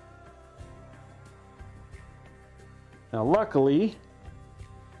 Now, luckily,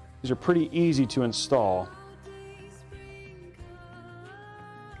 these are pretty easy to install.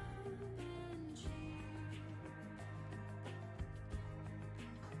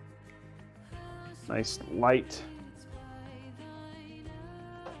 Nice light.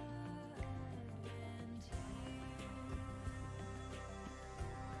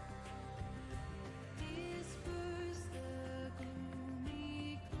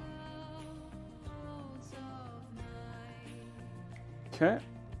 Okay.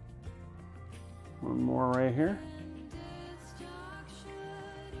 One more right here.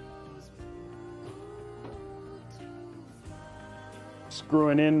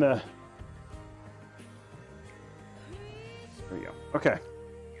 Screwing in the... There we go. Okay.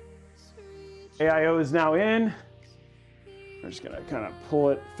 AIO is now in. We're just gonna kind of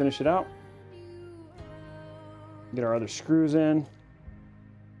pull it, finish it out. Get our other screws in.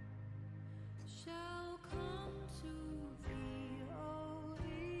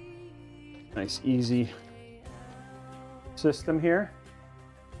 Nice, easy system here.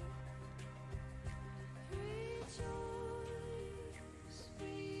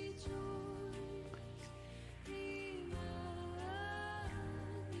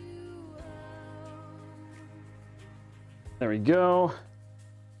 There we go.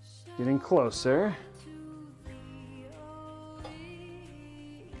 Getting closer.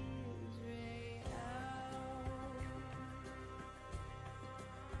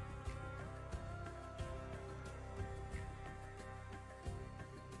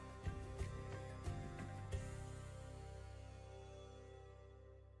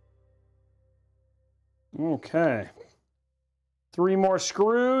 Okay. 3 more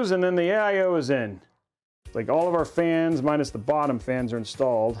screws and then the AIO is in. Like all of our fans, minus the bottom fans, are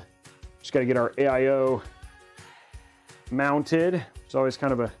installed. Just got to get our AIO mounted. It's always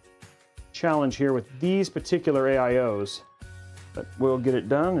kind of a challenge here with these particular AIOs. But we'll get it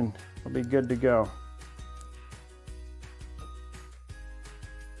done and we'll be good to go.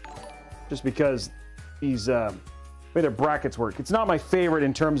 Just because these way their brackets work. It's not my favorite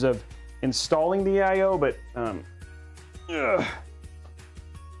in terms of installing the AIO, but here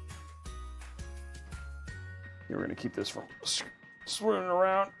we're gonna keep this from swirling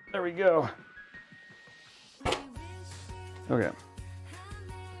around. There we go. Okay.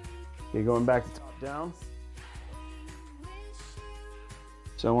 Okay, going back to top down.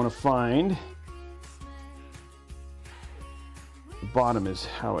 So I want to find the bottom is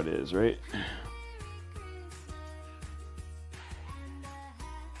how it is, right?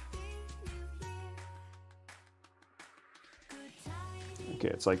 Okay,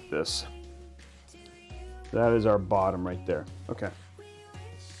 it's like this. That is our bottom right there. Okay.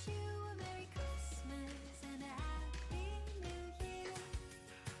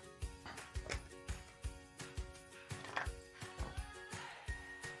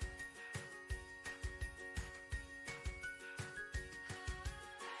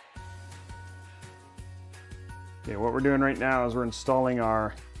 Okay, what we're doing right now is we're installing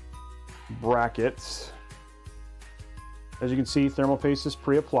our brackets. As you can see, thermal paste is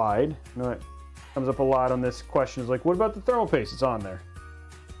pre-applied. You know, that comes up a lot on this question. Is like, what about the thermal paste? It's on there.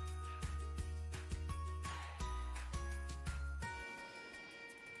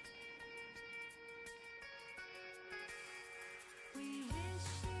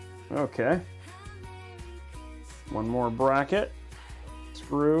 Okay. One more bracket,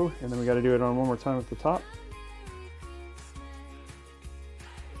 screw, and then we got to do it on one more time at the top.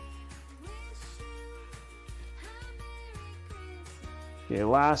 Okay,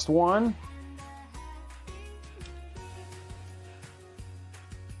 last one.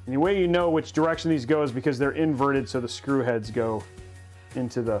 And the way you know which direction these go is because they're inverted, so the screw heads go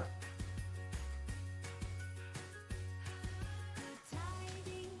into the...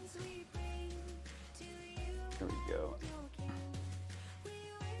 There we go.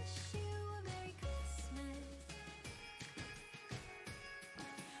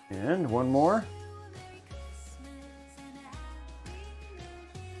 And one more.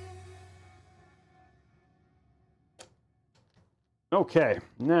 Okay,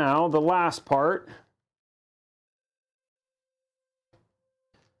 now the last part.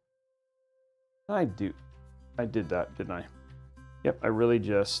 I did that, didn't I? Yep,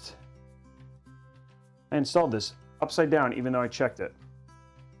 I installed this upside down even though I checked it.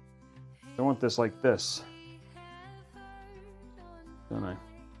 I want this like this. Don't I?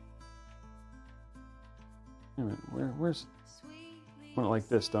 Wait a minute, where's... I want it like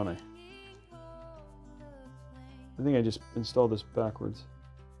this, don't I? I think I just installed this backwards.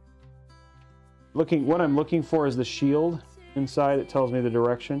 What I'm looking for is the shield inside. It tells me the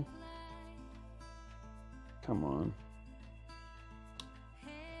direction. Come on.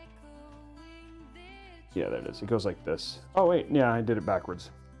 Yeah, there it is. It goes like this. Oh, wait. Yeah, I did it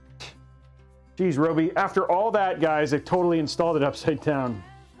backwards. Geez, Roby. After all that, guys, I totally installed it upside down.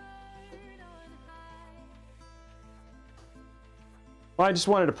 Well, I just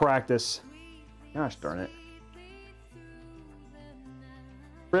wanted to practice. Gosh darn it.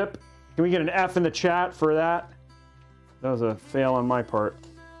 Rip. Can we get an F in the chat for that? That was a fail on my part.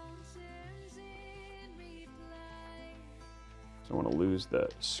 I don't want to lose the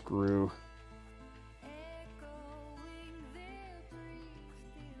screw.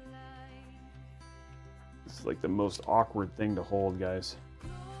 This is like the most awkward thing to hold, guys.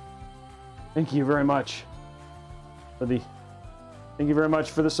 Thank you very much for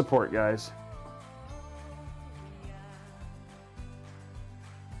the support, guys.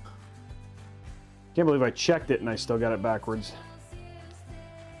 Can't believe I checked it and I still got it backwards.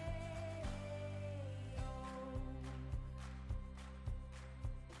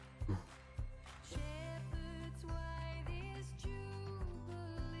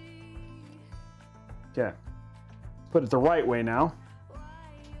 Okay, put it the right way now.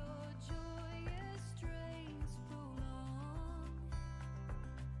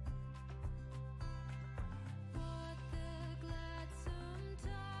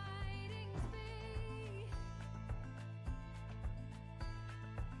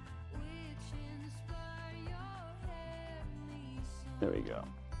 There we go.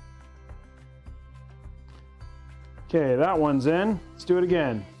 Okay, that one's in. Let's do it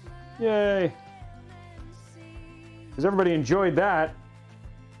again. Yay! Because everybody enjoyed that.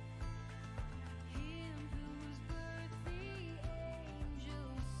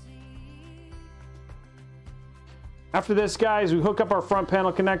 After this, guys, we hook up our front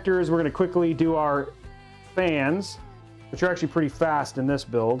panel connectors. We're going to quickly do our fans, which are actually pretty fast in this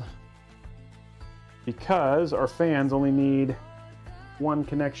build, because our fans only need one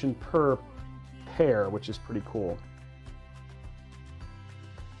connection per pair, which is pretty cool.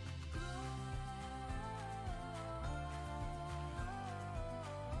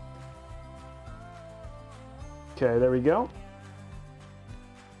 Okay, there we go.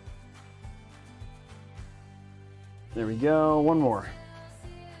 There we go. One more.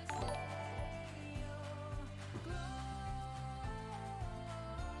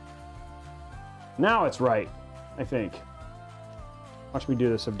 Now it's right, I think. Watch me do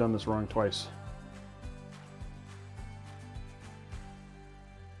this. I've done this wrong twice.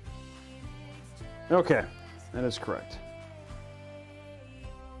 Okay, that is correct.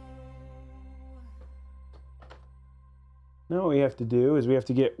 Now what we have to do is we have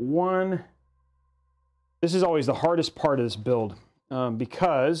to get one. This is always the hardest part of this build,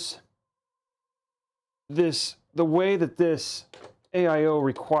 because the way that this AIO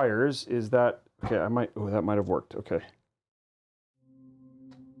requires is that, okay, that might have worked, okay.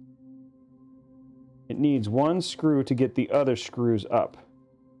 It needs one screw to get the other screws up.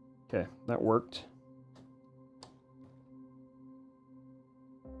 Okay, that worked.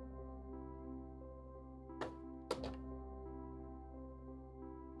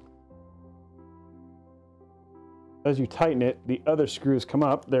 As you tighten it, the other screws come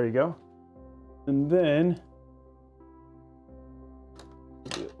up. There you go. And then,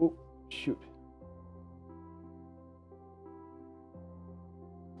 oh, shoot.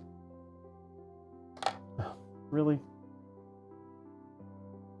 Really?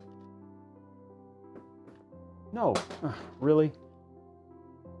 No. Really?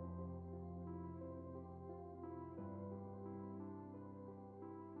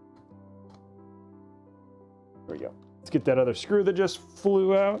 There we go. Let's get that other screw that just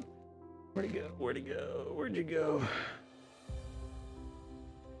flew out. Where'd he go? Where'd he go? Where'd you go?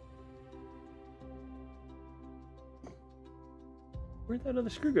 Where'd that other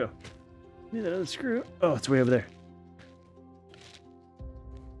screw go? Need that other screw. Oh, it's way over there.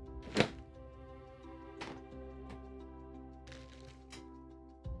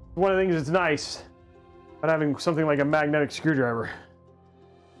 One of the things that's nice about having something like a magnetic screwdriver.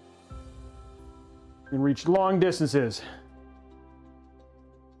 You can reach long distances.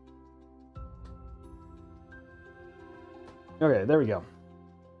 Okay, there we go.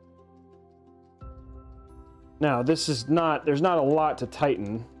 Now, this is not, there's not a lot to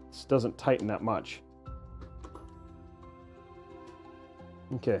tighten. This doesn't tighten that much.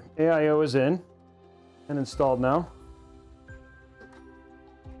 Okay, AIO is in and installed now.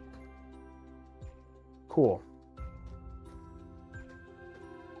 Cool.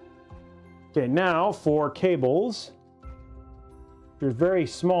 Okay, now for cables. They're very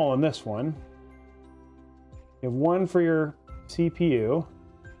small in this one. You have one for your CPU,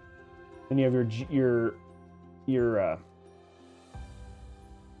 then you have your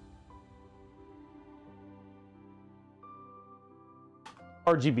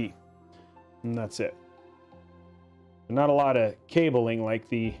RGB. And that's it. Not a lot of cabling like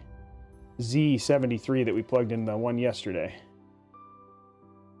the Z73 that we plugged in the one yesterday.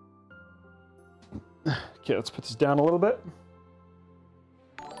 Okay, let's put this down a little bit.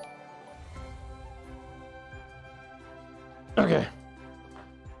 Okay.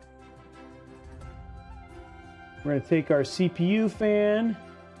 We're going to take our CPU fan,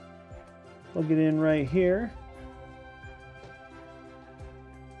 plug it in right here.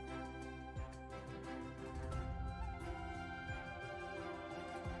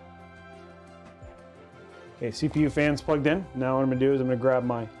 Okay, CPU fan's plugged in. Now what I'm going to do is I'm going to grab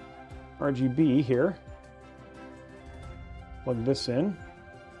my RGB here, plug this in.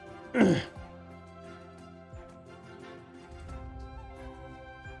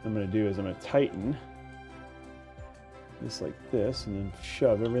 I'm going to do is I'm going to tighten this like this and then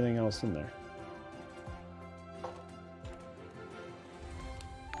shove everything else in there.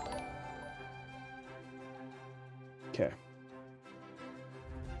 Okay.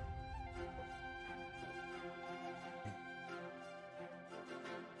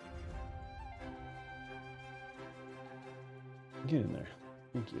 Get in there.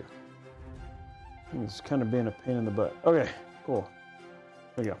 Thank you. It's kind of being a pain in the butt. Okay, cool.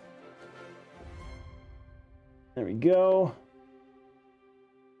 There we go. There we go.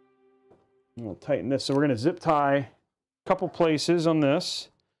 And we'll tighten this. So we're going to zip tie a couple places on this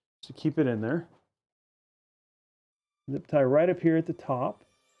to keep it in there. Zip tie right up here at the top.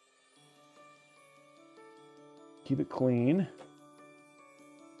 Keep it clean.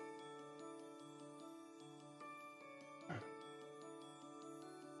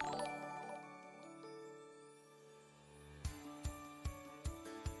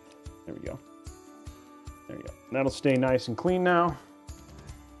 There we go. There we go. That'll stay nice and clean now.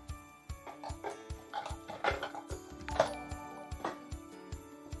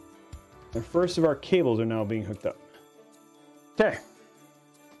 The first of our cables are now being hooked up. Okay.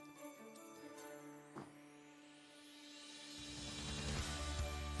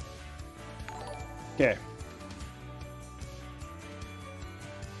 Okay.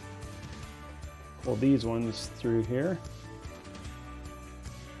 Pull these ones through here.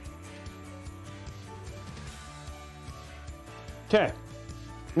 Okay,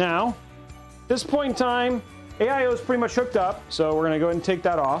 now, at this point in time, AIO is pretty much hooked up, so we're going to go ahead and take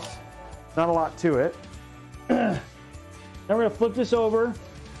that off. Not a lot to it. Now we're going to flip this over,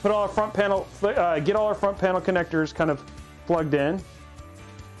 put all our front panel, get all our front panel connectors kind of plugged in.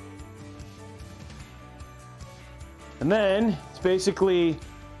 And then it's basically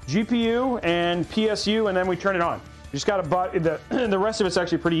GPU and PSU, and then we turn it on. You just got to, the rest of it's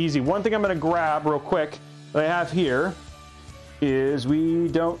actually pretty easy. One thing I'm going to grab real quick that I have here is we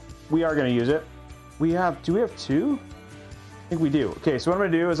are going to use it. Do we have two? I think we do. Okay, so what I'm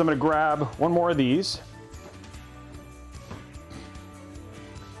going to do is I'm going to grab one more of these.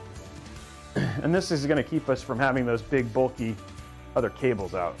 And this is going to keep us from having those big bulky other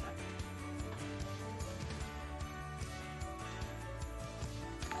cables out.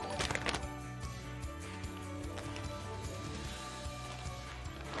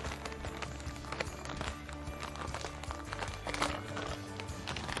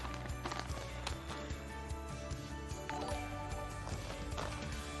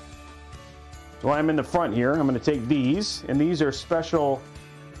 So I'm in the front here. I'm going to take these, and these are special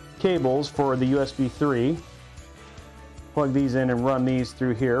cables for the USB 3. Plug these in and run these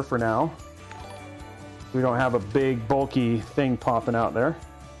through here for now. We don't have a big bulky thing popping out there.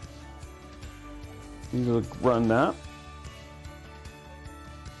 These will run that.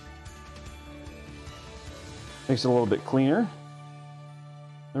 Makes it a little bit cleaner.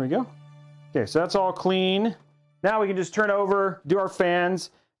 There we go. Okay, so that's all clean. Now we can just turn over, do our fans,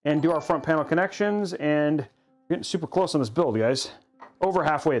 and do our front panel connections, and we're getting super close on this build, guys. Over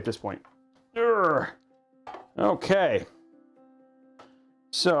halfway at this point. Urgh. Okay.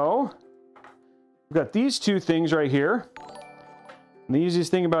 So, we've got these two things right here. And the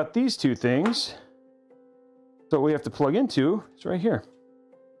easiest thing about these two things, so what we have to plug into is right here.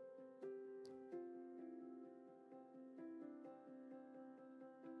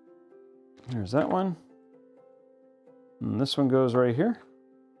 There's that one. And this one goes right here.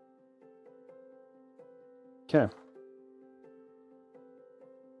 Okay.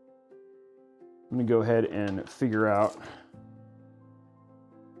 Let me go ahead and figure out.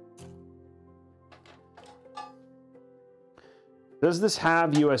 Does this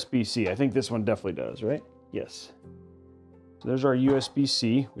have USB-C? I think this one definitely does, right? Yes. So there's our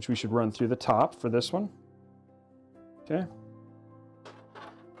USB-C, which we should run through the top for this one. Okay.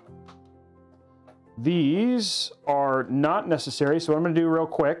 these are not necessary. So what I'm going to do real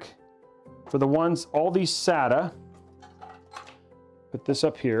quick for the ones, all these SATA, put this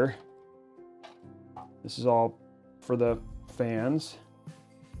up here. This is all for the fans.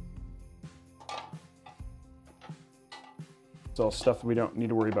 It's all stuff we don't need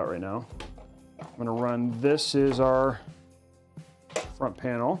to worry about right now. I'm going to run, this is our front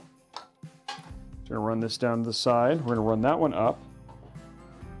panel. Just going to run this down to the side. We're going to run that one up.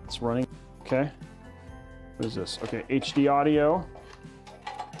 It's running. Okay. What is this? Okay, HD audio.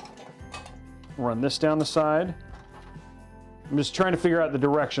 Run this down the side. I'm just trying to figure out the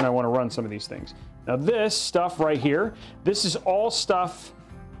direction I want to run some of these things. Now this stuff right here, this is all stuff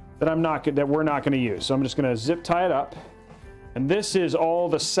that we're not going to use. So I'm just going to zip tie it up. And this is all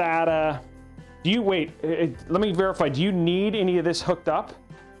the SATA. Do you wait? Let me verify. Do you need any of this hooked up?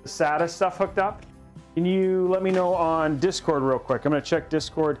 The SATA stuff hooked up? Can you let me know on Discord real quick? I'm going to check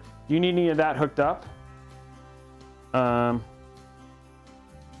Discord. Do you need any of that hooked up?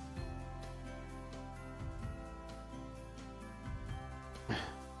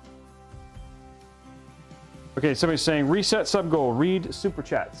 Okay, somebody's saying reset sub goal, read super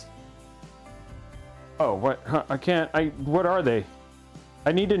chats. Oh, what? Huh, I can't. What are they?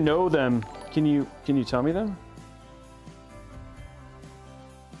 I need to know them. Can you tell me them?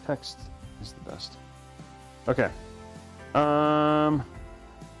 Text is the best. Okay.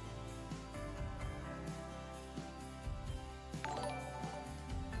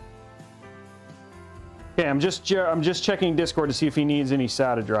 Okay, I'm just checking Discord to see if he needs any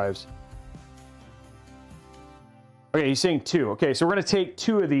SATA drives. Okay, he's saying 2. Okay, so we're going to take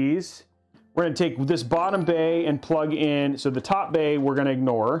 2 of these. We're going to take this bottom bay and plug in. So the top bay we're going to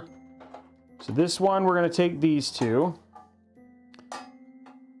ignore. So this one we're going to take these 2.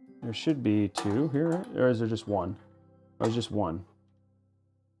 There should be 2 here, right? Or is there just 1? Oh, it's just 1.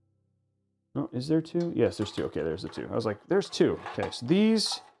 No, is there 2? Yes, there's 2. Okay, there's the 2. I was like, there's 2. Okay, so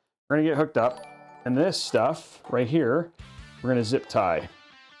these are going to get hooked up. And this stuff right here, we're going to zip tie.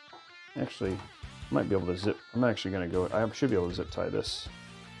 Actually, I might be able to zip. I'm actually going to go. I should be able to zip tie this.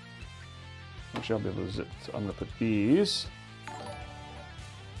 Actually, I'll be able to zip. So I'm going to put these.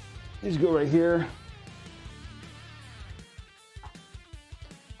 These go right here.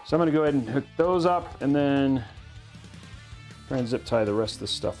 So I'm going to go ahead and hook those up and then try and zip tie the rest of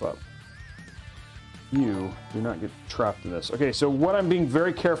this stuff up. You do not get trapped in this. Okay, so what I'm being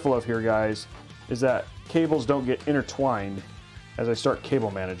very careful of here, guys, is that cables don't get intertwined as I start cable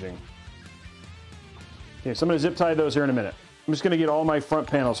managing. Okay, so I'm going to zip tie those here in a minute. I'm just going to get all my front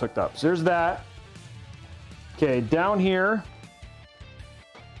panels hooked up. So there's that. Okay, down here,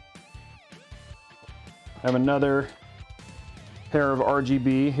 I have another pair of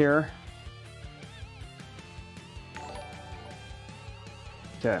RGB here.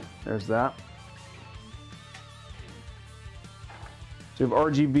 Okay, there's that. So we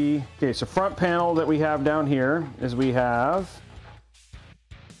have RGB. Okay, so front panel that we have down here is we have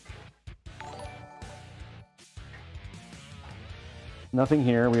nothing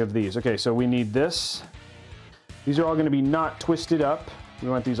here. We have these. Okay, so we need this. These are all going to be not twisted up. We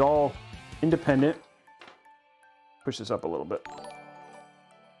want these all independent. Push this up a little bit.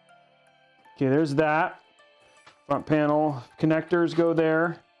 Okay, there's that. Front panel connectors go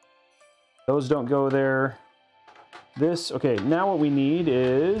there. Those don't go there. This, okay, now what we need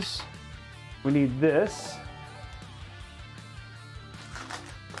is, we need this.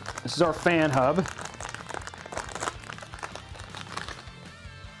 This is our fan hub.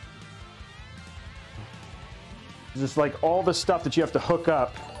 Just like all the stuff that you have to hook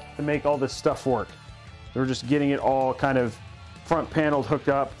up to make all this stuff work. We're just getting it all kind of front paneled, hooked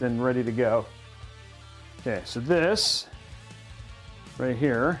up, and ready to go. Okay, so this right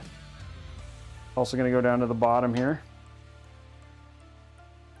here, also going to go down to the bottom here.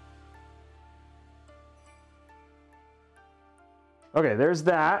 Okay, there's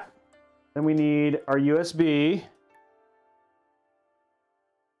that. Then we need our USB.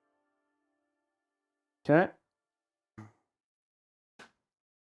 Okay.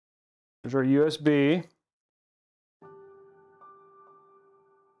 There's our USB.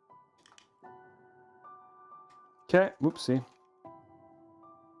 Okay, whoopsie.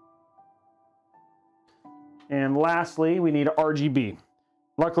 And lastly, we need RGB.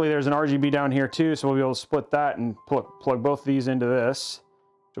 Luckily, there's an RGB down here too, so we'll be able to split that and plug both of these into this,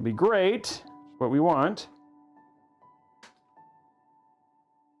 which will be great. What we want.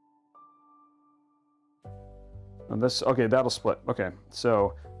 And this, okay, that'll split. Okay,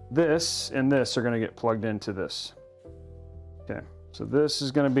 so this and this are going to get plugged into this. Okay, so this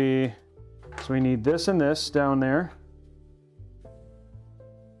is going to be, so we need this and this down there.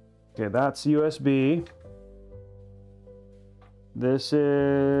 Okay, that's USB. This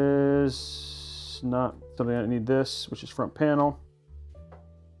is not something I need this, which is front panel.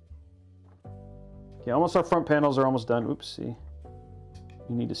 Okay, almost our front panels are almost done. Oopsie.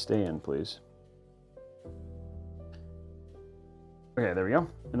 You need to stay in, please. Okay, there we go.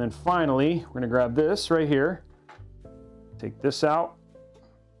 And then finally, we're gonna grab this right here. Take this out.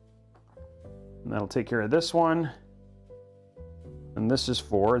 And that'll take care of this one. And this is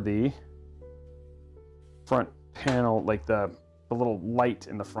for the front panel, like the little light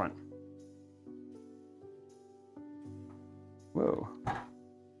in the front. Whoa.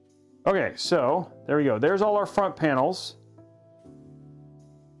 Okay, so there we go. There's all our front panels.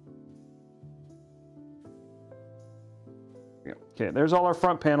 Okay, there's all our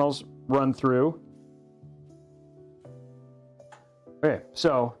front panels run through. Okay,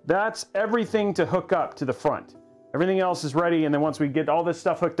 so that's everything to hook up to the front. Everything else is ready, and then once we get all this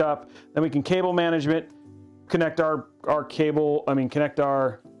stuff hooked up, then we can cable management, connect our cable, connect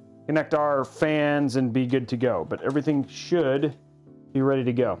our fans and be good to go. But everything should be ready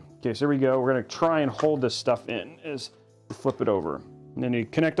to go. Okay, so here we go. We're gonna try and hold this stuff in as we flip it over. And then you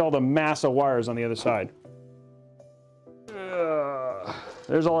connect all the mass of wires on the other side.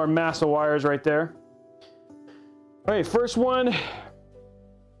 There's all our mass of wires right there. Okay, first one.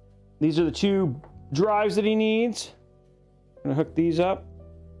 These are the two drives that he needs. I'm gonna hook these up.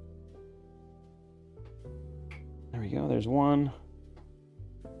 There we go, there's one.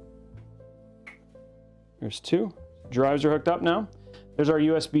 There's two. Drives are hooked up now. There's our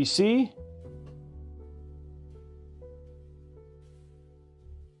USB-C.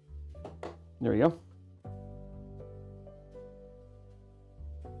 There we go.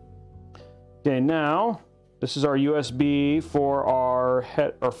 Okay, now this is our USB for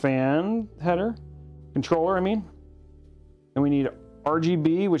our fan header controller, And we need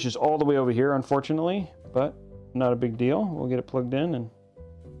RGB, which is all the way over here, unfortunately, but not a big deal. We'll get it plugged in and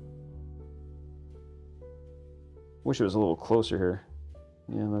wish it was a little closer here.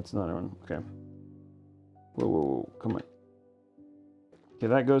 Yeah, that's not one. Okay. Whoa, whoa, whoa, come on. Okay,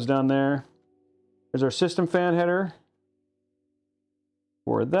 that goes down there. There's our system fan header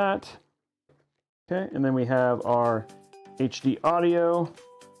for that. Okay, and then we have our HD audio.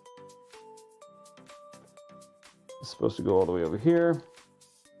 It's supposed to go all the way over here.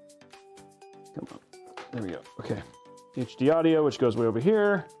 Come on, there we go. Okay, HD audio, which goes way over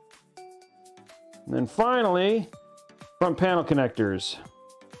here. And then finally, front panel connectors.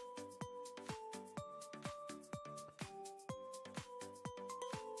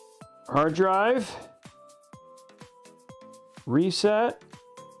 Hard drive. Reset.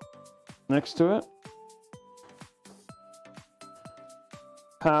 Next to it.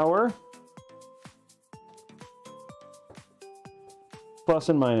 Power. Plus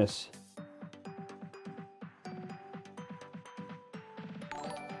and minus.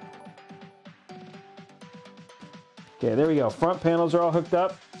 Okay, there we go. Front panels are all hooked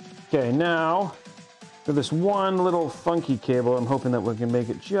up. Okay, now for this one little funky cable, I'm hoping that we can make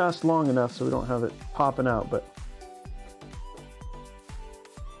it just long enough so we don't have it popping out, but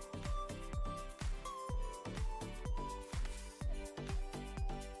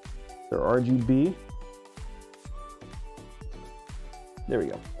they're RGB. There we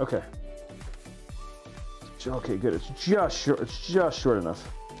go. Okay. Okay, good. It's just short. It's just short enough.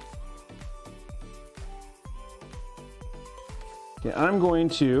 Okay, I'm going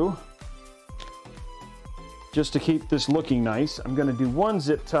to, just to keep this looking nice, I'm going to do one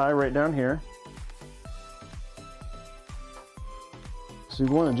zip tie right down here. So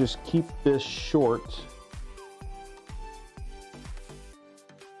you want to just keep this short.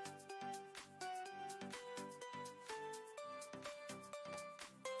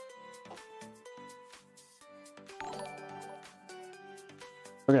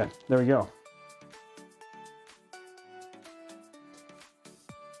 Okay, there we go.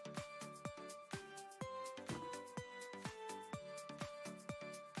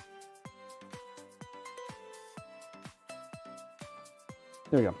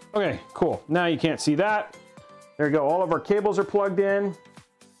 There we go. Okay, cool. Now you can't see that. There we go. All of our cables are plugged in.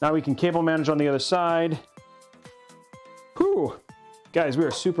 Now we can cable manage on the other side. Whew. Guys, we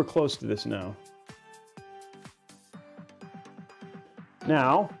are super close to this now.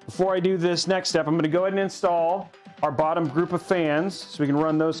 Now, before I do this next step, I'm going to go ahead and install our bottom group of fans so we can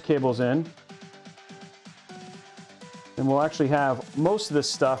run those cables in. And we'll actually have most of this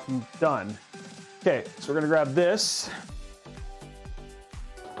stuff done. Okay, so we're going to grab this.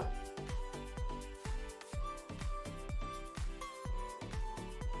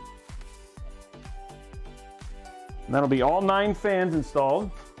 And that'll be all 9 fans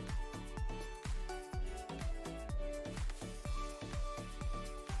installed.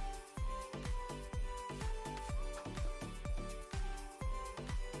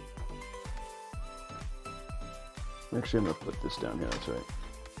 Actually, I'm gonna put this down here, that's right.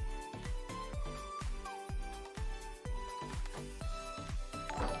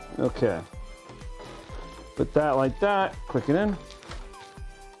 Okay. Put that like that, click it in.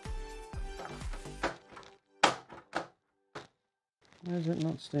 Why is it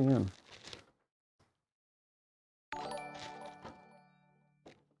not staying in?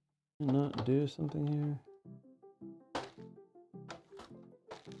 Not do something here.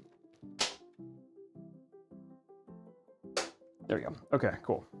 There we go. Okay,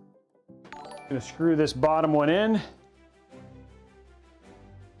 cool. Gonna screw this bottom one in.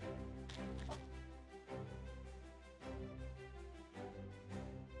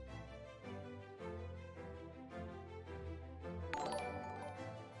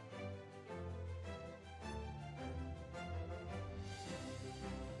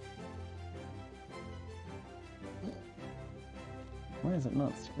 Why is it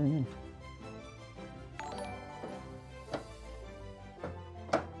not screwing in?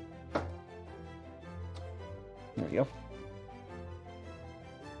 There we go.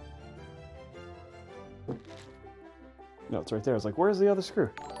 No, it's right there. I was like, where's the other screw?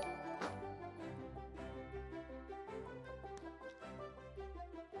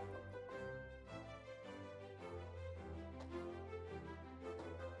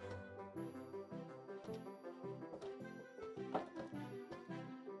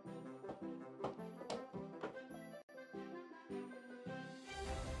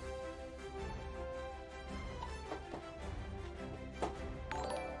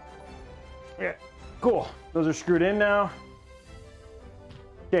 Yeah, cool. Those are screwed in now.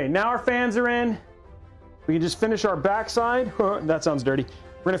 Okay, now our fans are in. We can just finish our back side. That sounds dirty.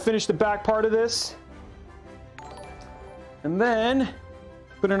 We're gonna finish the back part of this. And then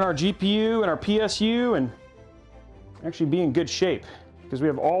put in our GPU and our PSU and actually be in good shape because we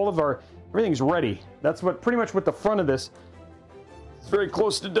have all of our, everything's ready. That's what pretty much what the front of this is very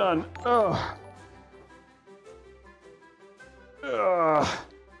close to done. Ugh. Ugh.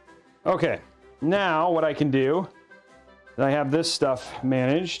 Okay. Now what I can do, and I have this stuff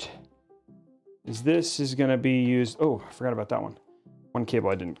managed, is this is going to be used. Oh, I forgot about that one. One cable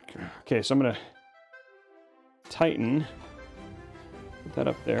I didn't. Okay, so I'm going to tighten. Put that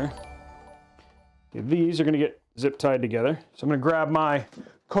up there. Okay, these are going to get zip tied together. So I'm going to grab my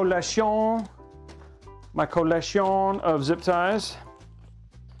collection of zip ties.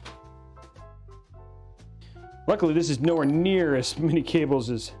 Luckily, this is nowhere near as many cables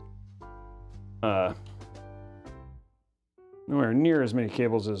as nowhere near as many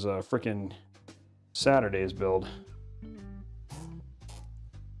cables as frickin' Saturday's build.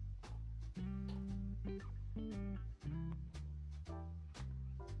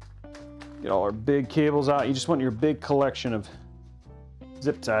 Get all our big cables out. You just want your big collection of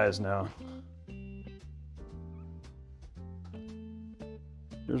zip ties now.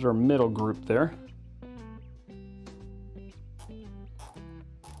 There's our middle group there.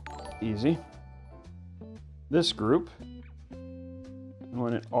 Easy. This group, I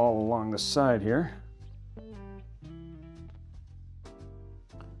want it all along the side here.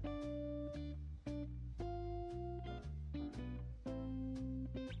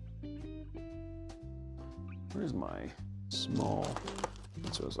 Where's my small?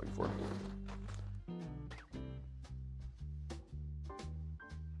 That's what I was looking for.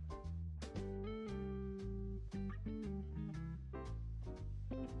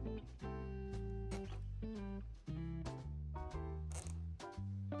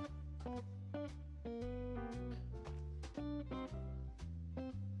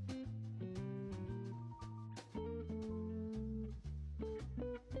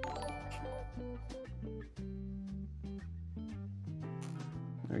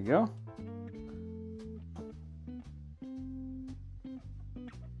 There you go.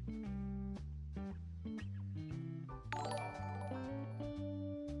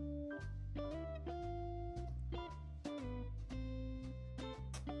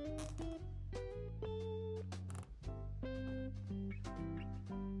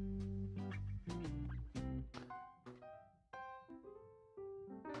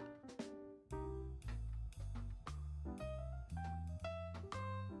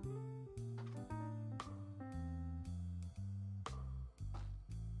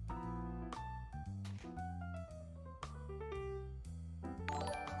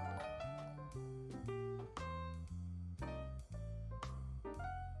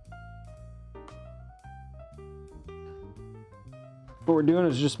 What we're doing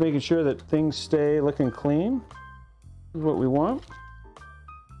is just making sure that things stay looking clean. This is what we want.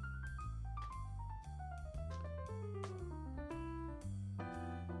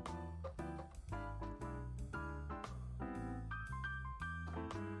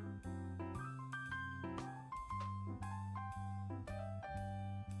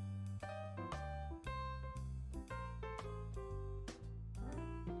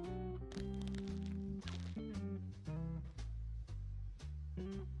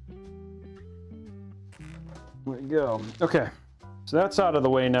 There we go. Okay, so that's out of the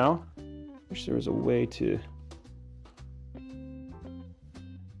way now. Wish there was a way to.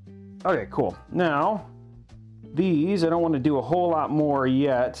 Okay, cool. Now, these I don't want to do a whole lot more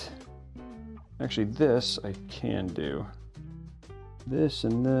yet. Actually, this I can do. This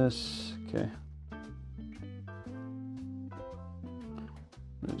and this. Okay.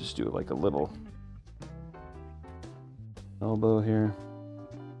 I'll just do like a little elbow here.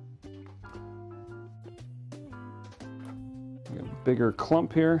 Got a bigger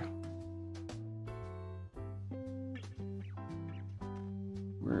clump here.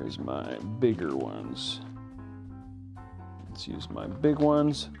 Where's my bigger ones? Let's use my big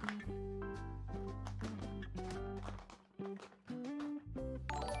ones.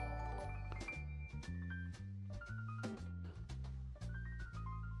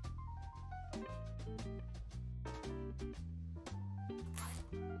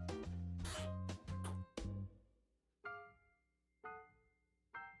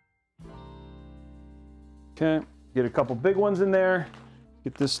 Okay, get a couple big ones in there.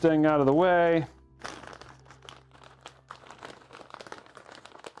 Get this thing out of the way.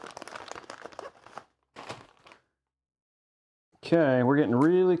 Okay, we're getting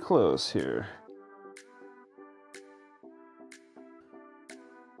really close here.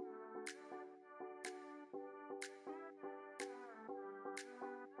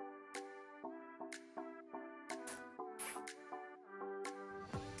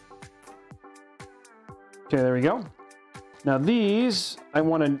 Okay, there we go. Now these, I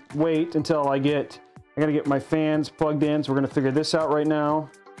want to wait until I gotta get my fans plugged in, so we're gonna figure this out right now.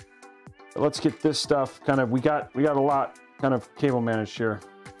 But let's get this stuff kind of, we got a lot kind of cable managed here.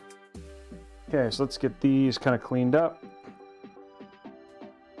 Okay, so let's get these kind of cleaned up.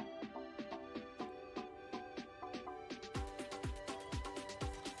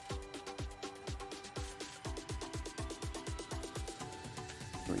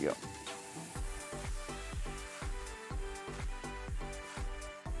 There we go.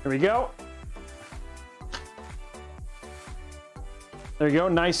 There we go. There you go,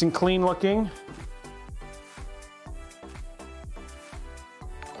 nice and clean looking.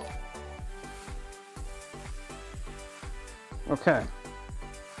 Okay.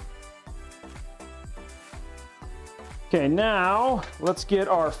 Okay, now let's get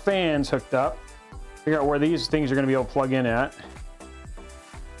our fans hooked up. Figure out where these things are going to be able to plug in at.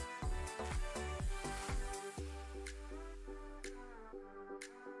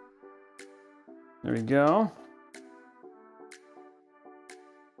 There we go.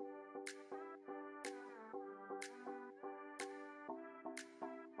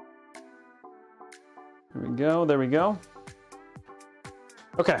 There we go, there we go.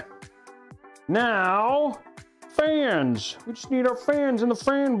 Okay. Now, fans. We just need our fans in the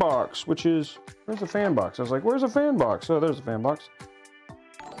fan box, which is, where's the fan box? I was like, where's the fan box? Oh, there's the fan box.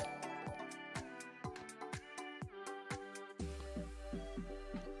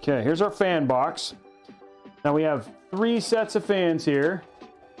 Okay, here's our fan box. Now we have 3 sets of fans here.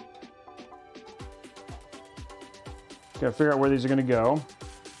 Gotta figure out where these are gonna go.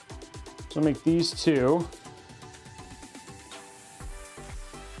 So I'll make these 2.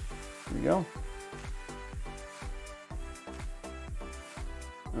 There we go.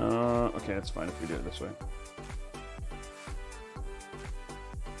 Okay, that's fine if we do it this way.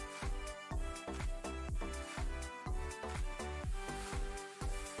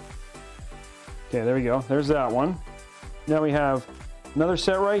 Okay, there we go. There's that one. Now we have another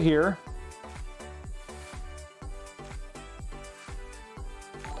set right here.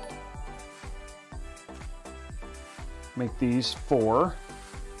 Make these 4.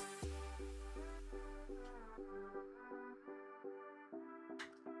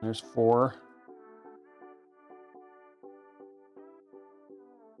 There's 4.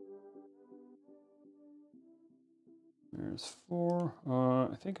 There's 4.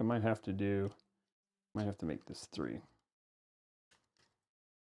 I think I might have to make this 3.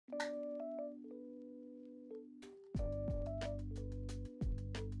 There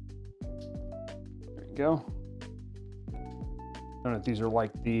you go. I don't know if these are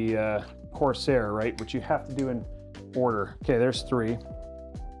like the Corsair, right? Which you have to do in order. Okay, there's 3.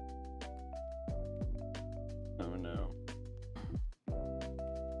 Oh no.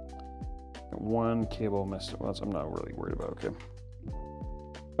 Got 1 cable missed. Well, I'm not really worried about. Okay.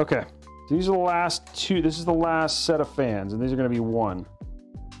 Okay. These are the last 2. This is the last set of fans, and these are going to be 1.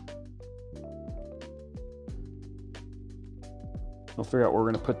 We'll figure out where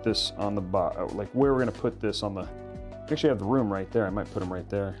we're going to put this on the bottom, like where we're going to put this on the. We actually have the room right there. I might put them right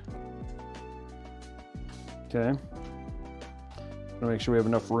there. Okay. Gonna make sure we have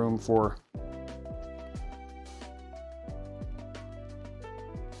enough room for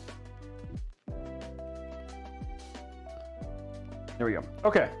There we go.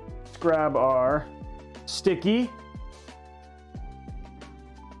 Okay, let's grab our sticky.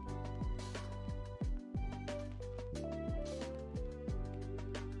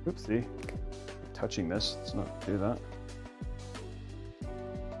 Oopsie, touching this, let's not do that.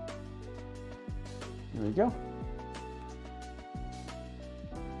 There we go.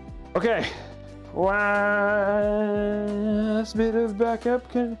 Okay, last bit of backup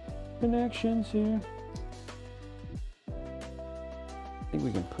connections here. I think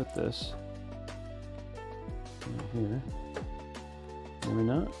we can put this in here. Maybe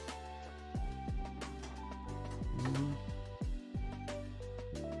not.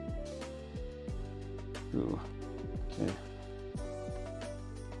 Ooh, okay.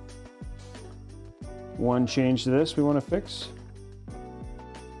 One change to this we want to fix.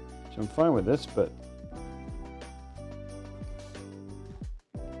 So I'm fine with this, but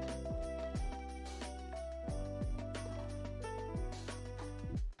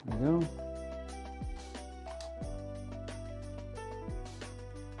there we go.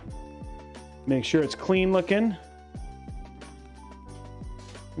 Make sure it's clean looking. You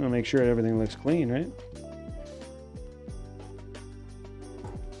want to make sure everything looks clean, right?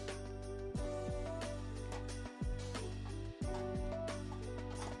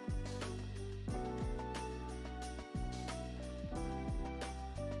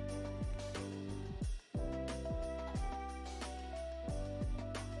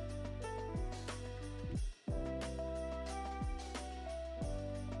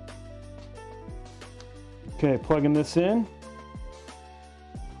 Okay, plugging this in.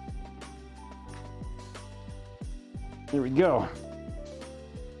 There we go.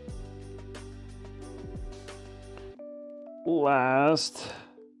 Last.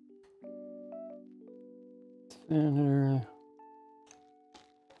 Center.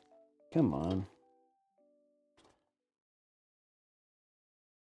 Come on.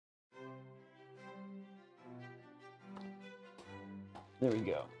 There we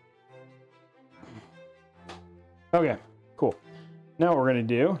go. Okay, cool. Now what we're gonna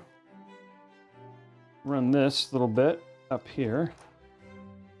do, run this little bit up here.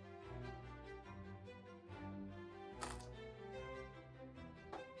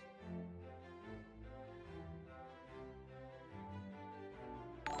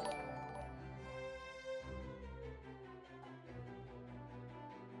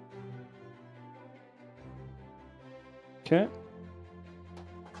 Okay.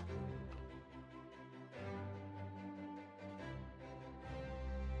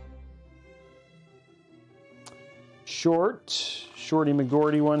 Shorty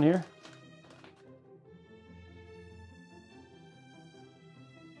McGordy one here.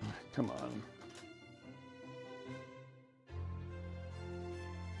 Come on.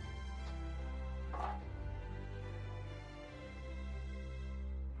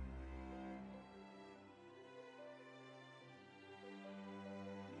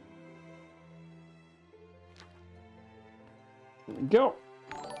 There we go.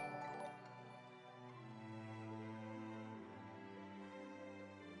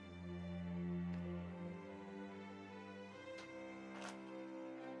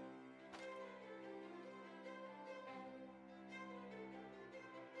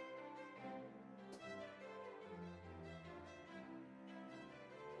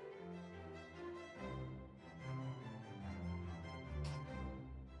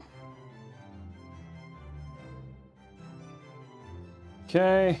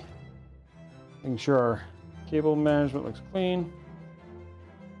 Okay, making sure our cable management looks clean.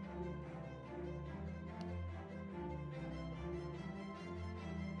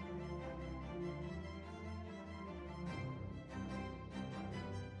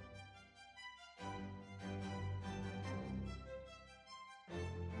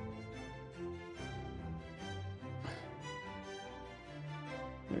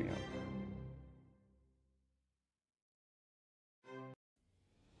 There we go.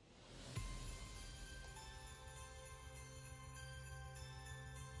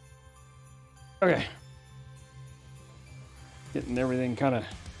 Okay, getting everything kind of,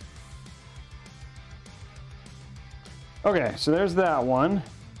 okay, so there's that one.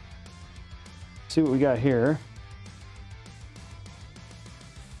 Let's see what we got here.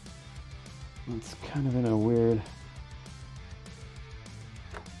 It's kind of in a weird,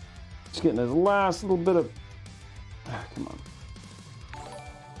 just getting this last little bit of, come on,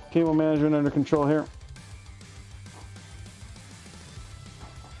 cable management under control here.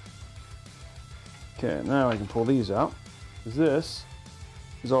 Okay, now I can pull these out. This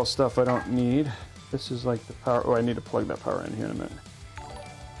is all stuff I don't need. This is like the power. Oh, I need to plug that power in here in a minute.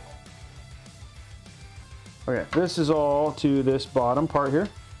 Okay, this is all to this bottom part here.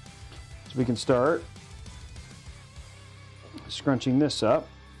 So we can start scrunching this up.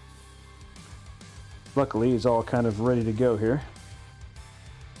 Luckily, it's all kind of ready to go here.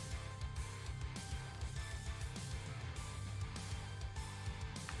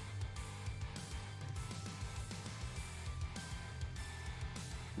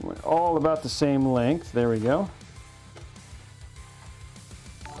 All about the same length. There we go.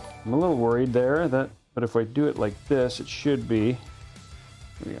 I'm a little worried there but if I do it like this, it should be.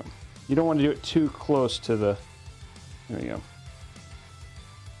 There we go. You don't want to do it too close to the. There we go.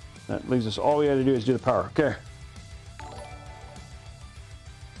 That leaves us, all we got to do is do the power. Okay.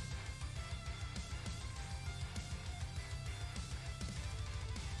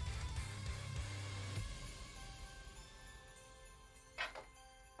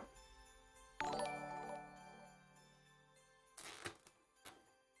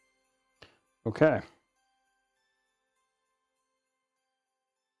 Okay.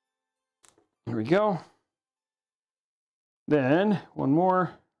 Here we go. Then one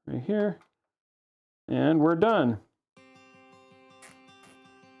more right here. And we're done.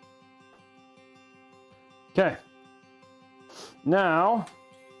 Okay. Now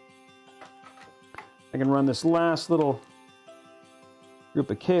I can run this last little group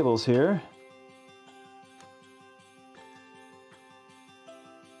of cables here.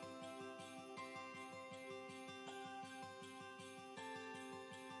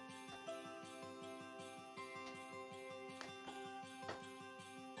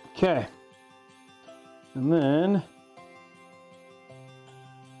 Okay, and then,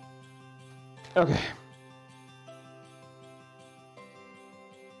 okay.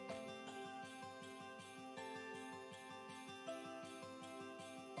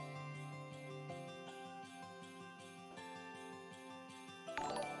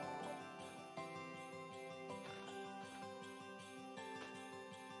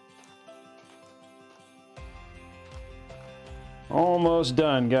 Almost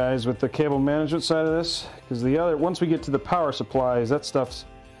done, guys, with the cable management side of this, because the other, once we get to the power supplies, that stuff's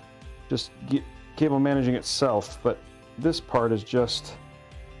just cable managing itself, but this part is just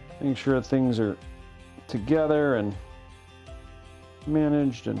making sure things are together and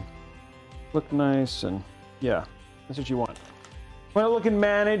managed and look nice, and yeah, that's what you want. Well, looking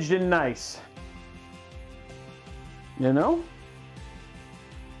managed and nice, you know?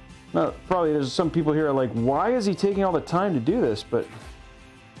 Now, probably there's some people here are like, why is he taking all the time to do this? But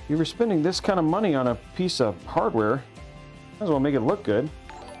if you're spending this kind of money on a piece of hardware, might as well make it look good.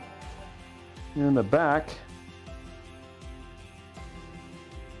 And in the back,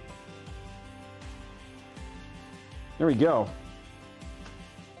 there we go.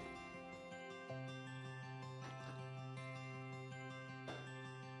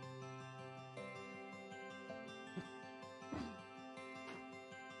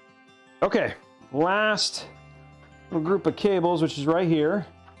 Okay, last little group of cables, which is right here.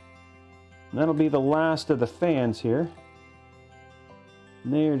 And that'll be the last of the fans here.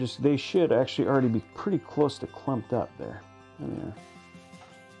 And they should actually already be pretty close to clumped up there. There they are.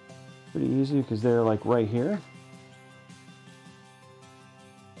 Pretty easy because they're like right here.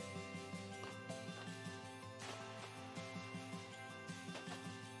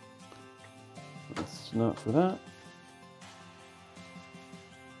 That's not for that.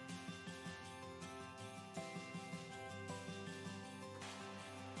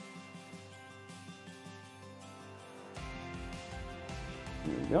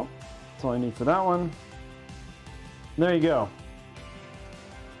 There we go. That's all I need for that one. There you go.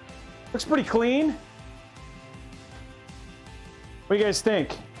 Looks pretty clean. What do you guys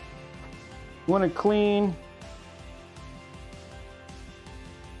think? Want it clean?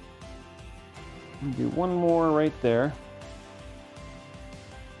 Do one more right there.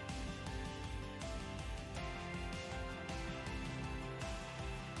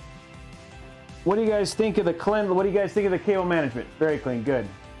 What do you guys think of the What do you guys think of the cable management? Very clean, good.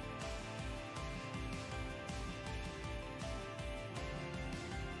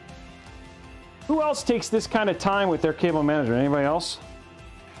 Who else takes this kind of time with their cable management? Anybody else?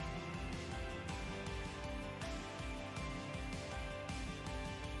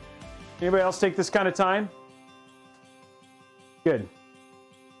 Anybody else take this kind of time? Good.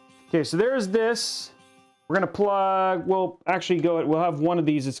 Okay, so there's this. We're gonna plug, we'll have one of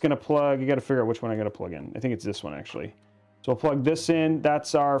these, it's gonna plug, you gotta figure out which one I gotta plug in. I think it's this one actually. So I'll plug this in,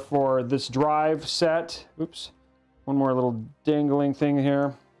 that's for this drive set. Oops, one more little dangling thing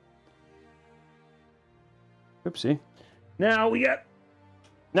here. Oopsie. Now we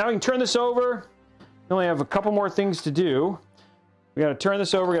can turn this over. We only have a couple more things to do. We gotta turn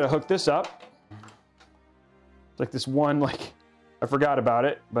this over, we gotta hook this up. like this one, like, I forgot about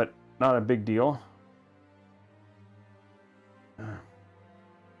it, but not a big deal.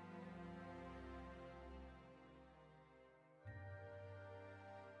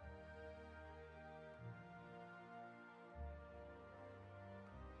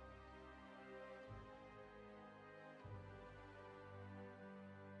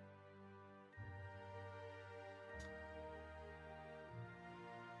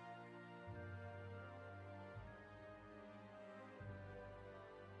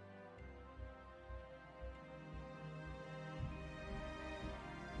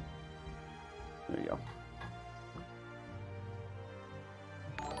 There you go.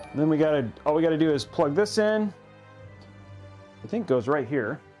 Then all we gotta do is plug this in. I think it goes right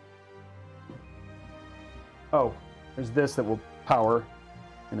here. Oh, there's this that will power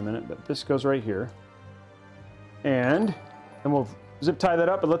in a minute, but this goes right here. And then we'll zip tie that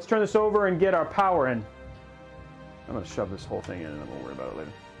up, but let's turn this over and get our power in. I'm gonna shove this whole thing in and then we'll worry about it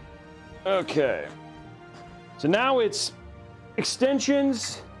later. Okay. So now it's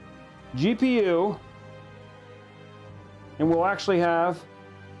extensions, GPU, and we'll actually have,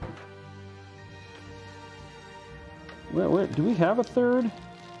 do we have a third?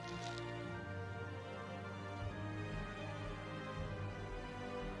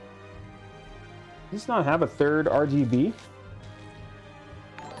 Does this not have a third RGB?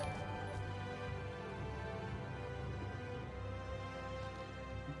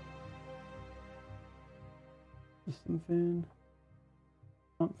 Piston fan,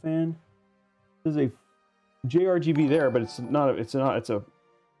 pump fan. There's a JRGB there, but it's not. I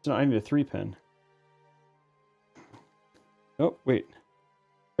need a 3-pin. Oh wait,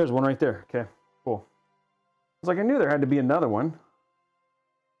 there's one right there. Okay, cool. It's like I knew there had to be another one.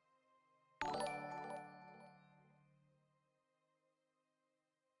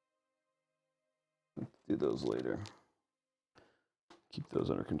 Let's do those later. Keep those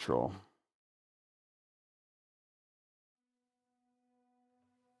under control.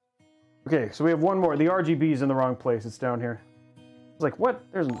 Okay, so we have one more. The RGB is in the wrong place. It's down here. It's like, what?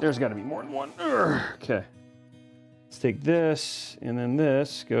 There's got to be more than one. Urgh. Okay. Let's take this, and then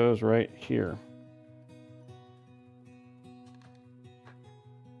this goes right here.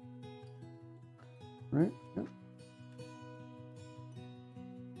 Right? Yep.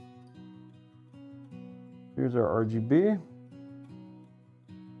 Here's our RGB.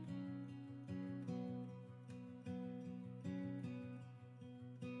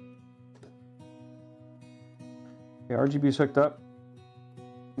 Okay, RGB is hooked up.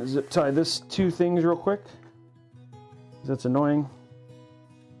 Zip tie this two things real quick. That's annoying.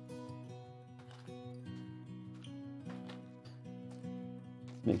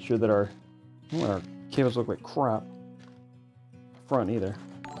 Make sure that our cables look like crap. Front either.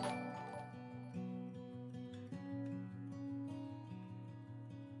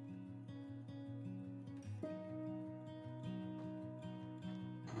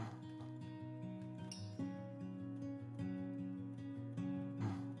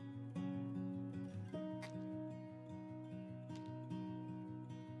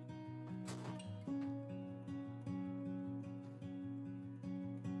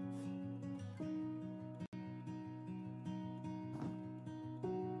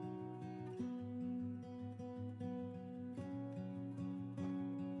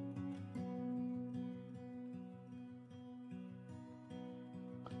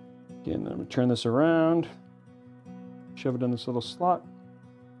 Again, I'm going to turn this around, shove it in this little slot.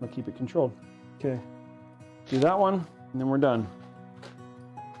 I'll keep it controlled. Okay, do that one, and then we're done.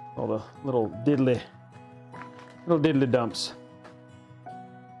 All the little diddly dumps.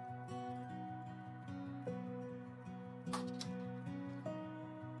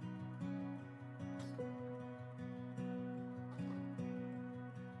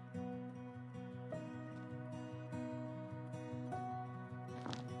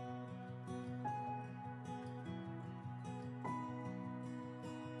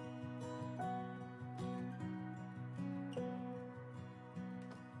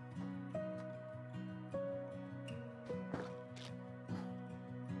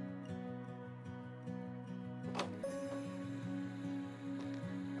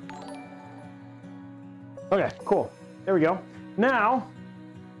 Okay, cool. There we go. Now,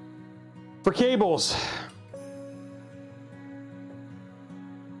 for cables.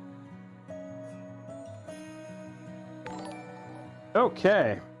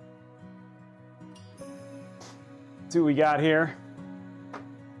 Okay. Let's see what we got here.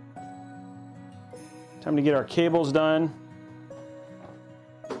 Time to get our cables done.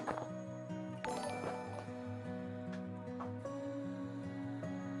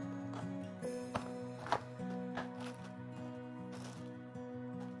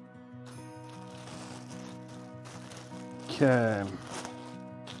 Okay.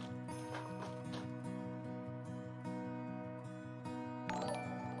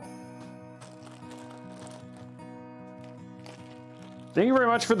 Thank you very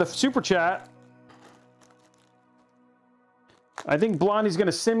much for the super chat. I think Blondie's going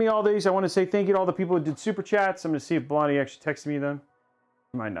to send me all these. I want to say thank you to all the people who did super chats. I'm going to see if Blondie actually texted me them.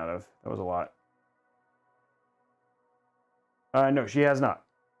 She might not have. That was a lot. No, she has not.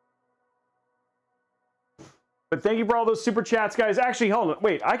 But thank you for all those super chats, guys. Actually, hold on.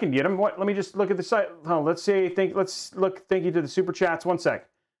 Wait, I can get them. What? Let me just look at the site. Hold on. Let's say thank you to the super chats. One sec.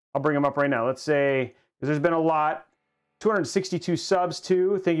 I'll bring them up right now. Let's say, because there's been a lot. 262 subs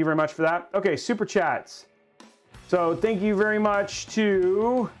too. Thank you very much for that. Okay, super chats. So thank you very much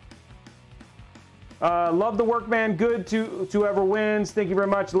to love the work, man. Good to whoever wins. Thank you very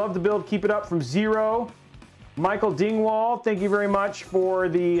much. Love the build. Keep it up from Zero. Michael Dingwall, thank you very much for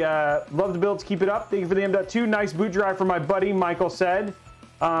the love the builds. Keep it up. Thank you for the M.2. Nice boot drive for my buddy, Michael said.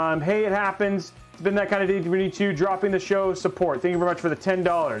 Hey, it happens. It's been that kind of day 22. Dropping the show support. Thank you very much for the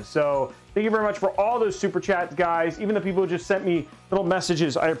 $10. So thank you very much for all those super chats, guys. Even the people who just sent me little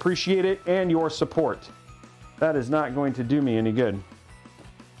messages. I appreciate it and your support. That is not going to do me any good.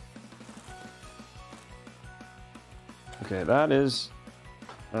 Okay, that is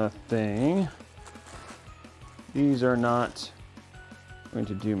a thing. These are not going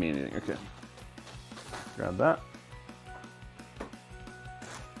to do me anything. Okay. Grab that.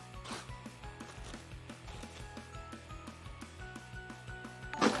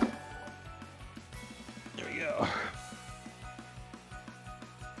 There we go.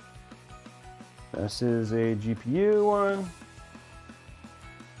 This is a GPU one.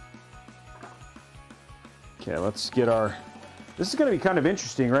 Okay, let's get our... This is going to be kind of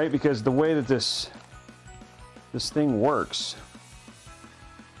interesting, right? Because the way that this thing works.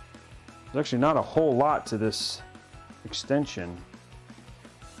 There's actually not a whole lot to this extension.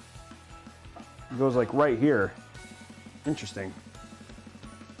 It goes like right here. Interesting.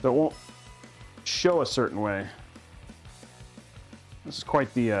 So it won't show a certain way. This is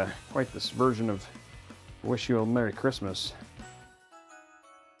quite the quite this version of Wish You a Merry Christmas.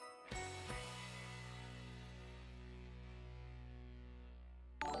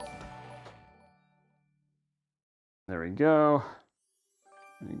 There we go.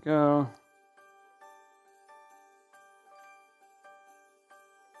 There we go.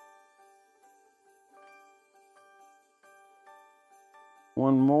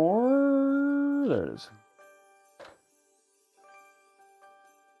 One more. There it is.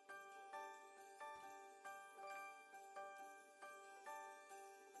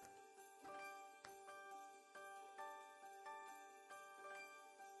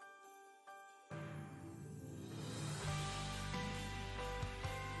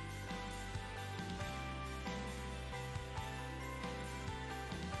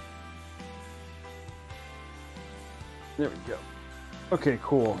 There we go. Okay,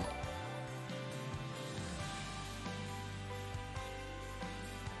 cool.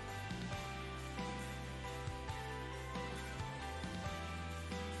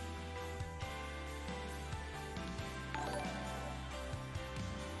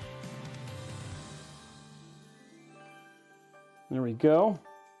 There we go.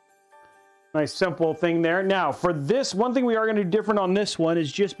 Nice simple thing there. Now, for this, one thing we are going to do different on this one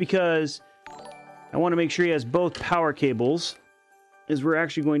is just because I want to make sure he has both power cables, is we're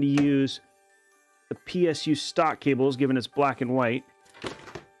actually going to use the PSU stock cables, given it's black and white,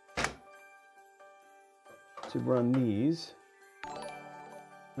 to run these.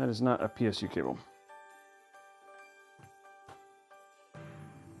 That is not a PSU cable.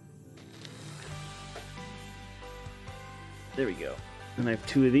 There we go. And I have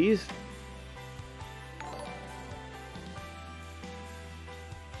two of these.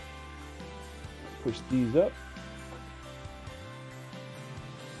 Push these up.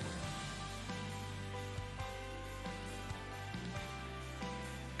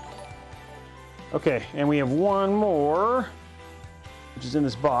 Okay, and we have one more, which is in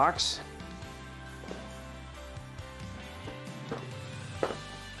this box.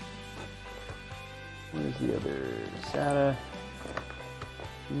 Where's the other? SATA,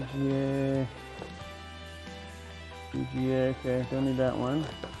 VGA, VGA, okay, don't need that one.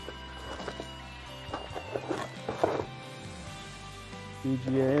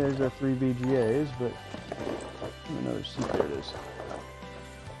 VGA, there's our 3 VGAs, but another seat, there it is.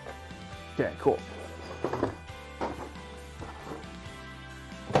 Okay, cool.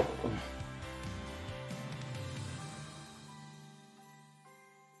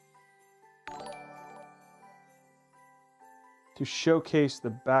 To showcase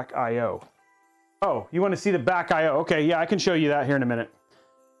the back I/O. Oh, you want to see the back IO? Okay, yeah, I can show you that here in a minute.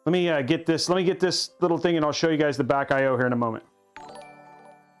 Let me get this. Let me get this little thing, and I'll show you guys the back IO here in a moment.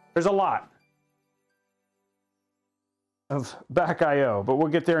 There's a lot of back IO, but we'll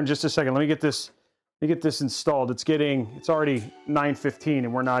get there in just a second. Let me get this. Let me get this installed. It's already 9:15,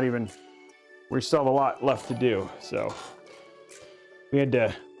 and we still have a lot left to do. So we had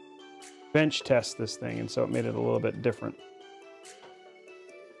to bench test this thing, and so it made it a little bit different.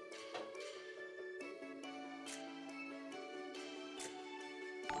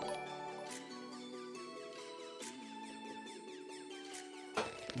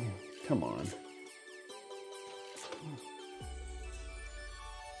 Come on.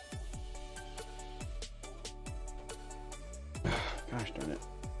 Gosh darn it.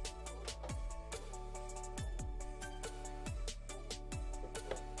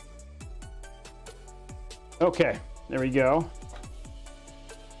 Okay, there we go.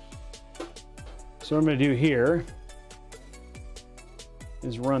 So what I'm going to do here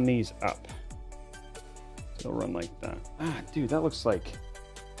is run these up. So it'll run like that. Ah, dude, that looks like...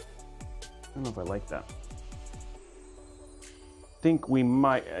 I don't know if I like that. I think we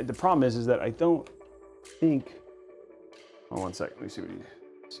might... The problem is that I don't think... Oh, 1 sec. Let me see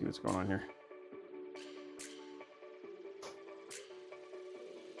what's going on here.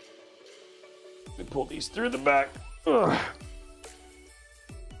 Let me pull these through the back. Ugh. I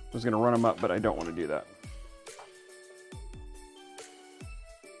was going to run them up, but I don't want to do that.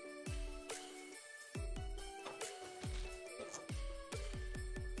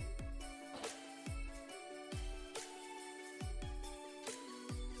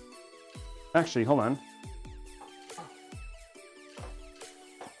 Actually, hold on.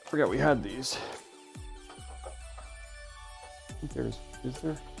 Forgot we had these. I think is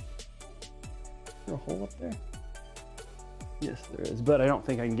there a hole up there? Yes, there is, but I don't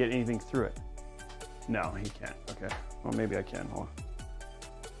think I can get anything through it. No, he can't. Okay, well, maybe I can. Hold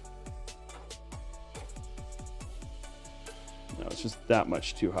on. No, it's just that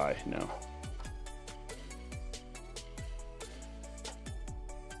much too high. No.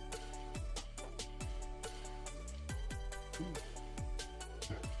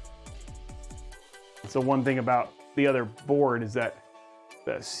 So one thing about the other board is that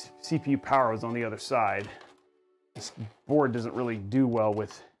the CPU power is on the other side. This board doesn't really do well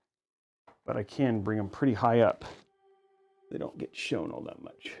with, but I can bring them pretty high up. They don't get shown all that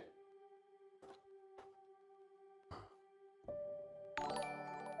much.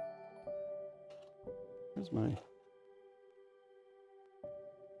 Where's my...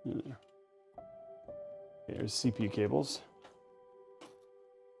 Okay, there's CPU cables.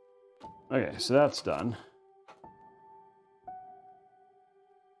 Okay, so that's done.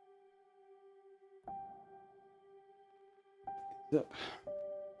 Yep.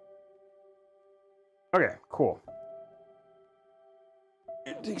 Okay, cool.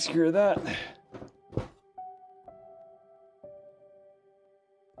 It takes care of that.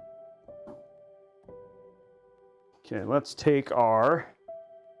 Okay, let's take our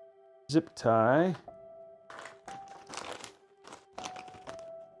zip tie.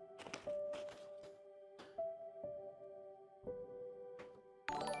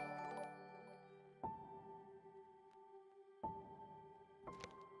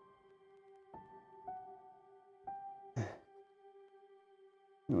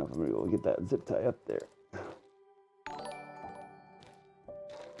 I don't know if I'm gonna be able to get that zip tie up there.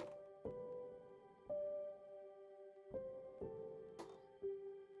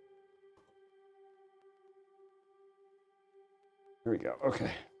 There we go.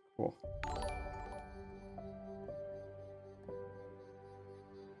 Okay, cool.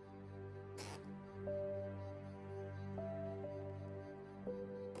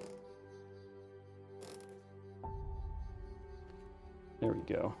 There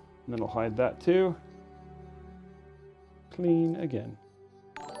we go. And then I'll hide that too. Clean again.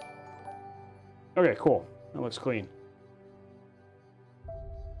 Okay, cool. That looks clean.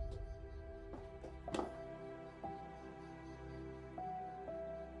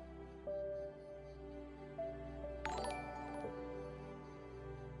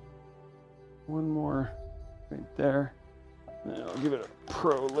 One more right there. And I'll give it a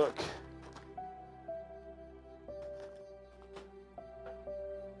pro look.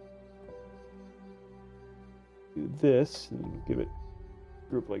 Do this and give it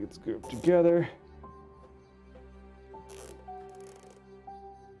group like it's grouped together.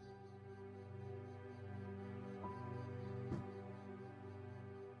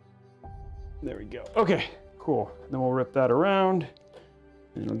 There we go. Okay, cool. Then we'll rip that around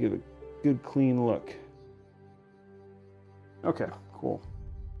and it'll give a good clean look. Okay, cool.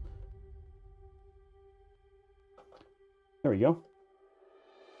 There we go.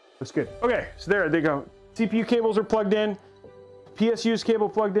 That's good. Okay, so there they go. CPU cables are plugged in. PSU's cable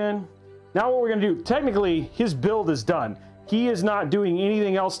plugged in. Now what we're going to do, technically his build is done. He is not doing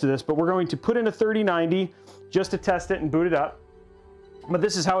anything else to this, but we're going to put in a 3090 just to test it and boot it up. But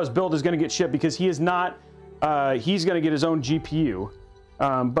this is how his build is going to get shipped because he is not, he's going to get his own GPU.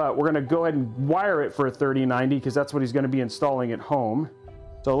 But we're going to go ahead and wire it for a 3090 because that's what he's going to be installing at home.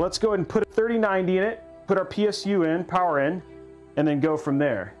 So let's go ahead and put a 3090 in it, put our PSU in, power in, and then go from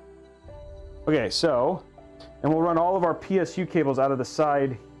there. Okay, so, and we'll run all of our PSU cables out of the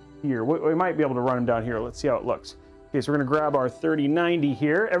side here. We might be able to run them down here. Let's see how it looks. Okay, so we're going to grab our 3090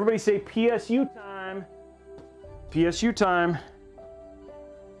 here. Everybody say PSU time. PSU time.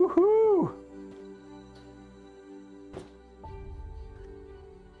 Woohoo!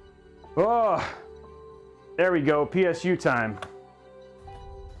 Oh, there we go. PSU time.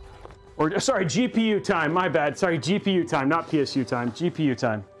 Or, sorry, GPU time. My bad. Sorry, GPU time, not PSU time. GPU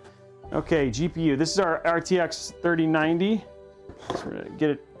time. Okay, GPU. This is our RTX 3090. So we're going to get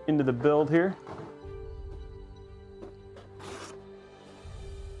it into the build here.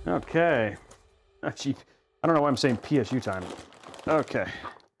 Okay. I don't know why I'm saying PSU time. Okay.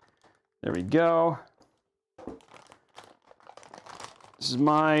 There we go. This is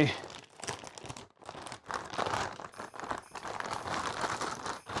my...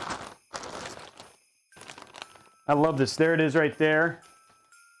 I love this. There it is right there.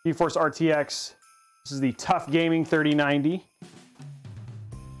 GeForce RTX. This is the TUF Gaming 3090.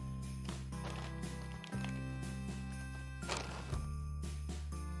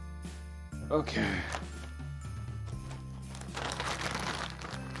 Okay.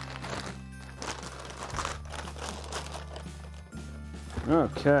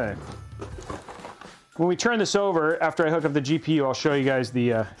 Okay. When we turn this over, after I hook up the GPU, I'll show you guys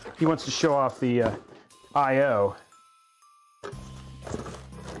the, he wants to show off the IO.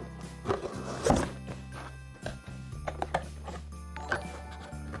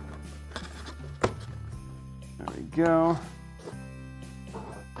 There we go.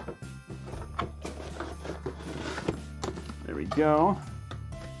 There we go.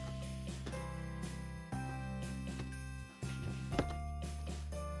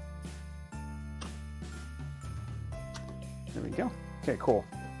 There we go. Okay, cool.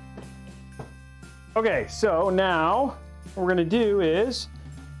 Okay, so now what we're gonna do is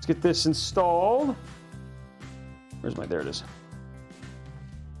let's get this installed. Where's my, there it is.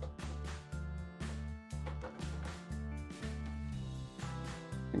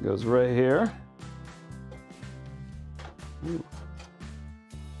 It goes right here. Ooh.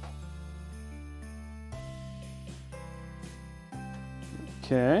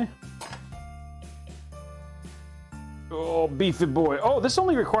 Okay. Oh, beefy boy. Oh, this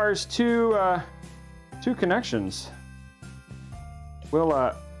only requires two connections. We'll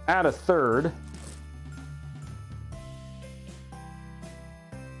add a third.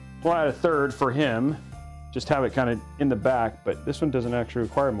 We'll add a third for him. Just have it kind of in the back, but this one doesn't actually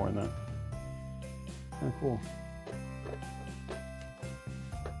require more than that. Oh, cool.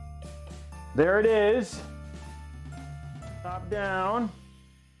 There it is. Top down.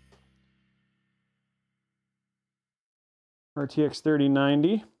 RTX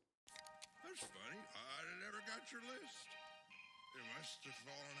 3090. That's funny. I never got your list. It must have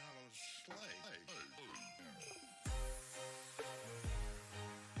fallen out of the sleigh.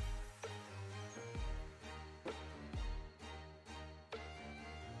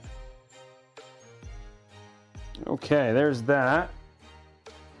 Okay, there's that.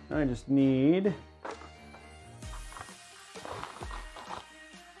 I just need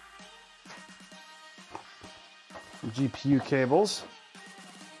some GPU cables.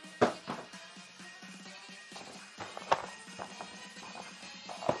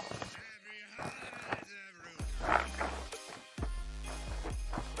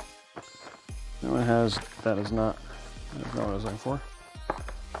 No, it has, that is not what I was looking for.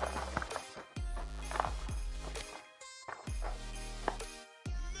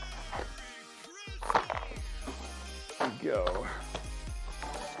 Go.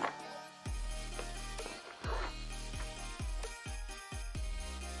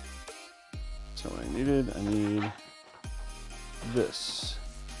 So what I needed, I need this.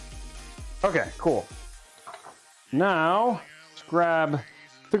 Okay, cool. Now, let's grab,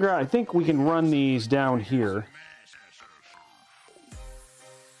 figure out, I think we can run these down here.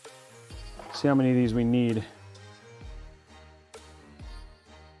 See how many of these we need.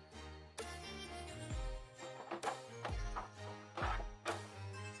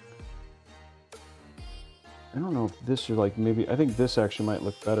 I don't know if this is like maybe, I think this actually might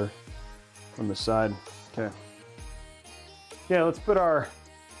look better from the side. Okay. Okay, let's put our,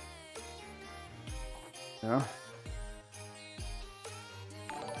 you know,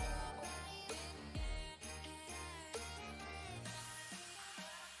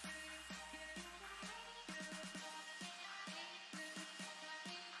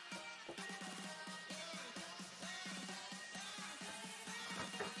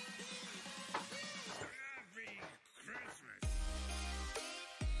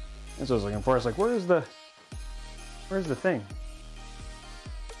 that's what I was looking for. I was like, where's the thing?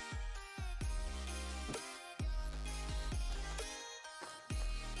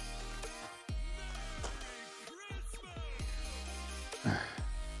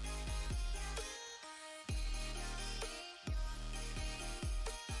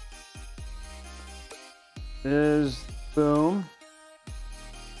 Is boom.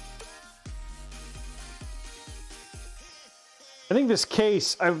 I think this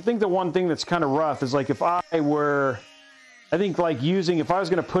case, I think the one thing that's kind of rough is like if I were, I think like using, if I was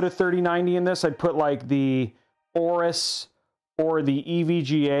going to put a 3090 in this, I'd put like the Aorus or the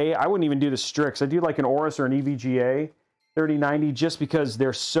EVGA. I wouldn't even do the Strix. I'd do like an Aorus or an EVGA 3090 just because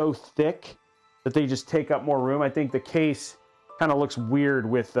they're so thick that they just take up more room. I think the case kind of looks weird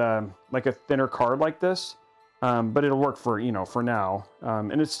with like a thinner card like this, but it'll work for, you know, for now.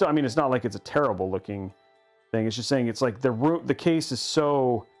 And it's still, I mean, it's not like it's a terrible looking thing. It's just saying it's like the case is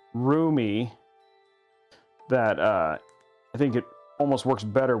so roomy that I think it almost works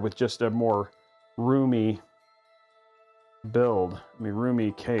better with just a more roomy build. I mean,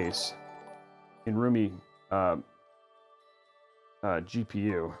 roomy case and roomy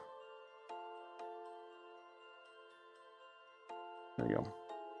GPU. There you go.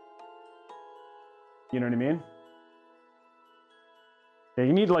 You know what I mean? Yeah,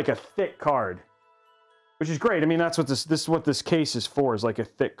 you need like a thick card, which is great. I mean, that's what this is what this case is for, is like a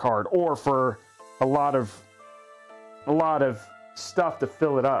thick card, or for a lot of stuff to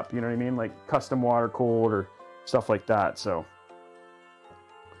fill it up. You know what I mean? Like custom water cooled or stuff like that. So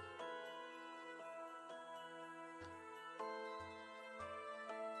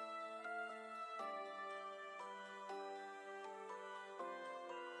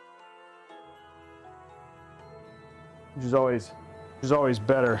which is always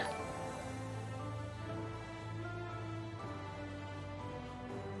better.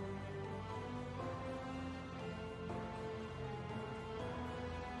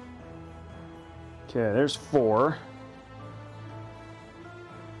 Okay, there's 4.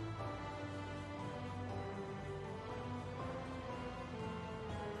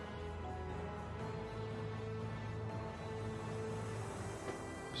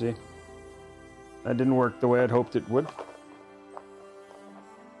 See? That didn't work the way I'd hoped it would.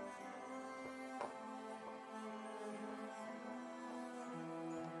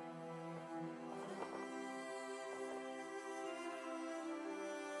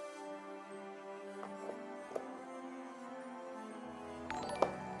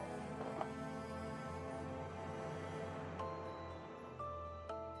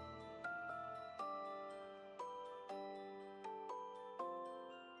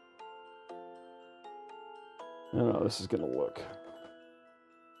 I don't know how this is going to look.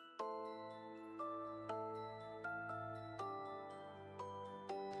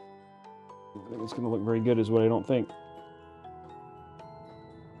 I think it's going to look very good is what I don't think.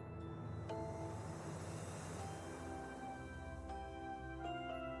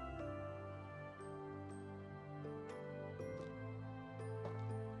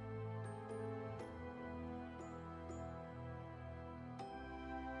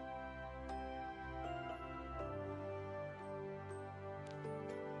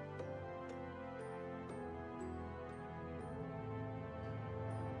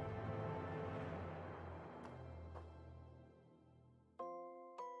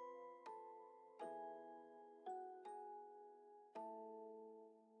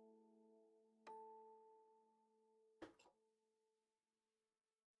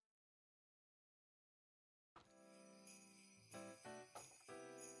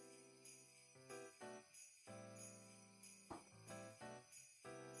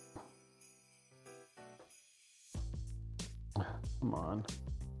 Come on.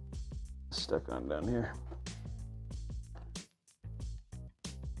 Stuck on down here.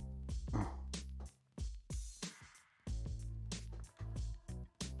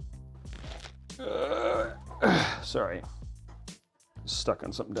 Sorry. Stuck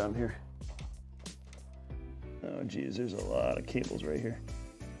on something down here. Oh geez, there's a lot of cables right here.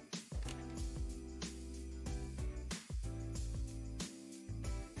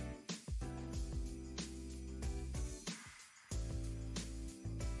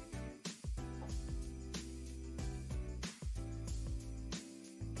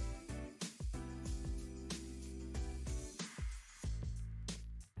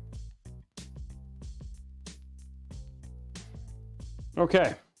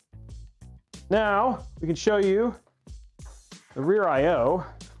 Okay. Now we can show you the rear I/O.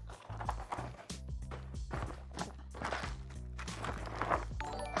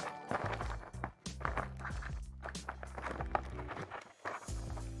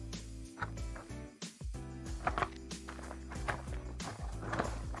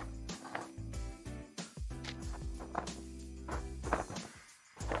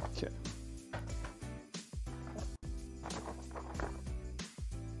 Okay.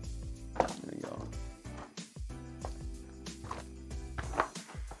 There we go.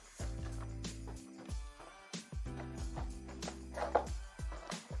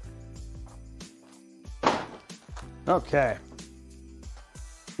 Okay.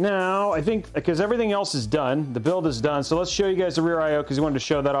 Now, I think, because everything else is done, the build is done, so let's show you guys the rear I/O because we wanted to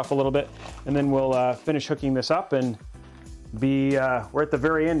show that off a little bit, and then we'll finish hooking this up and be, we're at the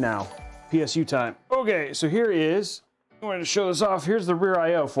very end now. PSU time. Okay, so here is, I wanted to show this off. Here's the rear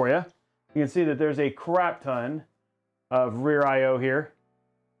I/O for you. You can see that there's a crap ton of rear I/O here.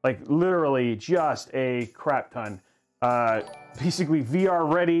 Like literally just a crap ton. Basically VR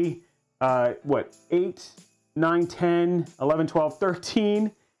ready, what, 8, 9, 10, 11, 12,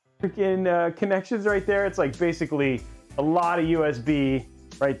 13 freaking connections right there. It's like basically a lot of USB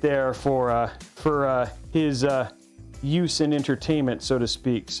right there for his use and entertainment, so to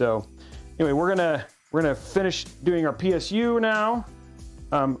speak. So anyway, we're gonna finish doing our PSU now.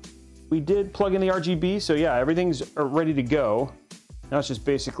 We did plug in the RGB, so yeah, everything's ready to go. Now it's just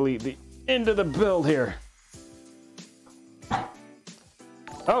basically the end of the build here.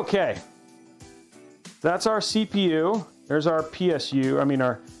 Okay, that's our CPU. There's our PSU,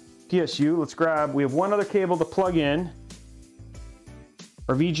 our PSU. Let's grab, we have one other cable to plug in.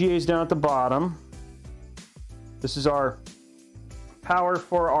 Our VGA is down at the bottom. This is our power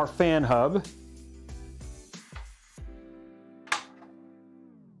for our fan hub.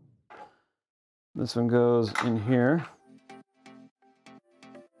 This one goes in here.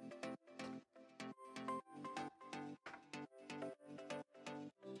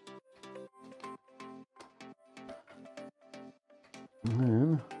 And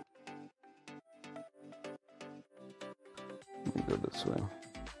then, let me go this way.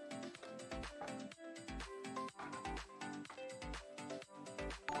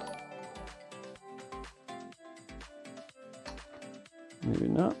 Maybe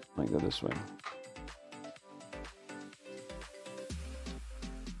not, I go this way.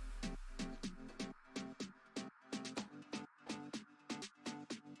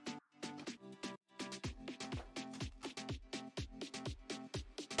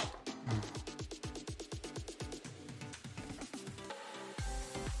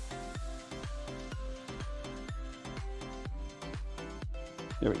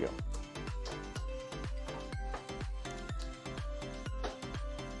 There we go.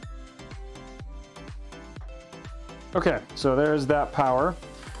 Okay, so there's that power.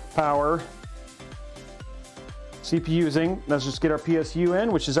 CPU using, let's just get our PSU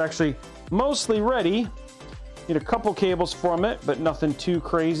in, which is actually mostly ready. Need a couple cables from it, but nothing too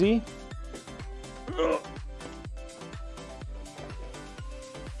crazy.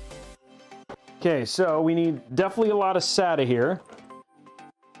 Okay, so we need definitely a lot of SATA here.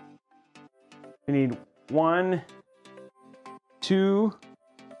 We need 1, 2,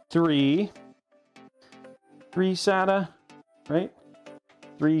 3. 3 SATA, right?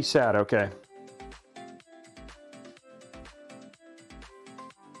 3 SATA, okay.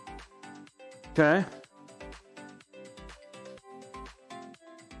 Okay.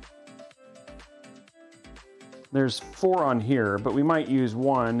 There's 4 on here, but we might use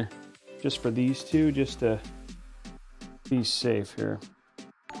 1 just for these two, just to be safe here.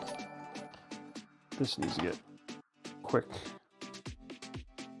 This needs to get quick.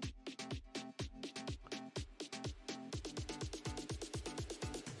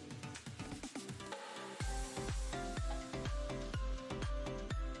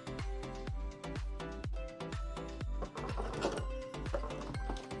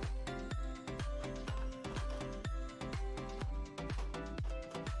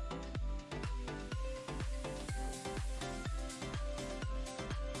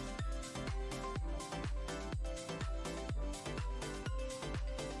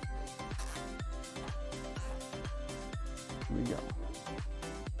 Here we go.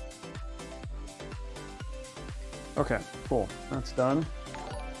 Okay, cool. That's done.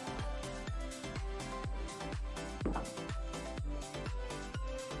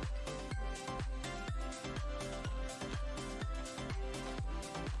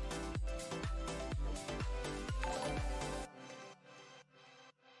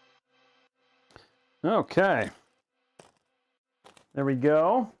 Okay. There we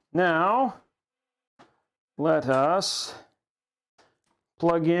go. Now, let us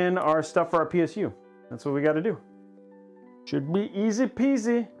plug in our stuff for our PSU. That's what we got to do. Should be easy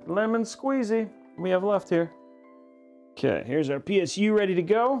peasy, lemon squeezy. We have left here. Okay, here's our PSU ready to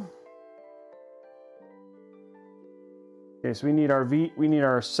go. Okay, so we need our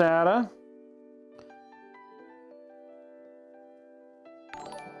SATA.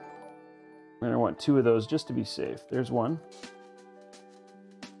 And I want 2 of those just to be safe. There's one.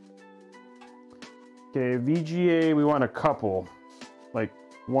 Okay, VGA, we want a couple. Like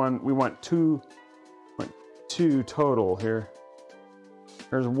one, we want two total here.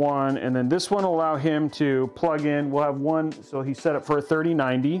 There's one, and then this one will allow him to plug in. We'll have one, so he's set up for a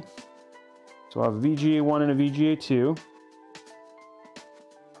 3090. So I'll have a VGA 1 and a VGA 2.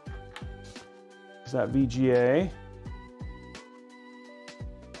 Is that VGA?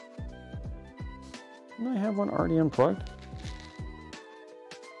 Didn't I have one already unplugged?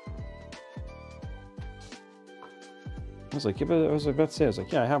 I was like,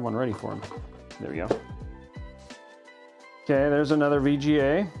 yeah, I have one ready for him. There we go. Okay, there's another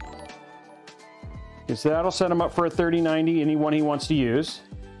VGA. Okay, so that'll set him up for a 3090, any one he wants to use.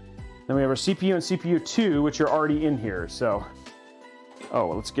 Then we have our CPU and CPU 2, which are already in here. So, oh,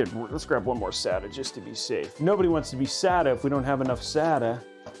 well, let's grab one more SATA just to be safe. Nobody wants to be SATA if we don't have enough SATA.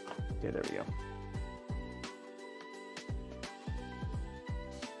 Okay, there we go.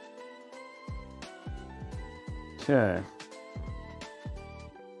 Okay.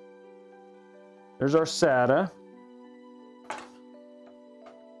 There's our SATA.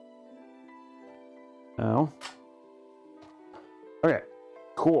 Now. Okay,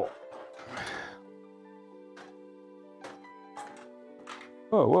 cool.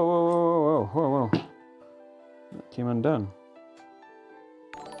 Whoa, whoa, whoa, whoa, whoa, whoa, whoa. That came undone.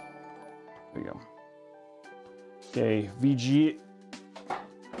 There we go. Okay, VG.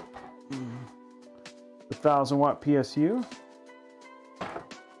 1000-watt PSU.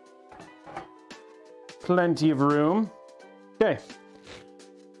 Plenty of room. Okay.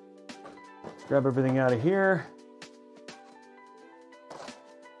 Let's grab everything out of here.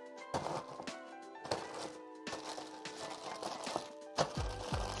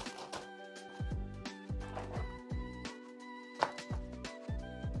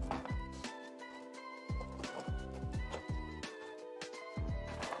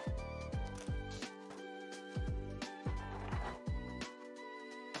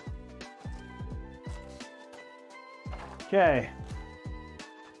 Okay.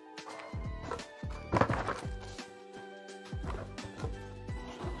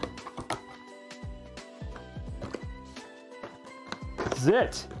 This is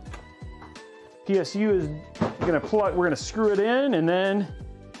it. PSU is gonna plug, we're gonna screw it in and then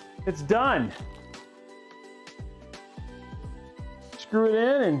it's done. Screw it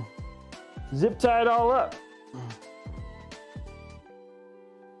in and zip tie it all up.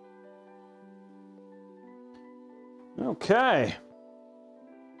 Okay,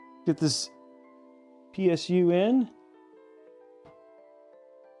 get this PSU in.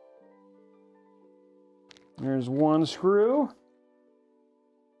 There's one screw.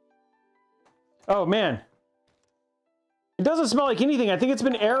 Oh man, it doesn't smell like anything. I think it's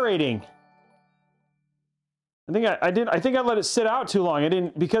been aerating. I think I let it sit out too long. I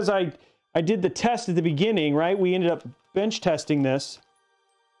didn't, because I did the test at the beginning, right? We ended up bench testing this.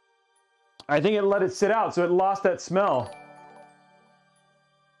 I think it let it sit out, so it lost that smell.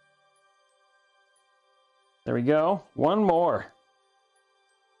 There we go. One more.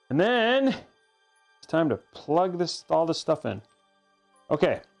 And then it's time to plug all this stuff in.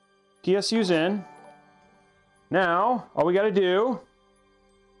 Okay. PSU's in. Now, all we got to do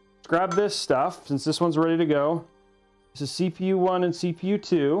is grab this stuff, since this one's ready to go. This is CPU 1 and CPU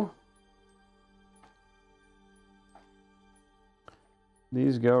 2.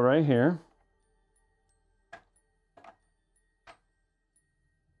 These go right here.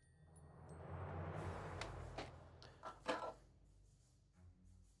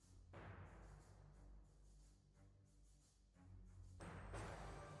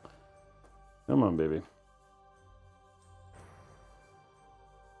 Come on, baby.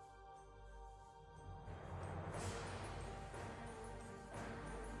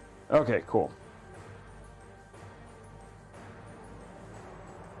 Okay, cool.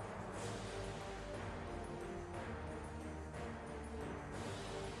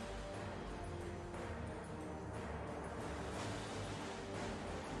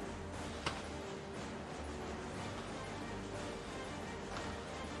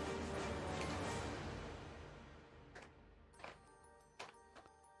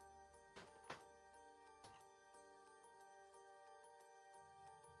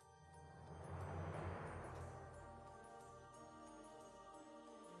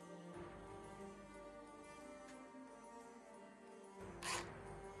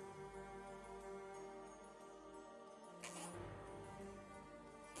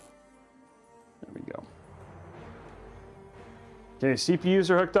 Okay,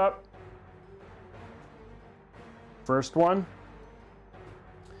 CPUs are hooked up. First one.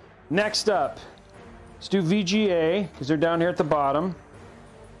 Next up, let's do VGA, because they're down here at the bottom.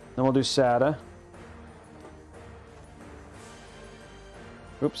 Then we'll do SATA.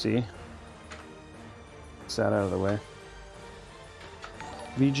 Oopsie. SATA out of the way.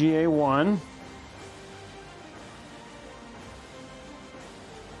 VGA 1.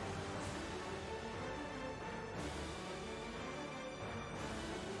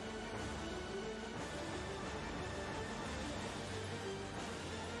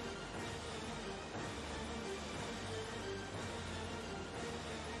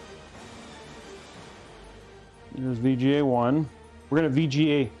 Here's VGA 1. We're going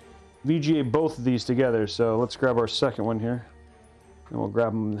to VGA both of these together, so let's grab our second one here. And we'll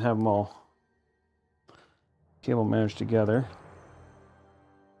grab them and have them all cable managed together.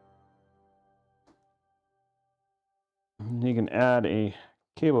 And he can add a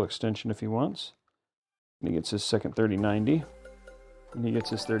cable extension if he wants. And he gets his second 3090. And he gets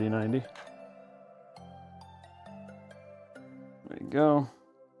his 3090. There you go.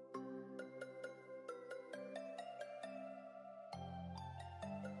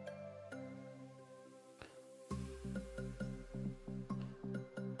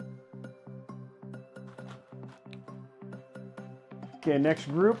 Okay, next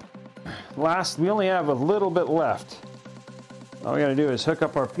group. Last, we only have a little bit left. All we gotta do is hook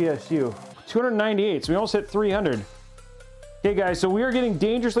up our PSU. 298, so we almost hit 300. Okay guys, so we are getting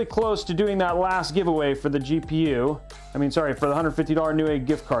dangerously close to doing that last giveaway for the GPU. I mean, sorry, for the $150 Newegg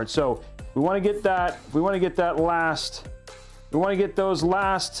gift card. So we wanna get that, we wanna get those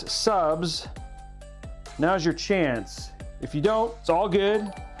last subs. Now's your chance. If you don't, it's all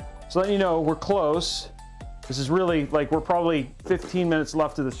good. Just letting you know, we're close. This is really, like, we're probably 15 minutes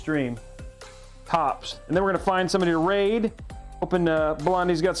left of the stream. Tops. And then we're gonna find somebody to raid. Hoping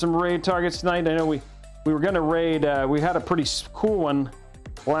Blondie's got some raid targets tonight. I know we were gonna raid, we had a pretty cool one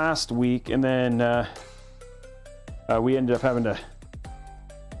last week, and then we ended up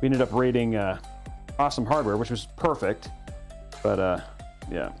raiding Awesome Hardware, which was perfect. But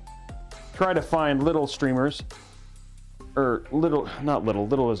yeah. Try to find little streamers. Or little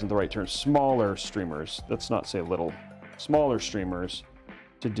isn't the right term. Smaller streamers. Let's not say little. Smaller streamers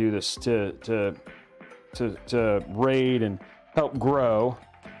to do this, to raid and help grow.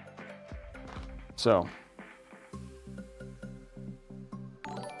 So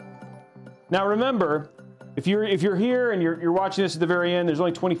now remember, if you're here and you're watching this at the very end, there's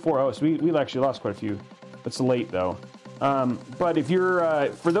only 24 hosts. We actually lost quite a few. It's late though. But if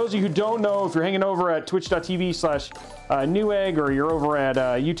you're, for those of you who don't know, if you're hanging over at twitch.tv/Newegg or you're over at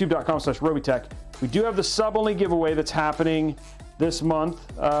youtube.com/Robeytech, we do have the sub-only giveaway that's happening this month.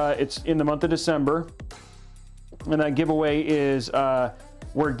 It's in the month of December. And that giveaway is,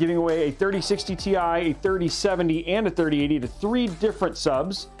 we're giving away a 3060 Ti, a 3070, and a 3080 to 3 different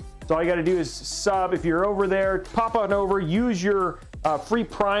subs. So all you got to do is sub. If you're over there, pop on over, use your free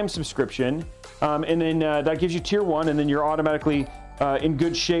Prime subscription. And then that gives you tier 1, and then you're automatically in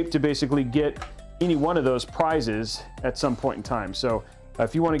good shape to basically get any one of those prizes at some point in time. So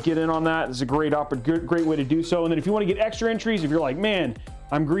if you want to get in on that, it's a great way to do so. And then if you want to get extra entries, if you're like, man,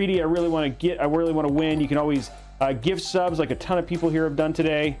 I'm greedy, I really want to win, you can always gift subs like a ton of people here have done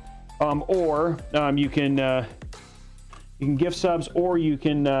today, or you can gift subs, or you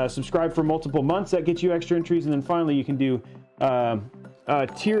can subscribe for multiple months. That gets you extra entries, and then finally you can do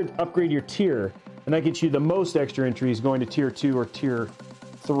upgrade your tier, and that gets you the most extra entries going to tier 2 or tier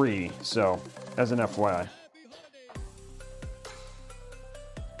 3. So as an FYI.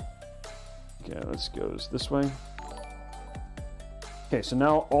 Okay, let's go this way. Okay, so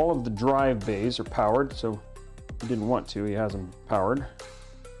now all of the drive bays are powered. So he didn't want to, he has them powered.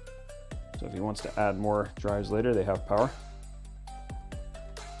 So if he wants to add more drives later, they have power.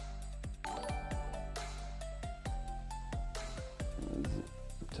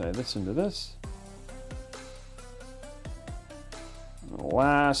 Tie this into this.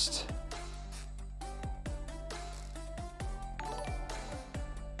 Last.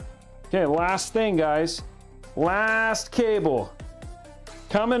 Okay, last thing, guys. Last cable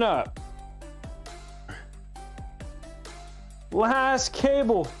coming up. Last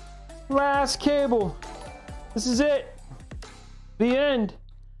cable. Last cable. This is it. The end.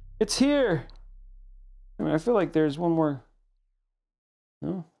 It's here. I mean, I feel like there's one more.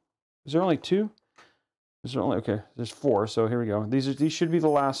 No? Is there only 2? Is there only, okay, there's 4, so here we go. These should be the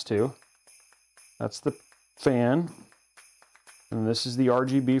last 2. That's the fan. And this is the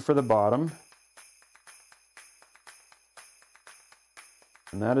RGB for the bottom.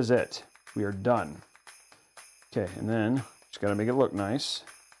 And that is it. We are done. Okay, and then Just gotta make it look nice.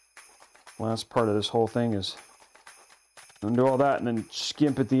 Last part of this whole thing is undo all that and then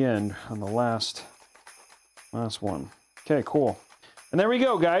skimp at the end on the last one. Okay, cool. And there we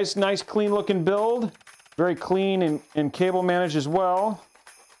go, guys. Nice, clean looking build. Very clean and cable managed as well.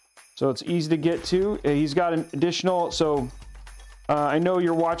 So it's easy to get to. He's got an additional, so I know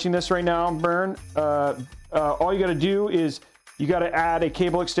you're watching this right now, Burn. All you got to do is you got to add a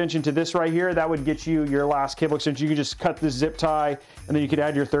cable extension to this right here. That would get you your last cable extension. You can just cut this zip tie, and then you could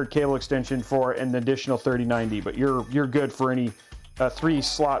add your third cable extension for an additional 3090. But you're good for any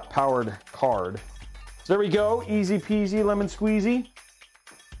 3-slot powered card. So there we go. Easy peasy, lemon squeezy.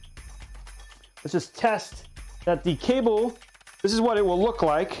 Let's just test that the cable. This is what it will look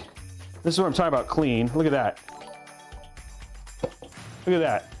like. This is what I'm talking about, clean. Look at that. Look at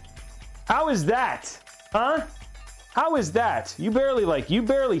that. How is that? Huh? How is that? You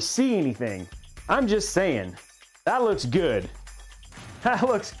barely see anything. I'm just saying. That looks good. That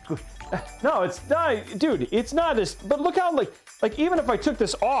looks good. No, it's not, dude, it's not this, but look how, like even if I took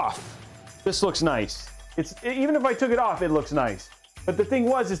this off, this looks nice. Even if I took it off, it looks nice. But the thing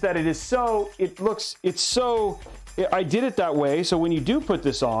is that it is so, I did it that way, so when you do put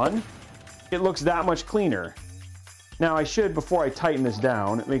this on, it looks that much cleaner. Now I should, before I tighten this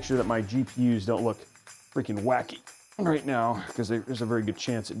down, make sure that my GPUs don't look freaking wacky right now, because there's a very good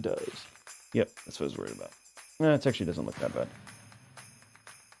chance it does. Yep, that's what I was worried about. It actually doesn't look that bad.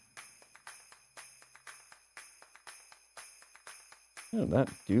 How did that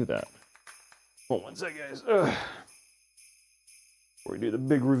do that? Hold on one sec, guys. Ugh. Before we do the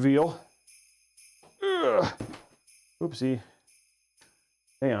big reveal. Ugh. Oopsie.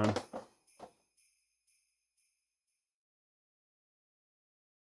 Hang on.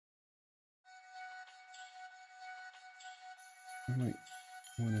 Wait,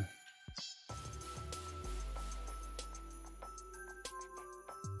 I wanna...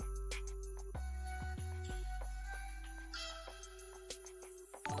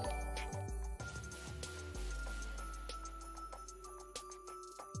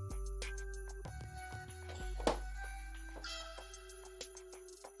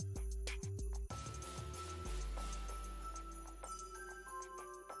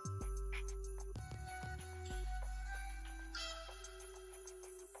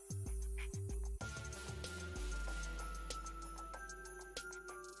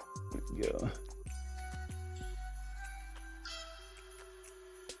 Go.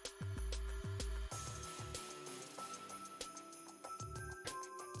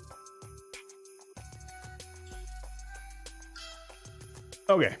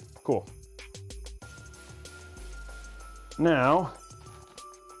 Okay, cool. Now,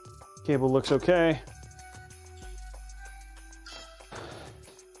 cable looks okay.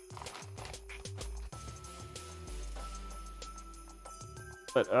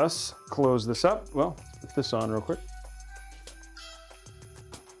 Let us close this up. Well, put this on real quick.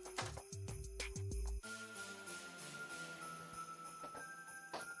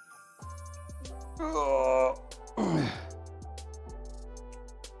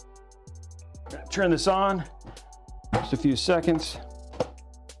 Turn this on. Just a few seconds.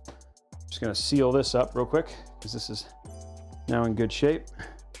 Just gonna seal this up real quick because this is now in good shape.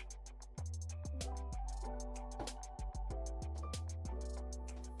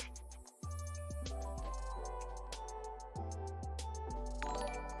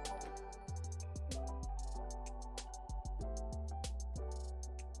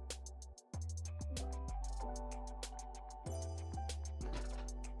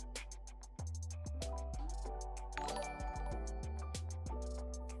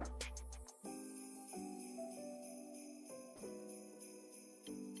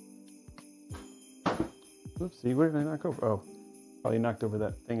 Oopsie, where did I knock over? Oh, probably knocked over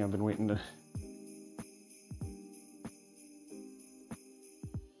that thing I've been waiting to.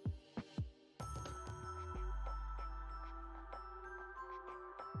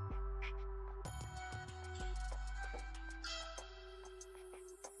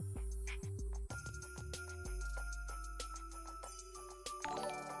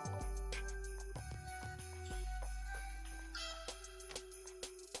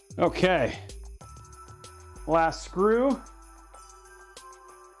 Okay. Last screw.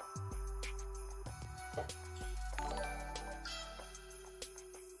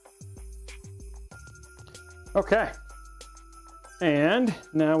 Okay. And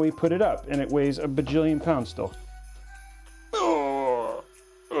now we put it up, and it weighs a bajillion pounds still.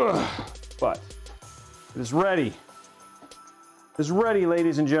 But it is ready. It is ready,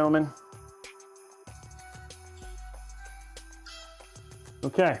 ladies and gentlemen.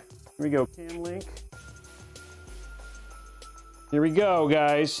 Okay, here we go. Cam link. Here we go,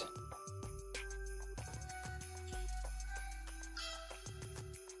 guys.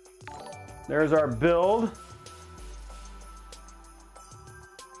 There's our build.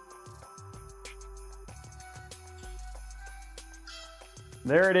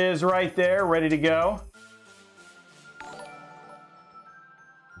 There it is right there, ready to go.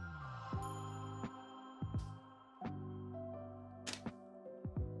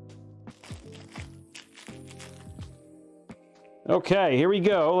 Okay, here we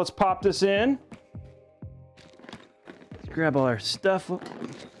go. Let's pop this in. Let's grab all our stuff.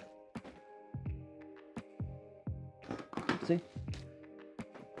 See?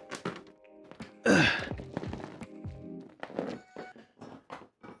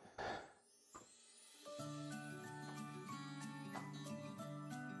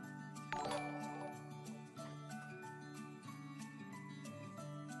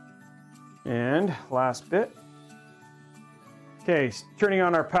 And last bit. Okay, turning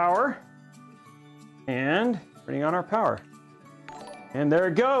on our power. And turning on our power. And there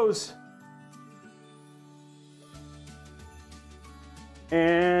it goes.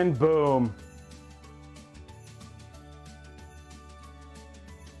 And boom.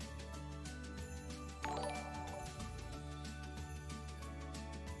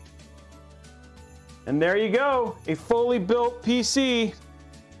 And there you go, a fully built PC.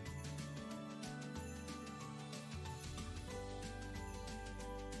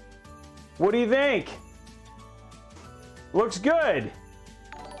 What do you think? Looks good.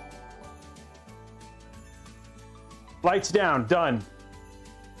 Lights down, done.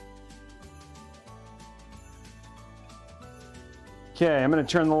 Okay, I'm gonna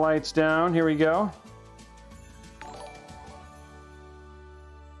turn the lights down. Here we go.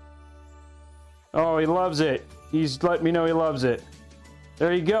 Oh, he loves it. He's let me know he loves it.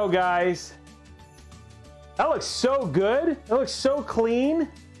 There you go, guys. That looks so good. It looks so clean.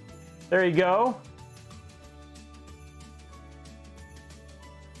 There you go.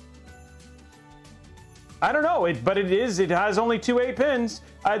 I don't know, but it has only 2 8 pins.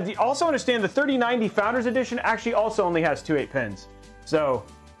 Also understand the 3090 Founders Edition actually also only has 2 8 pins. So,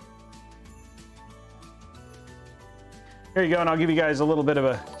 here you go, and I'll give you guys a little bit of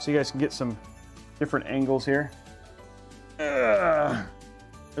a, so you guys can get some different angles here. There's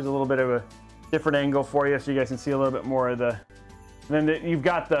a little bit of a different angle for you so you guys can see a little bit more of the, and then you've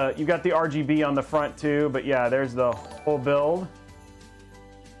got the RGB on the front too, but yeah, there's the whole build.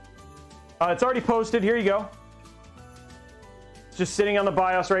 It's already posted. Here you go. It's just sitting on the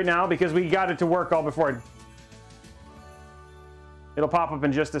BIOS right now because we got it to work all before. It'll pop up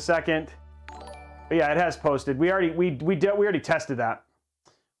in just a second. But yeah, it has posted. We already tested that.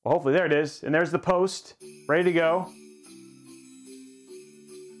 Well, hopefully there it is, and there's the post, ready to go.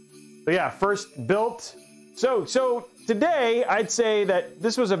 But yeah, first built. So today I'd say that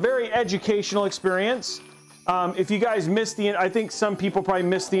this was a very educational experience. If you guys missed I think some people probably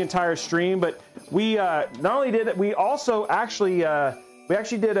missed the entire stream, but we not only did it, we also actually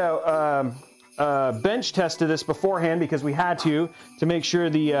did a bench test of this beforehand because we had to make sure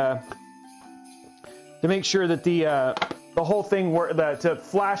that the whole thing worked, to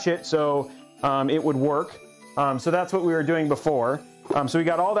flash it so it would work. So that's what we were doing before. So we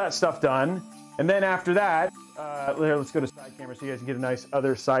got all that stuff done, and then after that, let's go to side camera so you guys can get a nice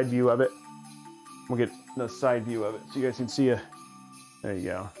other side view of it. We'll get the side view of it so you guys can see there you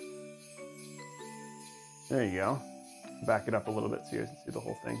go. There you go. Back it up a little bit so you guys can see the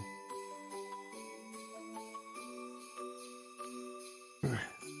whole thing.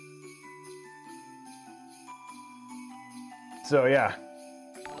 So yeah.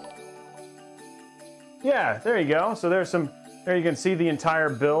 Yeah, there you go. So there you can see the entire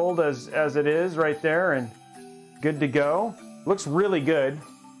build as it is right there, and good to go. Looks really good.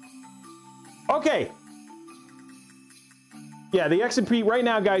 Okay. Yeah, the XMP right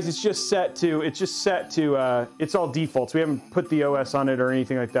now, guys, it's all defaults. We haven't put the OS on it or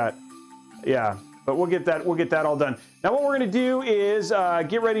anything like that. Yeah, but we'll get that all done. Now what we're gonna do is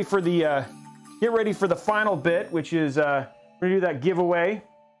get ready for the final bit, which is we're gonna do that giveaway.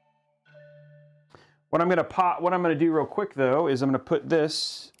 What I'm gonna do real quick though is I'm gonna put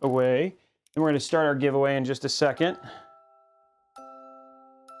this away, and we're gonna start our giveaway in just a second.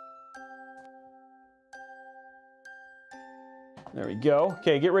 There we go.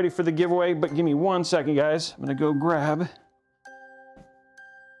 Okay, get ready for the giveaway, but give me 1 second, guys. I'm gonna go grab.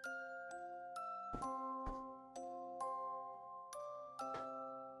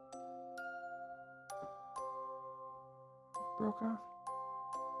 Broke off.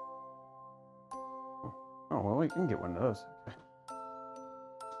 Oh, well, we can get one of those. Okay.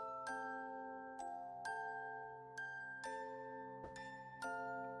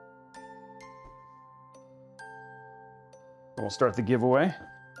 start the giveaway.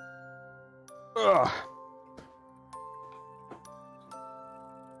 Ugh.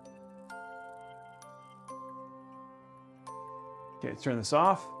 Okay, let's turn this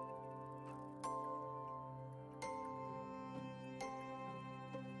off.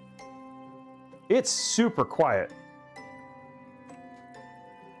 It's super quiet.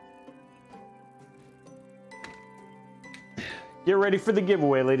 Get ready for the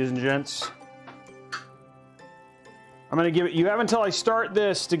giveaway, ladies and gents. I'm gonna give it, you have until I start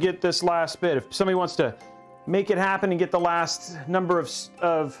this to get this last bit. If somebody wants to make it happen and get the last number of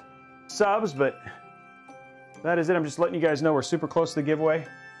subs, but that is it. I'm just letting you guys know we're super close to the giveaway.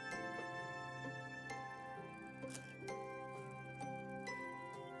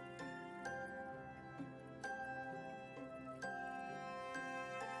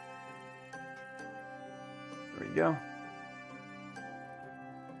 There you go.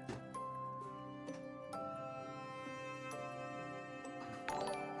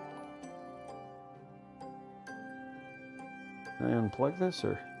 Can I unplug this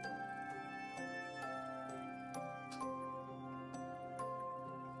or?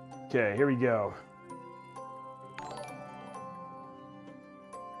 Okay, here we go.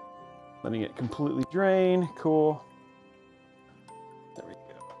 Letting it completely drain. Cool. There we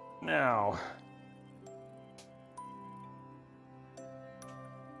go. Now.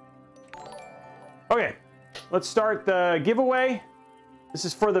 Okay, let's start the giveaway. This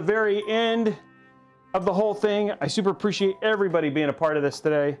is for the very end of the whole thing. I super appreciate everybody being a part of this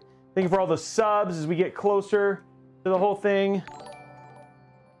today. Thank you for all the subs as we get closer to the whole thing.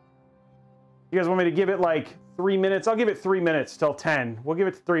 You guys want me to give it like 3 minutes? I'll give it 3 minutes till 10. We'll give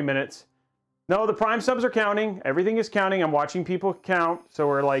it 3 minutes. No, the Prime subs are counting. Everything is counting. I'm watching people count. So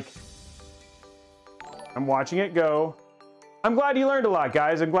we're like, I'm watching it go. I'm glad you learned a lot,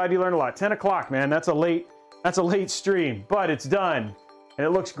 guys. I'm glad you learned a lot. 10 o'clock, man. That's a late stream, but it's done. And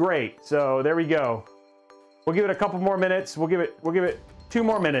it looks great. So there we go. We'll give it a couple more minutes. We'll give it 2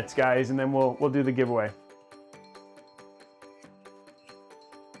 more minutes, guys, and then we'll do the giveaway.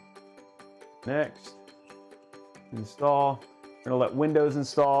 Next, install. We're gonna let Windows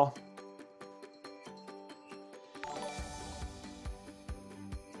install.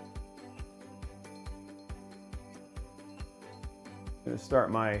 I'm gonna start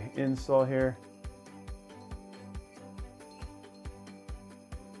my install here.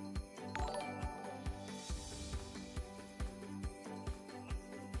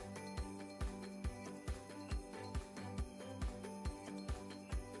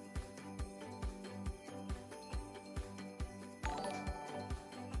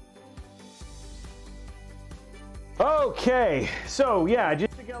 Okay, so yeah,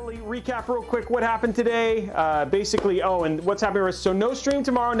 just to recap real quick what happened today. Basically, oh, and what's happening. So no stream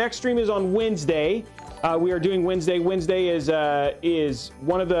tomorrow. Next stream is on Wednesday. We are doing Wednesday. Wednesday is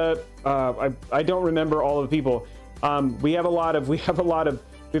one of the I don't remember all of the people. We have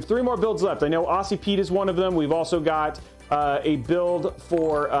 3 more builds left. I know Aussie Pete is one of them. We've also got a build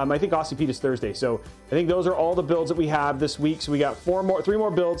for I think Aussie Pete is Thursday. So I think those are all the builds that we have this week. So we got 3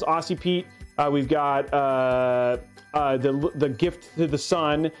 more builds. Aussie Pete. We've got the gift to the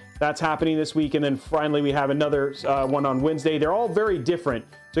sun that's happening this week, and then finally we have another one on Wednesday. They're all very different.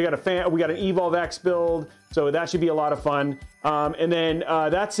 So we got an Evolve X build, so that should be a lot of fun. And then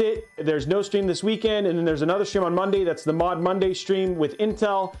that's it. There's no stream this weekend, and then there's another stream on Monday. That's the Mod Monday stream with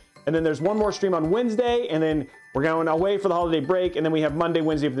Intel, and then there's one more stream on Wednesday, and then we're going away for the holiday break, and then we have Monday,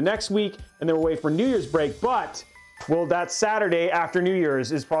 Wednesday of the next week, and then we're away for New Year's break. But well, that Saturday after New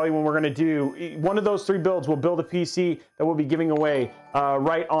Year's is probably when we're going to do one of those 3 builds. We'll build a PC that we'll be giving away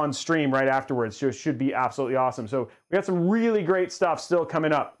right on stream right afterwards. So it should be absolutely awesome. So we got some really great stuff still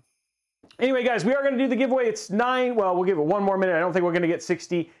coming up. Anyway, guys, we are going to do the giveaway. It's 9. Well, we'll give it 1 more minute. I don't think we're going to get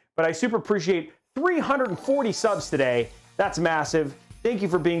 60, but I super appreciate 340 subs today. That's massive. Thank you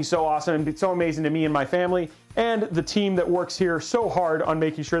for being so awesome and so amazing to me and my family and the team that works here so hard on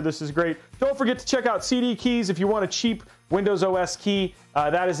making sure this is great. Don't forget to check out CD Keys if you want a cheap Windows OS key.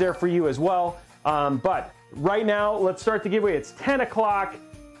 That is there for you as well. But right now, let's start the giveaway. It's 10 o'clock.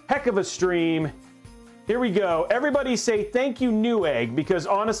 Heck of a stream. Here we go. Everybody say thank you, Newegg, because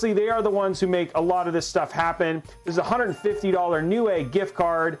honestly, they are the ones who make a lot of this stuff happen. This is a $150 Newegg gift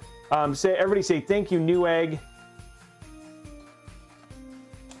card. Everybody say thank you, Newegg.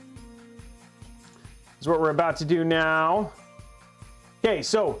 Is what we're about to do now. Okay,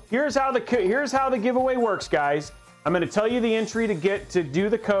 so here's how the giveaway works, guys. I'm going to tell you the entry to do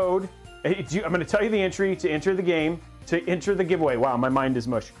the code. I'm going to tell you the entry to enter the game, to enter the giveaway. Wow, my mind is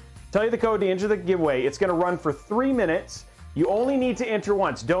mush. Tell you the code to enter the giveaway. It's going to run for 3 minutes. You only need to enter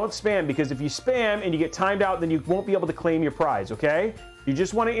once. Don't spam, because if you spam and you get timed out, then you won't be able to claim your prize, okay? You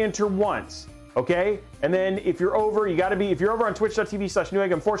just want to enter once, okay? And then if you're over, if you're over on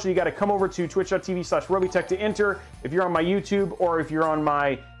twitch.tv/Newegg, unfortunately, you got to come over to twitch.tv/Robeytech to enter. If you're on my YouTube or if you're on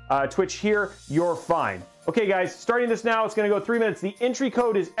my Twitch here, you're fine. Okay, guys, starting this now, it's going to go 3 minutes. The entry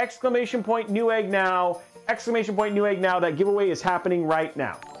code is !Newegg now, !Newegg now. That giveaway is happening right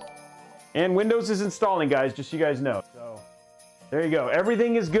now. And Windows is installing, guys, just so you guys know. So there you go.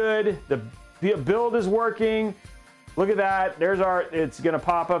 Everything is good. The build is working. Look at that. There's it's going to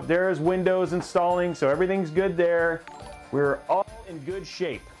pop up. There's Windows installing. So everything's good there. We're all in good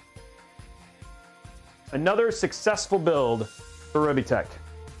shape. Another successful build for Robeytech.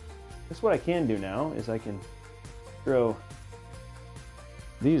 That's what I can do now, is I can throw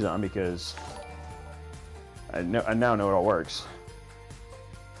these on, because I now know it all works.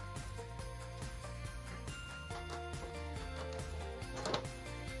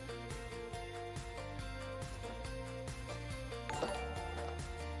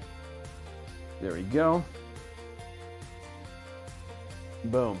 There we go.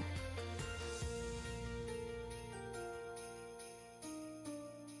 Boom.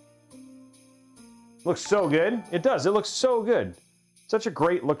 Looks so good. It does. It looks so good. Such a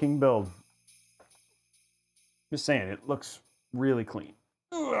great looking build. Just saying, it looks really clean.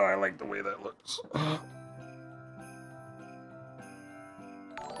 Ooh, I like the way that looks.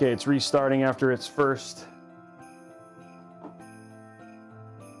 Okay, it's restarting after its first.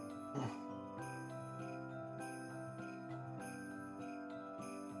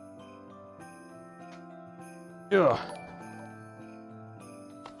 Ugh.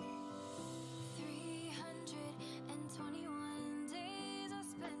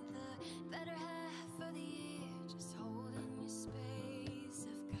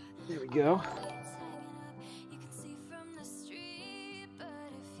 There we go.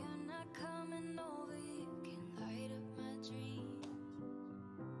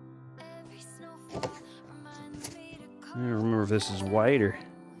 I don't remember if this is white or...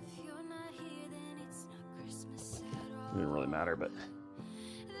 It didn't really matter, but...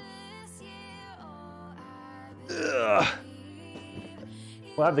 Ugh.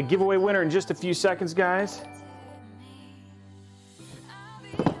 We'll have the giveaway winner in just a few seconds, guys.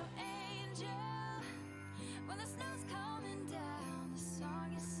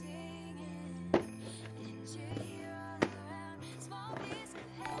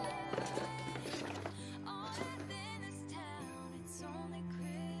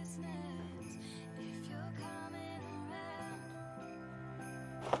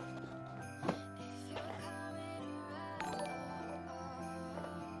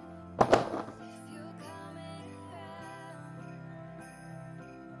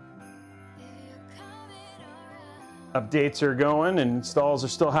 Updates are going and installs are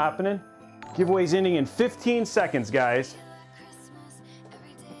still happening. Giveaways ending in 15 seconds, guys.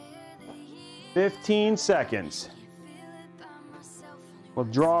 15 seconds. We'll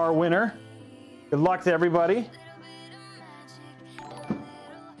draw our winner. Good luck to everybody.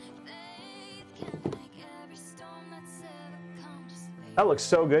 That looks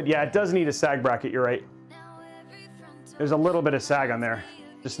so good. Yeah, it does need a sag bracket, you're right. There's a little bit of sag on there,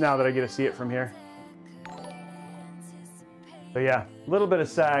 just now that I get to see it from here. So yeah, a little bit of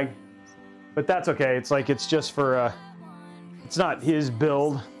sag, but that's okay. It's like, it's just for, it's not his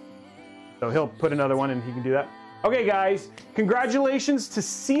build. So he'll put another one and he can do that. Okay, guys, congratulations to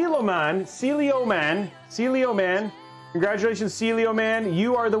Celio Man. Congratulations, Celio Man.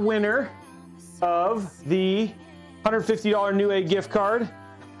 You are the winner of the $150 Newegg gift card.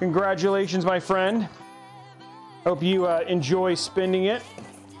 Congratulations, my friend. Hope you enjoy spending it.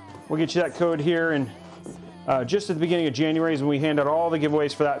 We'll get you that code here, and just at the beginning of January is when we hand out all the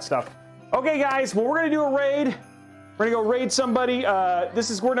giveaways for that stuff. Okay, guys, well, we're gonna do a raid. We're gonna go raid somebody. We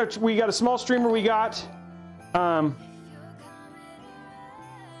got a small streamer. We got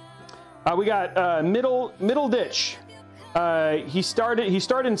Middle Ditch. He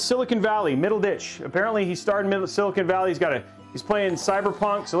started in Silicon Valley. Middle Ditch. Apparently, he started in Silicon Valley. He's playing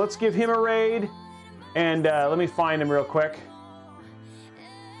Cyberpunk. So let's give him a raid. And let me find him real quick.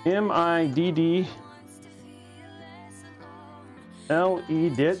 MIDD LE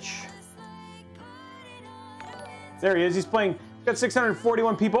Ditch. There he is. He's got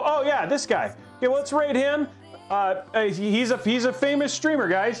 641 people. Oh yeah, this guy. Okay, well, let's raid him. He's a famous streamer,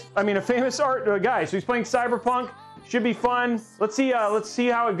 guys. I mean, a famous art guy. So he's playing Cyberpunk. Should be fun. Let's see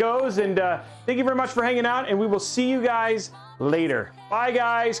how it goes. And thank you very much for hanging out. And we will see you guys later. Bye,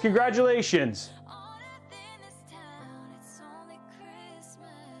 guys. Congratulations.